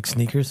bootleg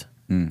sneakers.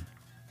 I don't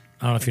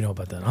know if you know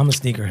about that. I'm a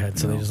sneakerhead,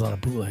 so there's a lot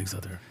of bootlegs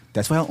out there.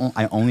 That's why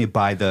I only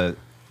buy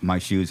my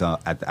shoes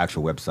at the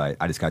actual website.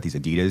 I just got these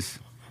Adidas.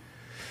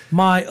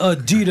 My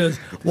Adidas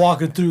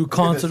walking through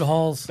concert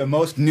halls. The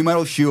most new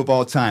metal shoe of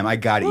all time. I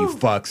got it, you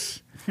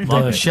fucks.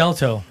 The shell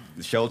toe.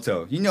 The shell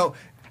toe. You know,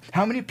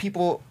 how many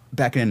people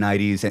back in the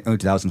 90s and early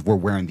 2000s were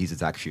wearing these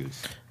exact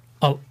shoes?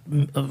 Oh,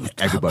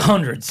 Everybody.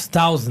 hundreds,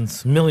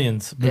 thousands,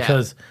 millions.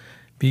 Because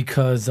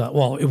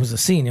well, it was a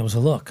scene. It was a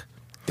look.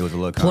 It was a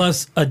look.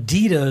 Plus,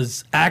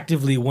 Adidas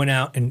actively went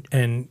out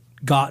and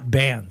got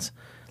bands.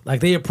 Like,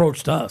 they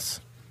approached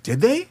us.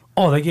 Did they?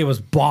 Oh, they gave us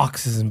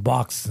boxes and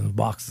boxes and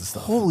boxes of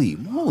stuff. Holy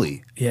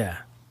moly. Yeah.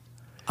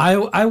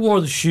 I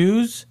wore the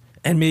shoes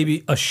and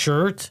maybe a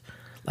shirt,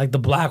 like the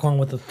black one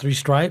with the 3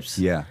 stripes.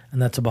 Yeah.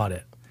 And that's about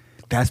it.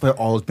 That's why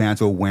all those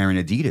bands were wearing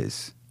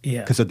Adidas.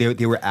 Yeah. Because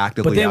they were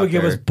actively But they would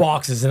give there. us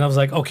boxes, and I was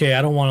like, okay,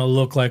 I don't want to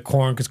look like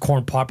Korn because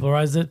Korn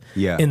popularized it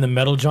in the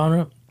metal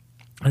genre.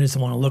 I just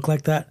don't want to look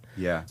like that.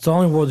 Yeah. So I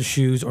only wore the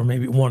shoes or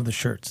maybe one of the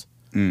shirts.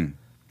 That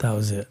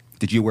was it.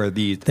 Did you wear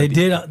these? They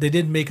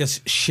did make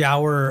us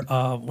shower.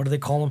 What do they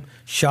call them?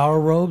 Shower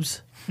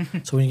robes.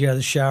 So when you get out of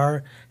the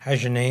shower,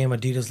 has your name,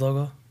 Adidas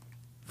logo.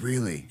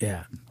 Really?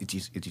 Yeah. Did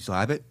you still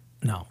have it?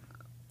 No,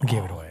 I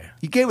gave it away.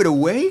 You gave it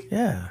away?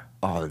 Yeah.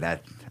 Oh,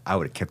 I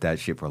would have kept that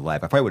shit for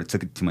life. I probably would have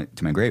took it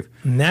to my grave.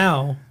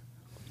 Now,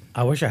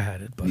 I wish I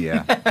had it, but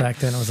Yeah. back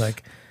then I was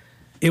like,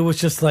 it was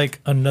just like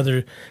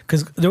another,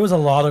 because there was a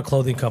lot of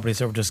clothing companies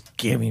that were just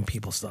giving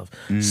people stuff.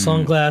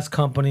 Sunglass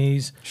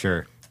companies,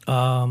 Sure.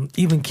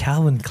 Even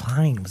Calvin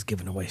Klein was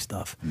giving away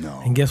stuff.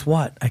 No. And guess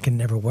what? I can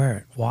never wear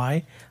it.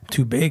 Why? I'm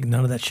too big.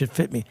 None of that shit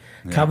fit me.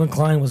 Calvin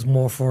Klein was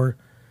more for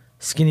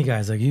skinny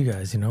guys like you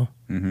guys, you know?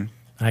 Mm-hmm.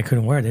 And I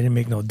couldn't wear it. They didn't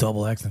make no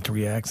double X and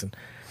 3X, and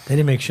they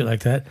didn't make shit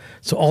like that.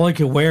 So all I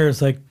could wear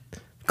is like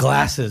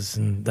glasses,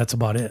 and that's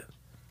about it.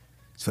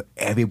 So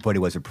everybody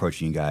was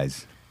approaching you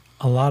guys.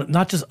 A lot of,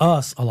 not just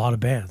us, a lot of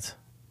bands.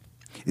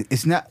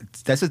 It's not.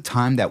 That's a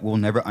time that we'll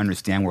never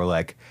understand. Where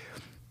like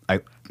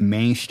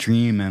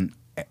mainstream and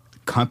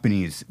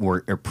companies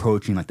were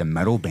approaching like the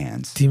metal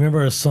bands. Do you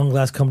remember a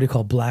sunglass company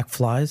called Black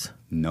Flies?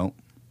 Nope.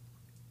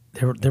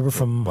 They were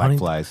from Black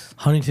Flies.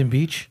 Huntington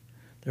Beach.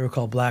 They were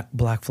called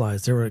Black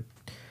Flies. They were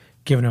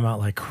giving them out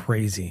like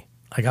crazy.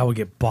 Like I would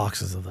get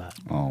boxes of that.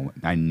 Oh,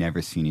 I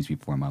never seen these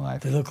before in my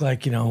life. They look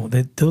like, you know,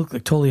 they look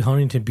like totally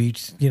Huntington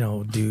Beach, you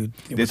know, dude.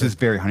 This is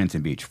very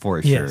Huntington Beach for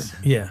yes, sure.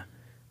 Yeah.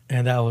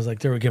 And that was like,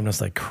 they were giving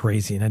us like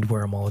crazy, and I'd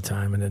wear them all the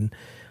time. And then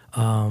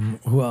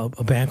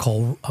a band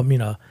called,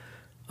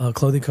 a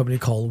clothing company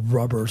called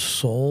Rubber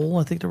Soul,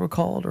 I think they were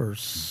called, or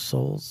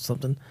Soul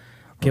something.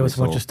 Gave us a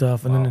bunch of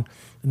stuff. And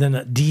then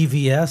a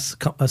DVS,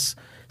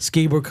 a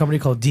skateboard company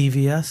called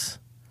DVS.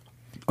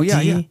 Oh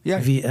yeah,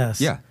 DVS.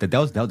 Yeah, that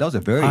was a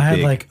very I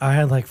big.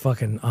 had like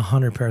fucking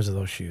 100 pairs of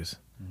those shoes.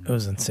 It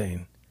was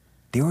insane.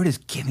 They were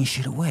just giving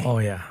shit away. Oh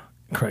yeah,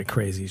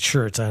 crazy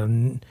shirts. I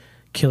had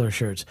killer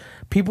shirts.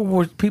 People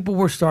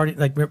were starting,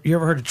 like, you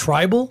ever heard of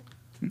Tribal?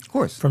 Of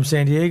course. From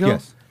San Diego?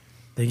 Yes.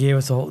 They gave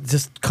us all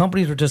these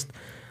companies were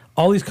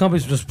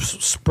just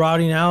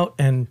sprouting out,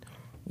 and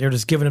they're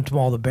just giving them to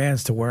all the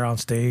bands to wear on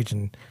stage,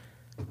 and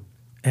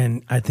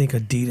I think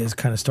Adidas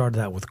kind of started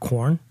that with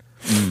Korn,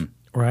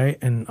 right,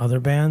 and other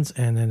bands,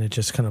 and then it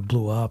just kind of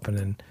blew up, and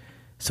then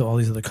so all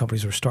these other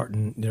companies were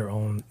starting their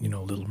own, you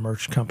know, little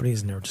merch companies,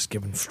 and they were just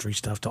giving free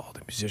stuff to all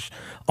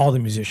the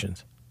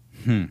musicians.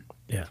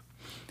 Yeah.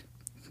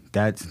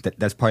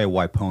 That's probably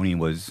why Pony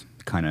was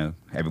kind of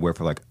everywhere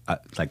for like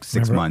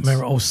 6 months.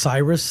 Remember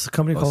Osiris, a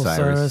company called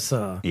Osiris?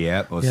 Yep,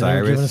 Yeah, they were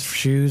Osiris. giving us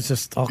shoes,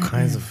 just all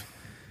kinds of.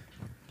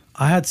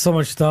 I had so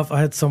much stuff. I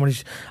had so many.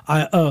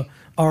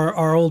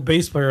 Our old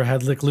bass player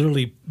had like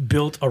literally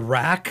built a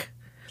rack,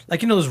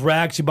 like, you know those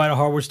racks you buy at a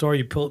hardware store.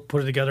 You put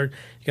it together.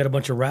 You got a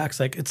bunch of racks.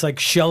 Like it's like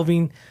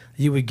shelving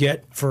you would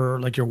get for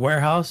like your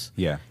warehouse.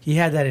 Yeah. He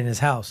had that in his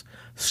house.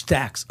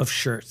 Stacks of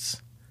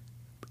shirts.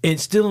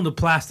 It's still in the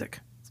plastic.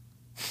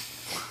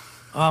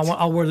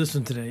 I'll wear this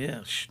one today.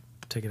 Yeah,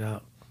 take it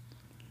out.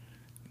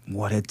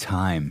 What a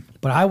time.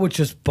 But I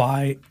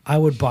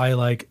would buy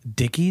like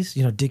Dickies,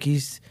 you know,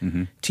 Dickies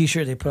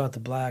t-shirt. They put out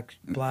the black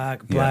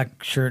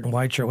shirt and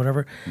white shirt,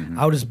 whatever.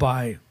 I would just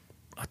buy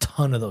a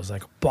ton of those,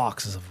 like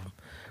boxes of them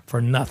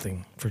for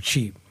nothing, for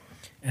cheap.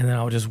 And then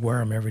I would just wear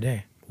them every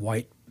day.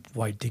 White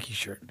Dickies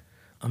shirt.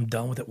 I'm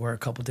done with it. Wear a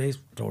couple days,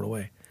 throw it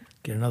away.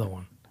 Get another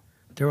one.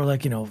 They were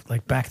like, you know,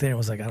 like back then it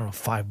was like, I don't know,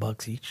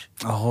 $5 each.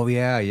 Oh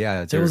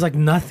yeah. So it was like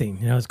nothing,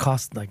 you know, it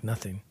cost like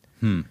nothing.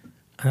 And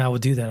I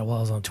would do that while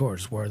I was on tour,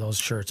 just wear those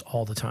shirts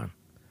all the time,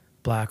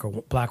 black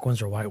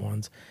ones or white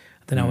ones.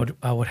 Then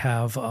I would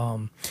have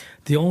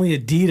the only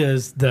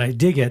Adidas that I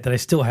did get that I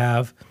still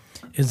have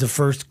is the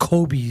first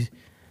Kobe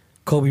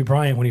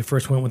Bryant, when he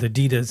first went with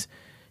Adidas.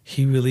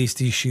 He released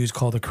these shoes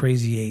called the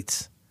Crazy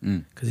Eights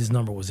because his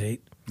number was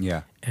 8.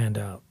 Yeah. And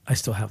I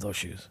still have those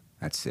shoes.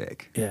 That's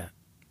sick. Yeah.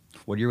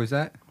 What year was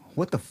that?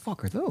 What the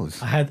fuck are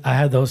those? I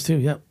had those too.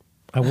 Yep.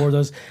 I wore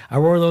those. Oh,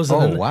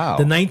 wow.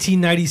 The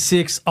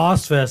 1996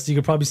 Ozfest. You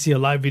could probably see a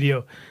live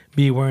video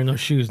me wearing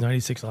those shoes.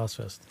 96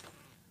 Ozfest.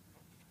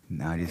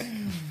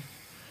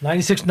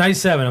 96,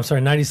 97. I'm sorry,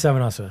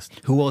 97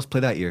 Ozfest. Who else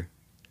played that year?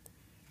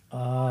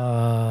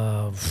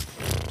 Pantera,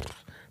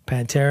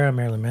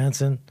 Marilyn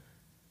Manson.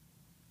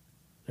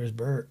 There's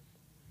Bert.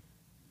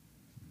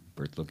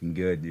 Bert's looking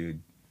good,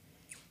 dude.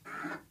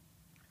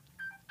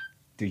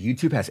 Dude,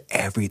 YouTube has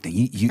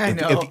everything. I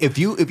know. If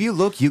you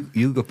look,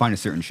 you go find a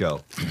certain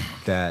show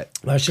that.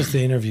 That's just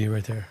the interview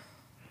right there.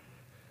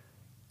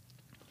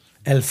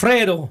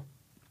 Alfredo.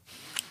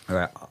 All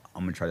right,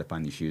 I'm gonna try to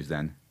find these shoes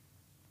then.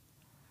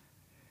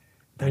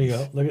 There you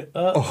go. Look at.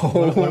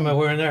 What am I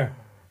wearing there?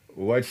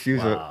 What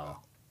shoes are?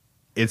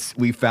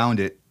 We found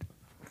it.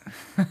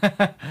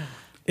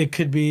 It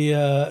could be.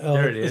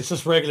 There it is. It's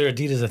just regular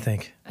Adidas, I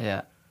think.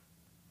 Yeah.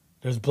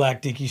 There's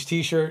Black Dickies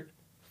t-shirt.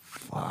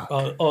 Fuck.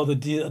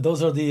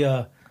 Those are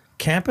the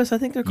campus, I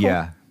think they're called.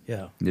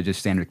 Yeah. They're just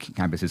standard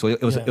campuses. So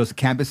it was the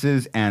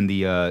campuses and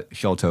the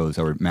shell toes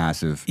that were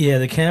massive. Yeah,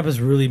 the campus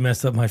really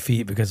messed up my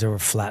feet because they were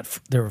flat.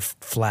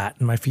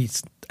 And my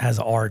feet has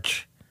an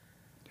arch.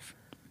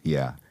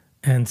 Yeah.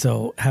 And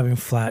so having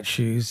flat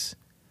shoes,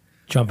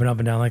 jumping up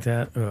and down like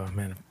that, oh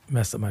man, it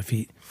messed up my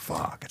feet.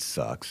 Fuck, it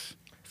sucks.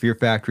 Fear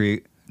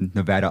Factory,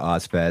 Nevada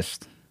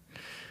Ozfest,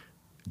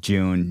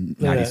 June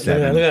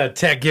 '97. Look at that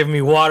tech giving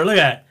me water. Look at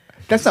that.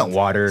 That's not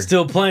water.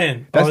 Still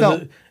playing. That's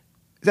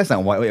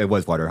not water. It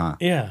was water, huh?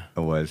 Yeah. It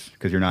was,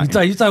 because you're not.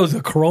 You thought it was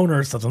a Corona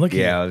or something. Look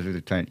at I was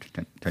really trying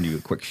to do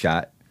a quick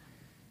shot.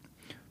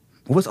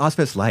 What was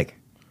Ozfest like?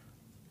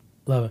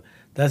 Love it.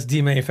 That's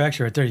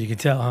demanufactured right there. You can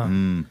tell, huh?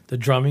 The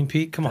drumming,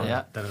 Pete. Come on,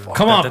 Yeah.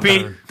 come on,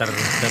 Pete.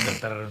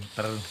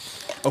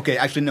 Okay,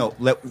 actually, no.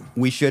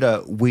 We should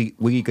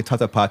we could top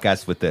the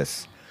podcast with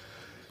this.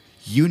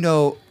 You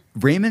know,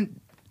 Raymond.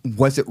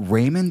 Was it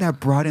Raymond that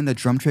brought in the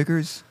drum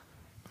triggers?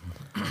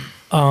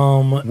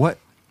 What?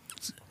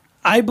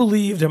 I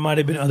believe there might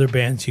have been other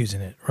bands using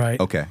it, right?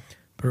 Okay.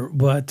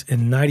 But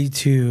in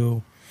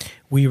 '92,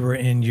 we were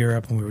in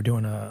Europe and we were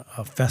doing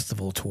a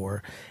festival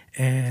tour,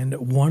 and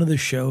one of the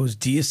shows,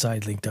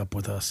 Deicide linked up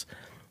with us,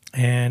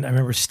 and I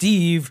remember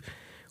Steve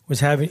was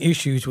having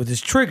issues with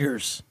his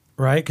triggers,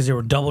 right? Because they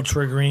were double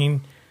triggering.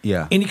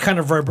 Yeah. Any kind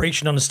of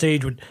vibration on the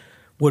stage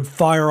would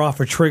fire off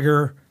a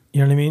trigger. You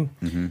know what I mean?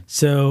 Mm-hmm.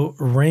 So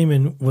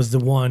Raymond was the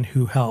one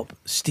who helped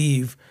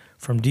Steve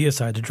from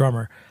Deicide, the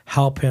drummer,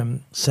 help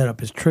him set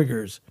up his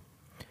triggers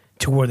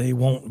to where they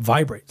won't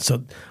vibrate.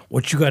 So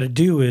what you got to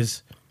do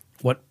is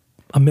what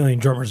a million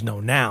drummers know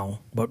now,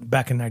 but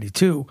back in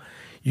 '92,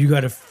 you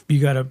got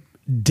to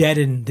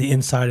deaden the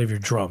inside of your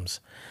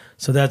drums.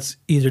 So that's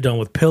either done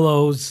with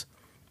pillows,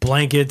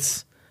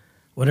 blankets,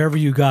 whatever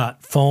you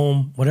got,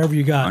 foam, whatever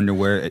you got,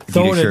 underwear,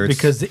 throw it in, shirts.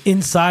 because the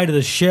inside of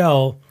the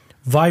shell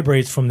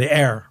vibrates from the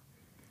air.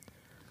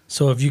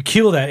 So if you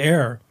kill that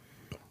air,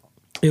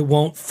 it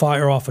won't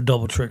fire off a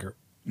double trigger.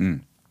 You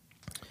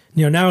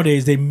know,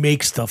 nowadays they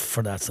make stuff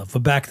for that stuff,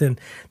 but back then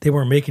they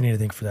weren't making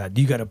anything for that.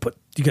 You got to put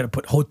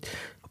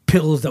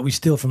pillows that we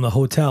steal from the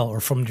hotel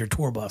or from your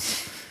tour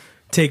bus.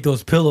 Take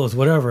those pillows,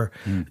 whatever.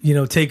 You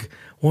know, take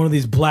one of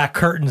these black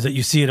curtains that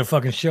you see at a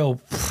fucking show,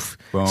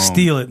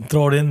 steal it and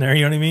throw it in there.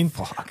 You know what I mean?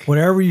 Fuck.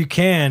 Whatever you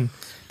can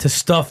to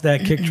stuff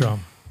that kick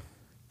drum.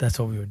 That's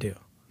what we would do.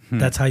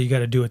 That's how you got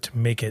to do it to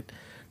make it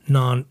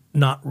not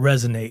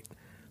resonate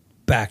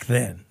back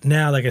then.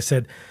 Now, like I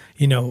said,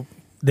 you know,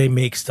 they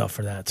make stuff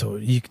for that. So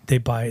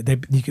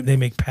they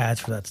make pads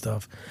for that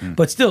stuff.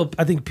 But still,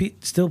 I think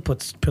Pete still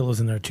puts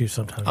pillows in there too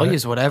sometimes. I'll right?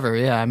 use whatever.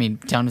 Yeah, I mean,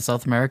 down in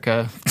South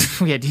America,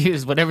 we had to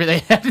use whatever they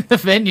had in the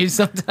venue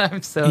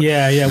sometimes. So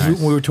Yeah. Nice.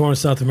 When we were touring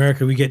South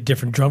America, we get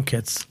different drum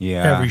kits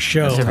every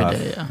show. That's every tough.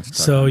 day, yeah.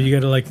 So you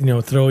got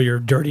to throw your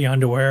dirty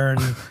underwear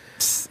and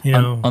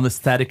On the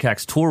Static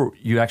X tour,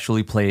 you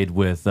actually played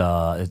with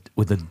a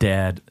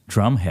dead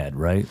drum head,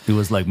 right? It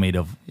was like made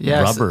of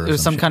rubber. It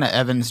was some shit. kind of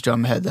Evans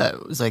drum head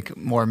that was like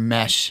more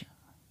mesh.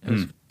 It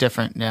was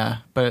different, yeah,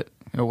 but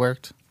it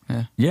worked.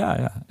 Yeah.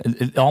 Yeah.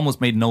 It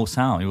almost made no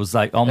sound. It was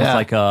like almost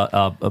like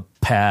a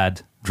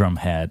pad drum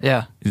head.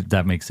 Yeah. If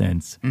that makes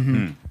sense.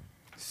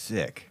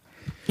 Sick.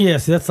 Yeah,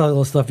 see, that's all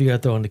the stuff you got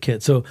to throw in the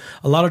kit. So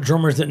a lot of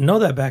drummers didn't know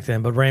that back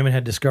then, but Raymond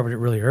had discovered it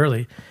really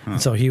early, and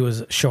so he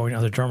was showing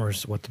other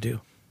drummers what to do.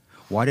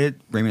 Why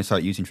did Raymond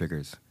start using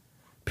triggers?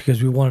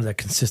 Because we wanted that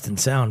consistent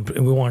sound,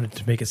 and we wanted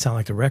to make it sound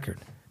like the record,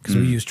 because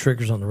we used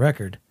triggers on the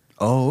record.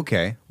 Oh,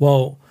 okay.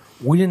 Well,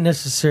 we didn't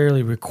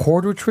necessarily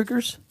record with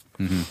triggers.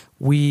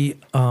 We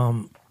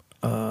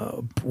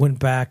went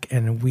back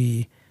and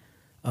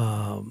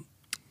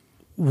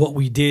what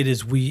we did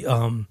is we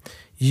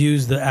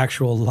used the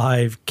actual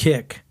live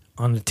kick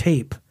on the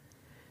tape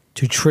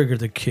to trigger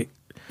the kick.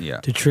 Yeah.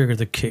 To trigger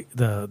the kick,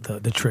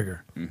 the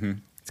trigger.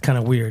 It's kind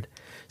of weird.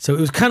 So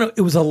it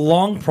was a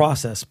long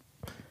process,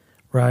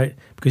 right?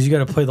 Because you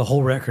got to play the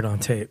whole record on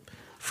tape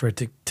for it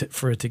to,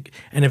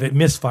 and if it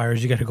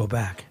misfires, you got to go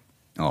back.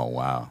 Oh,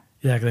 wow.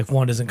 Yeah, 'cause if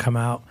one doesn't come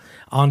out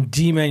on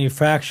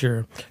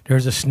demanufacture,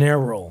 there's a snare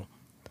roll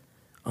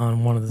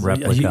on one of the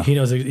Replica. He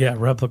knows,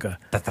 replica.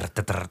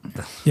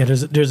 Yeah,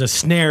 there's a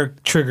snare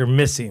trigger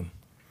missing.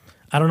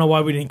 I don't know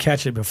why we didn't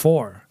catch it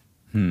before.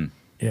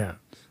 Yeah.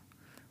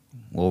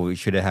 Well, we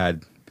should have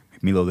had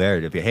Milo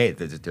there to be, hey,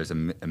 there's a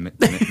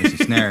missing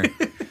snare.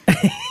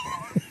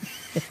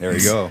 There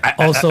we go.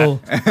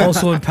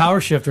 Also in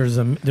Power Shift, there's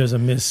a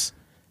miss.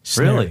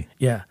 Snare. Really?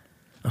 Yeah.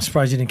 I'm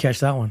surprised you didn't catch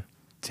that one.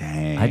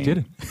 Dang. I did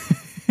it.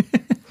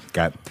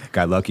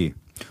 Got lucky.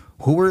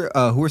 Who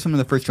were some of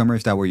the first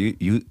drummers that were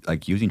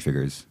using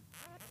triggers?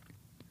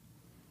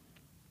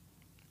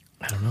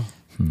 I don't know.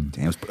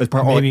 Damn, it was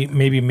part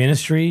Maybe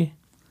Ministry.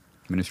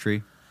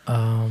 Ministry.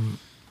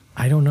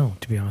 I don't know,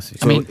 to be honest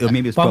with So you.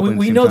 maybe it's But probably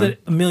we know that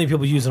a million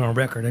people use it on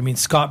record. I mean,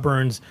 Scott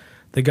Burns,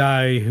 the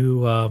guy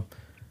who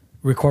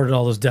recorded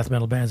all those death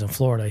metal bands in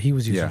Florida, he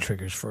was using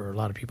triggers for a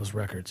lot of people's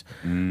records.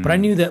 But I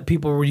knew that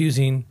people were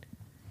using,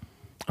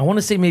 I want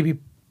to say maybe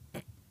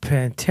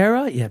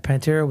Pantera. Yeah,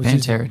 Pantera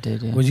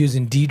was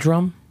using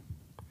D-drum.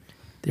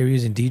 They were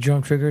using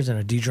D-drum triggers and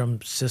a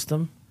D-drum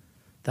system.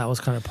 That was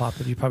kind of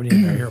popular. You probably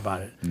didn't hear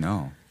about it.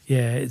 No.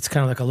 Yeah, it's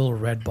kind of like a little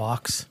red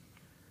box,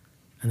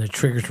 and the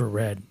triggers were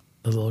red.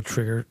 The little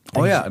trigger.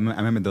 Oh, things. yeah. I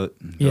remember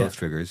those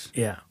triggers.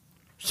 Yeah.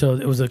 So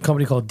it was a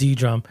company called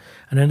D-Drum.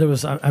 And then there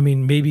was,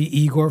 maybe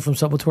Igor from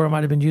Sepultura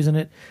might have been using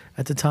it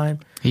at the time.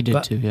 He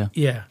did too, yeah.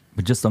 Yeah.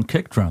 But just on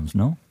kick drums,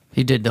 no?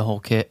 He did the whole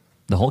kit.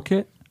 The whole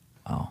kit?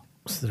 Oh.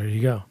 So there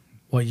you go.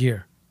 What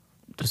year?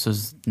 This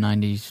was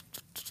 90,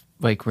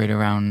 like right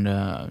around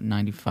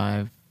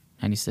 95,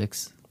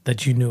 96.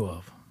 That you knew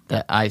of.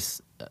 That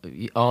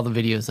all the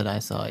videos that I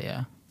saw,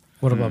 yeah.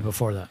 What about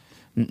before that?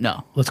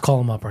 No. Let's call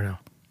them up right now.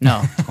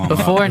 No.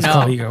 Before, Let's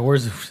call no. Igor.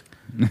 Where's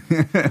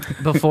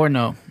Before,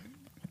 no.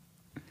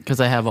 Because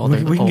I have all we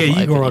the can old get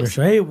live Igor on the videos.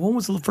 show. Hey, when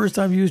was the first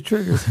time you used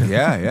triggers?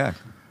 Yeah.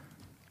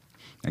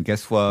 I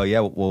guess. Well, yeah.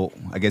 Well,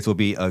 I guess it'll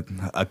be a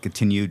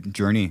continued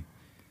journey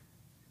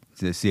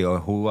to see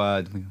who.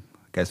 I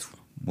guess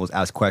we'll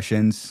ask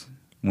questions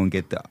when we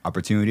get the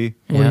opportunity.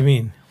 What do Yeah. you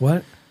mean?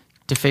 What?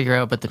 To figure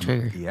out but the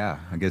trigger. Yeah,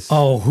 I guess.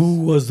 Oh,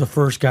 who was the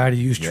first guy to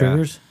use Yeah.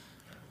 triggers?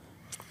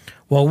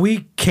 Well,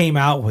 we came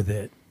out with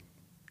it.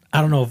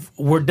 I don't know if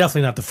we're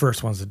definitely not the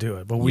first ones to do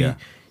it, but we Yeah.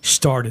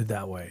 started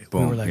that way. We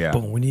Boom, were like, yeah.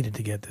 boom, we needed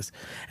to get this.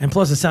 And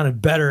plus, it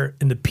sounded better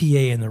in the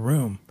PA in the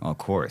room. Of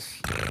course.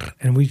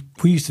 And we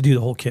used to do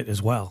the whole kit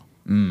as well.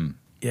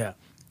 Yeah.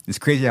 It's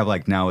crazy how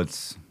now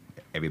it's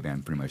every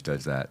band pretty much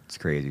does that. It's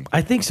crazy.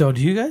 I think so.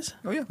 Do you guys?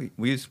 Oh yeah,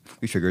 we use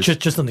triggers.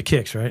 Just on the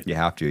kicks, right? You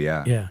have to,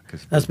 yeah. Yeah.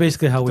 'Cause That's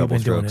basically how we've double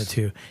been doing it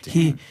strokes.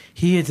 too.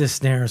 He hits his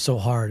snare so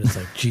hard, it's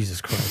like,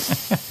 Jesus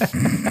Christ.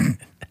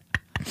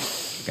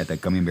 Got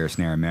that gummy bear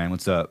snare, man.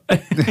 What's up?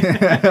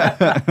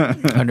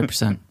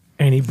 100%.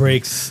 And he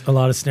breaks a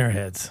lot of snare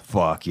heads.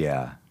 Fuck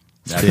yeah.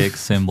 Sticks,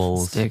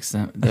 cymbals. Sticks,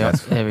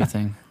 That's-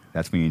 everything.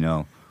 That's when you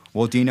know.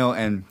 Well, Dino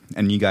and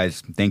you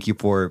guys, thank you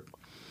for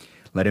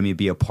letting me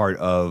be a part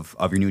of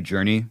your new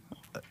journey.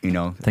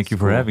 Thank you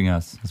for having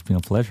us. It's been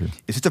a pleasure.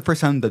 Is this the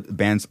first time the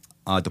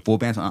full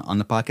band's on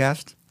the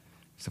podcast?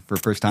 It's the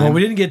first time. Well,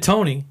 we didn't get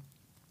Tony,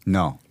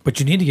 No. but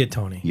you need to get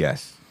Tony.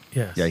 Yes.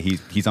 Yes. Yeah,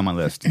 he's on my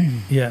list.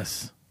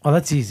 Yes. Oh,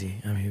 that's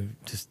easy. I mean,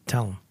 just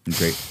tell him.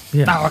 Great.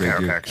 Yeah.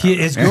 Great dude.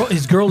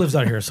 His girl lives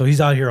out here, so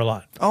he's out here a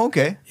lot. Oh,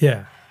 okay.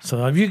 Yeah.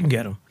 So if you can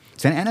get him.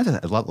 Santa Ana has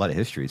a lot of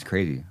history. It's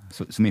crazy.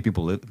 So many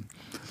people live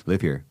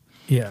here.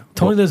 Yeah.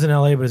 Tony lives in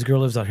LA, but his girl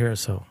lives out here,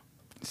 so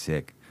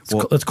Sick.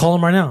 Well, let's call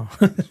him right now.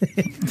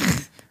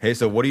 hey,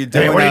 so what are you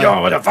doing?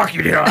 What the fuck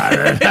you doing?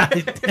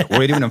 What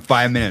are you doing in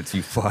 5 minutes?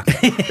 You fuck.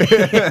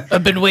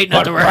 I've been waiting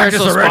at the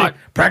rehearsal spot.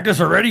 Practice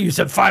already? You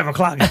said 5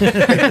 o'clock.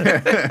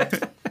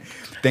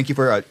 Thank you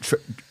for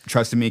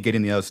trusting me,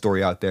 getting the other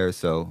story out there.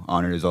 So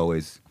honored as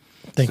always.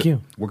 Thank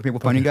you. Where can people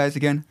find you guys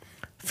again?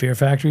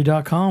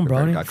 Fearfactory.com,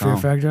 Brody.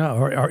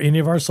 Fearfactory.com. Or any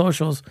of our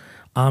socials.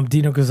 I'm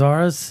Dino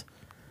Cazares.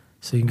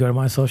 So you can go to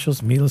my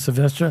socials, Mila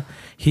Silvestre.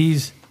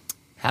 He's,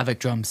 Havoc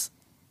drums.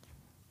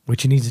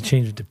 which he needs to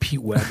change it to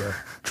Pete Weber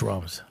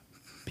drums.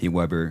 P.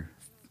 Weber.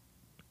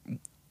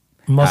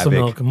 Muscle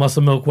Havoc.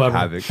 Milk Weber.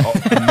 Havoc.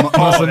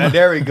 Oh,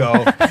 there we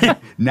go.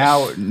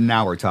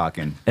 Now we're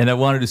talking. And I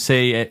wanted to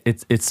say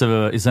it's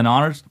an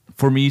honor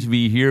for me to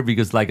be here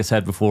because, like I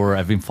said before,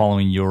 I've been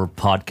following your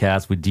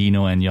podcast with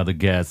Dino and the other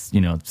guests,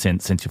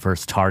 since you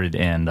first started.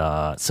 And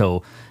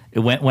so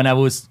when I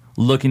was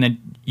looking at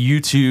you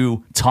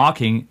two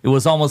talking, it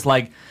was almost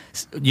like,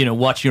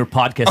 watching your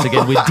podcast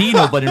again with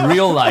Dino, but in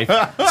real life.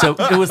 So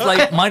it was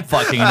like mind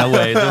fucking in a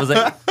way. So it was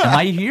like, am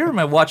I here? Am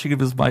I watching it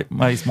with my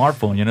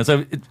smartphone?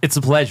 So it's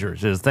a pleasure.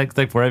 Just thanks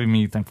for having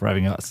me. Thanks for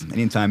having us.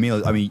 Anytime,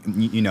 I mean,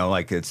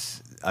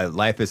 it's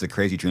life is a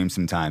crazy dream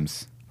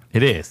sometimes.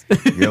 It is.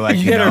 You're like,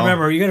 You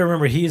gotta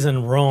remember he's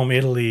in Rome,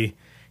 Italy.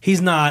 He's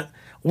not,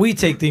 we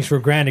take things for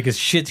granted because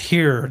shit's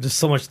here. There's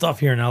so much stuff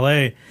here in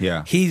LA.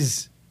 Yeah.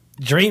 He's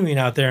dreaming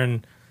out there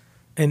in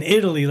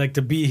Italy, like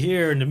to be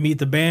here and to meet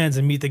the bands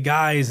and meet the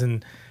guys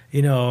and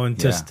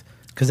just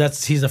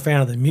because he's a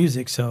fan of the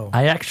music. So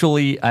I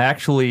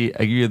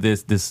give you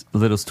this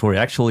little story.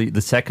 Actually,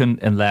 the second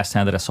and last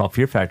time that I saw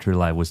Fear Factory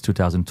live was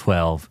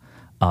 2012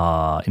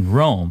 in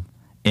Rome.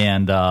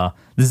 And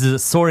this is a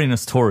story in a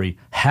story.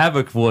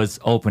 Havoc was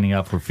opening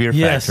up for Fear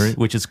Yes. Factory,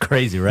 which is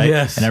crazy, right?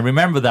 Yes. And I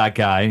remember that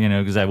guy,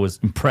 because I was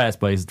impressed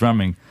by his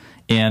drumming.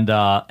 And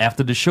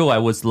after the show, I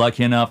was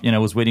lucky enough, I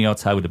was waiting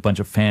outside with a bunch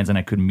of fans, and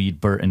I could meet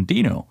Bert and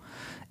Dino.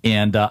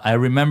 And I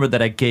remember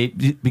that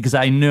because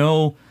I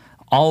know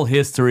all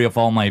history of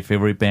all my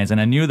favorite bands, and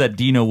I knew that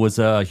Dino was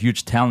a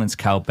huge talent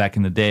scout back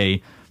in the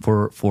day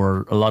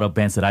for a lot of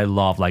bands that I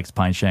love, like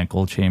Spineshank,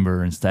 Cold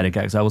Chamber, and Static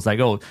X. I was like,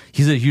 oh,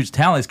 he's a huge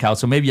talent scout,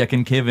 so maybe I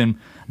can give him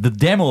the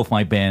demo of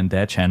my band,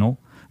 That Channel,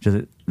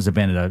 which is a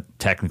band that I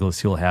technically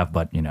still have,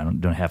 but I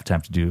don't have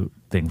time to do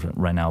things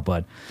right now.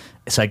 But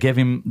so I gave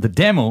him the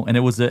demo, and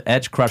it was the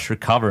Edge Crusher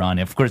cover on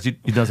it. Of course, he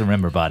doesn't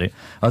remember about it.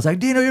 I was like,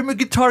 Dino, you're my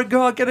guitar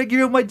god. Can I give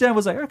you my demo? I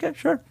was like, okay,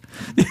 sure.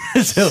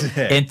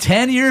 And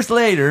 10 years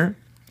later,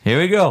 here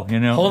we go.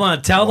 hold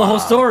on, tell the whole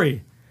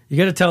story. You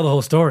got to tell the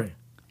whole story.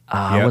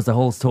 What's the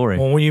whole story?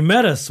 Well, when you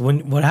met us,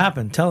 what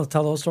happened? Tell the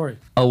whole story.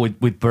 Oh,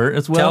 with Bert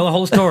as well? Tell the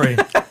whole story.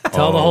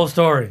 Tell the whole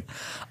story.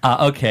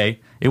 Okay.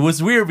 It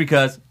was weird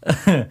because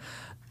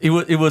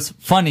it was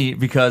funny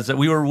because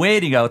we were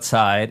waiting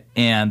outside,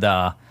 and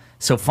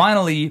so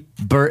finally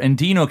Bert and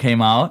Dino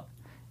came out,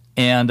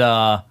 and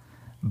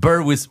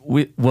Bert was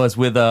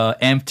with a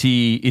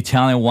empty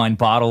Italian wine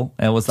bottle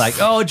and was like,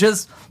 "Oh,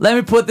 just let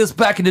me put this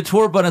back in the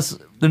tour bus,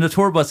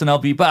 and I'll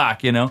be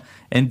back,"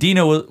 And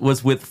Dino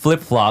was with flip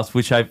flops,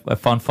 which I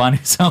found funny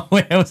some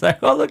way. I was like,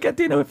 "Oh, look at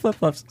Dino with flip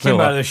flops." Came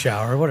out of the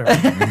shower, whatever.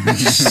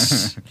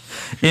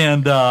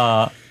 And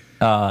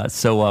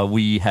so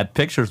we had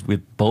pictures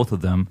with both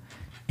of them,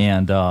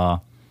 and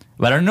but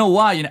I don't know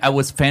why I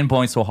was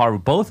fanboying so hard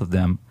with both of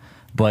them.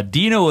 But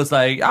Dino was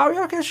like, oh,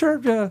 yeah, okay, sure.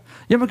 Yeah,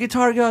 you have a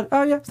guitar? God.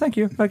 Oh, yeah, thank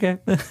you. Okay.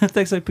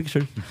 Thanks, like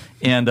picture.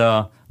 And,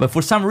 but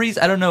for some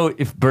reason, I don't know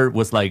if Bert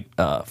was like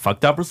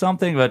fucked up or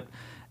something, but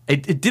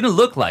it didn't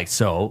look like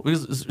so.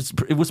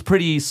 It was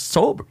pretty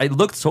sober. It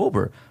looked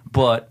sober,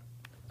 but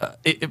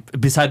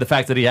beside the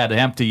fact that he had an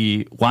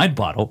empty wine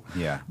bottle.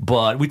 Yeah.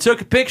 But we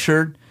took a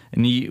picture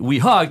and we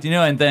hugged,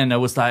 and then I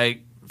was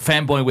like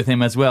fanboying with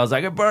him as well. I was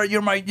like, Bert,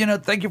 you're my,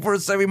 thank you for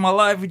saving my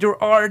life with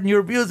your art and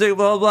your music,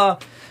 blah, blah.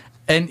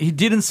 And he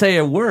didn't say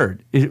a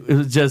word. It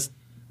was just,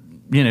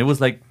 it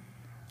was like,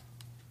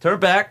 turn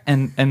back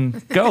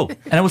and go.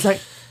 And I was like,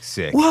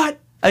 sick. What?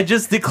 I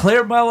just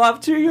declared my love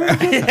to you.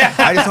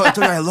 I just told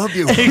you I love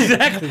you.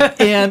 Exactly.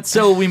 And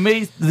so we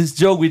made this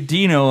joke with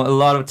Dino a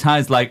lot of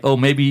times, like, oh,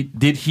 maybe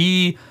did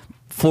he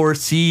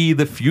foresee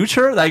the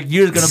future? Like,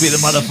 you're going to be the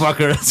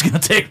motherfucker that's going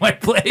to take my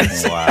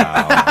place.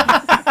 Wow.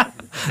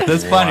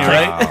 That's funny,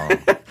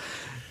 right?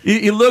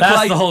 He looked That's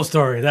like the whole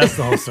story. That's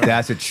the whole story.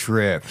 That's a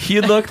trip.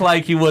 he looked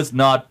like he was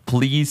not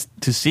pleased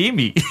to see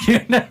me.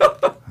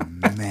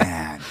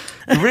 Man.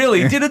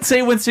 Really, he didn't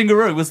say one single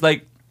word. It was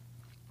like,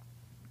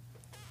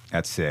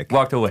 That's sick.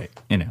 walked away.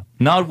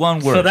 Not one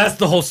word. So that's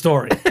the whole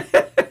story.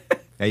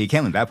 Yeah, you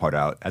can't leave that part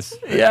out. That's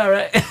yeah,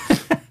 right.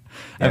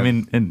 I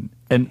mean,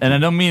 and I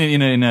don't mean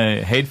it in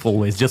a hateful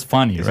way. It's just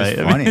funny, It's right?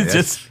 just funny. It's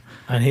That's- just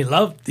And he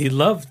loved,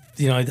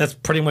 that's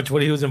pretty much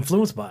what he was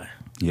influenced by.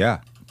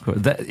 yeah.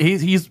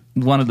 he's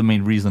one of the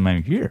main reasons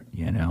I'm here.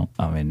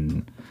 I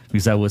mean,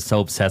 because I was so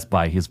obsessed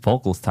by his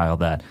vocal style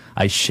that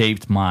I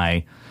shaped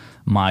my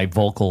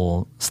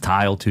vocal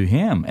style to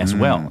him as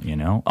well.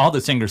 All the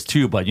singers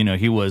too, but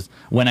he was,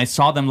 when I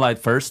saw them like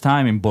first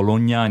time in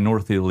Bologna in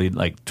North Italy,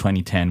 like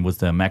 2010 was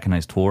the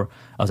Mechanized tour.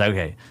 I was like,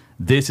 okay,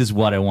 this is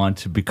what I want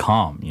to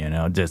become.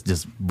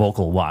 Just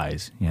vocal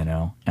wise.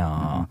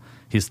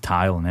 His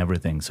style and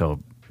everything. So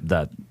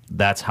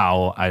that's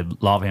how I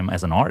love him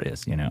as an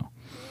artist.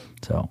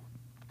 So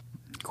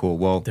Cool.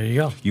 Well, There you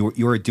go.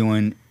 You were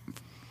doing,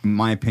 in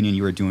my opinion,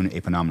 you were doing a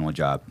phenomenal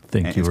job.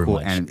 Thank And you it's very cool,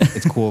 much. And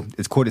it's cool.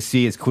 It's cool to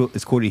see. It's cool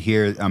to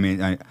hear. I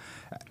mean,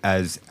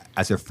 as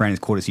a friend,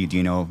 it's cool to see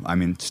Dino. I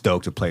mean,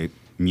 stoked to play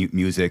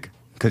music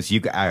because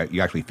you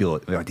actually feel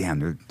it. Like, damn,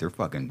 they're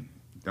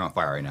on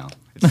fire right now.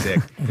 It's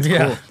sick. It's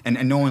Yeah. cool.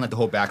 And knowing like the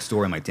whole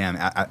backstory, I'm like, damn,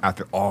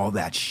 after all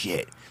that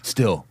shit,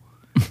 still,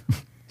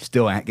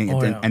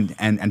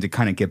 and to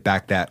kind of get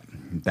back that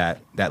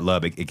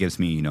love, it gives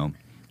me,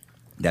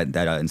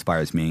 that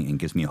inspires me and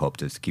gives me hope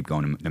to keep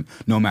going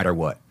no matter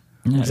what.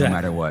 Exactly. No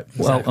matter what.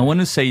 Well, I want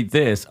to say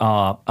this.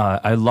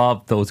 I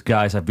love those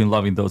guys. I've been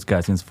loving those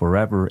guys since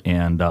forever.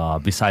 And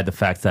beside the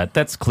fact that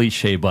that's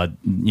cliche, but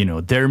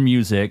their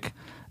music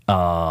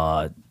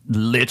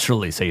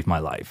literally saved my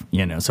life.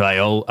 So I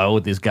owe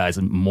these guys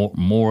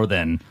more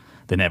than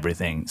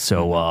everything.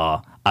 So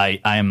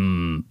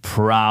I'm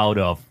proud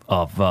of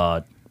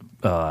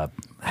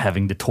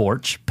having the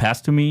torch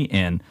passed to me,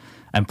 and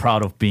I'm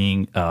proud of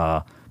being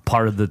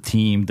part of the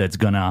team that's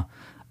gonna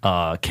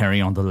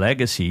carry on the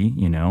legacy,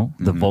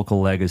 the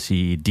vocal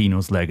legacy,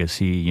 Dino's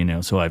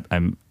legacy, So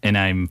I'm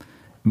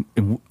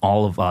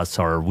all of us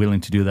are willing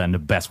to do that in the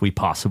best way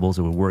possible.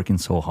 So we're working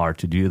so hard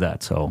to do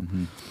that. So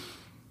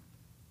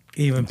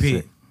Even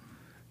Pete.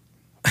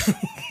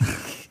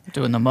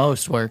 Doing the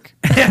most work.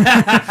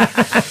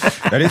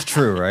 That is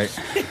true, right?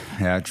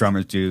 Yeah,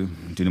 drummers do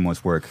the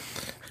most work.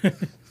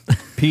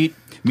 Pete,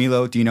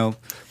 Milo, Dino,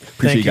 appreciate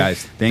Thank you you.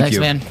 guys. Thank Thanks,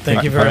 you. man.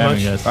 Thank you All right, very for much.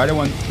 having us. All right,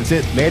 everyone. That's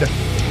it. Later.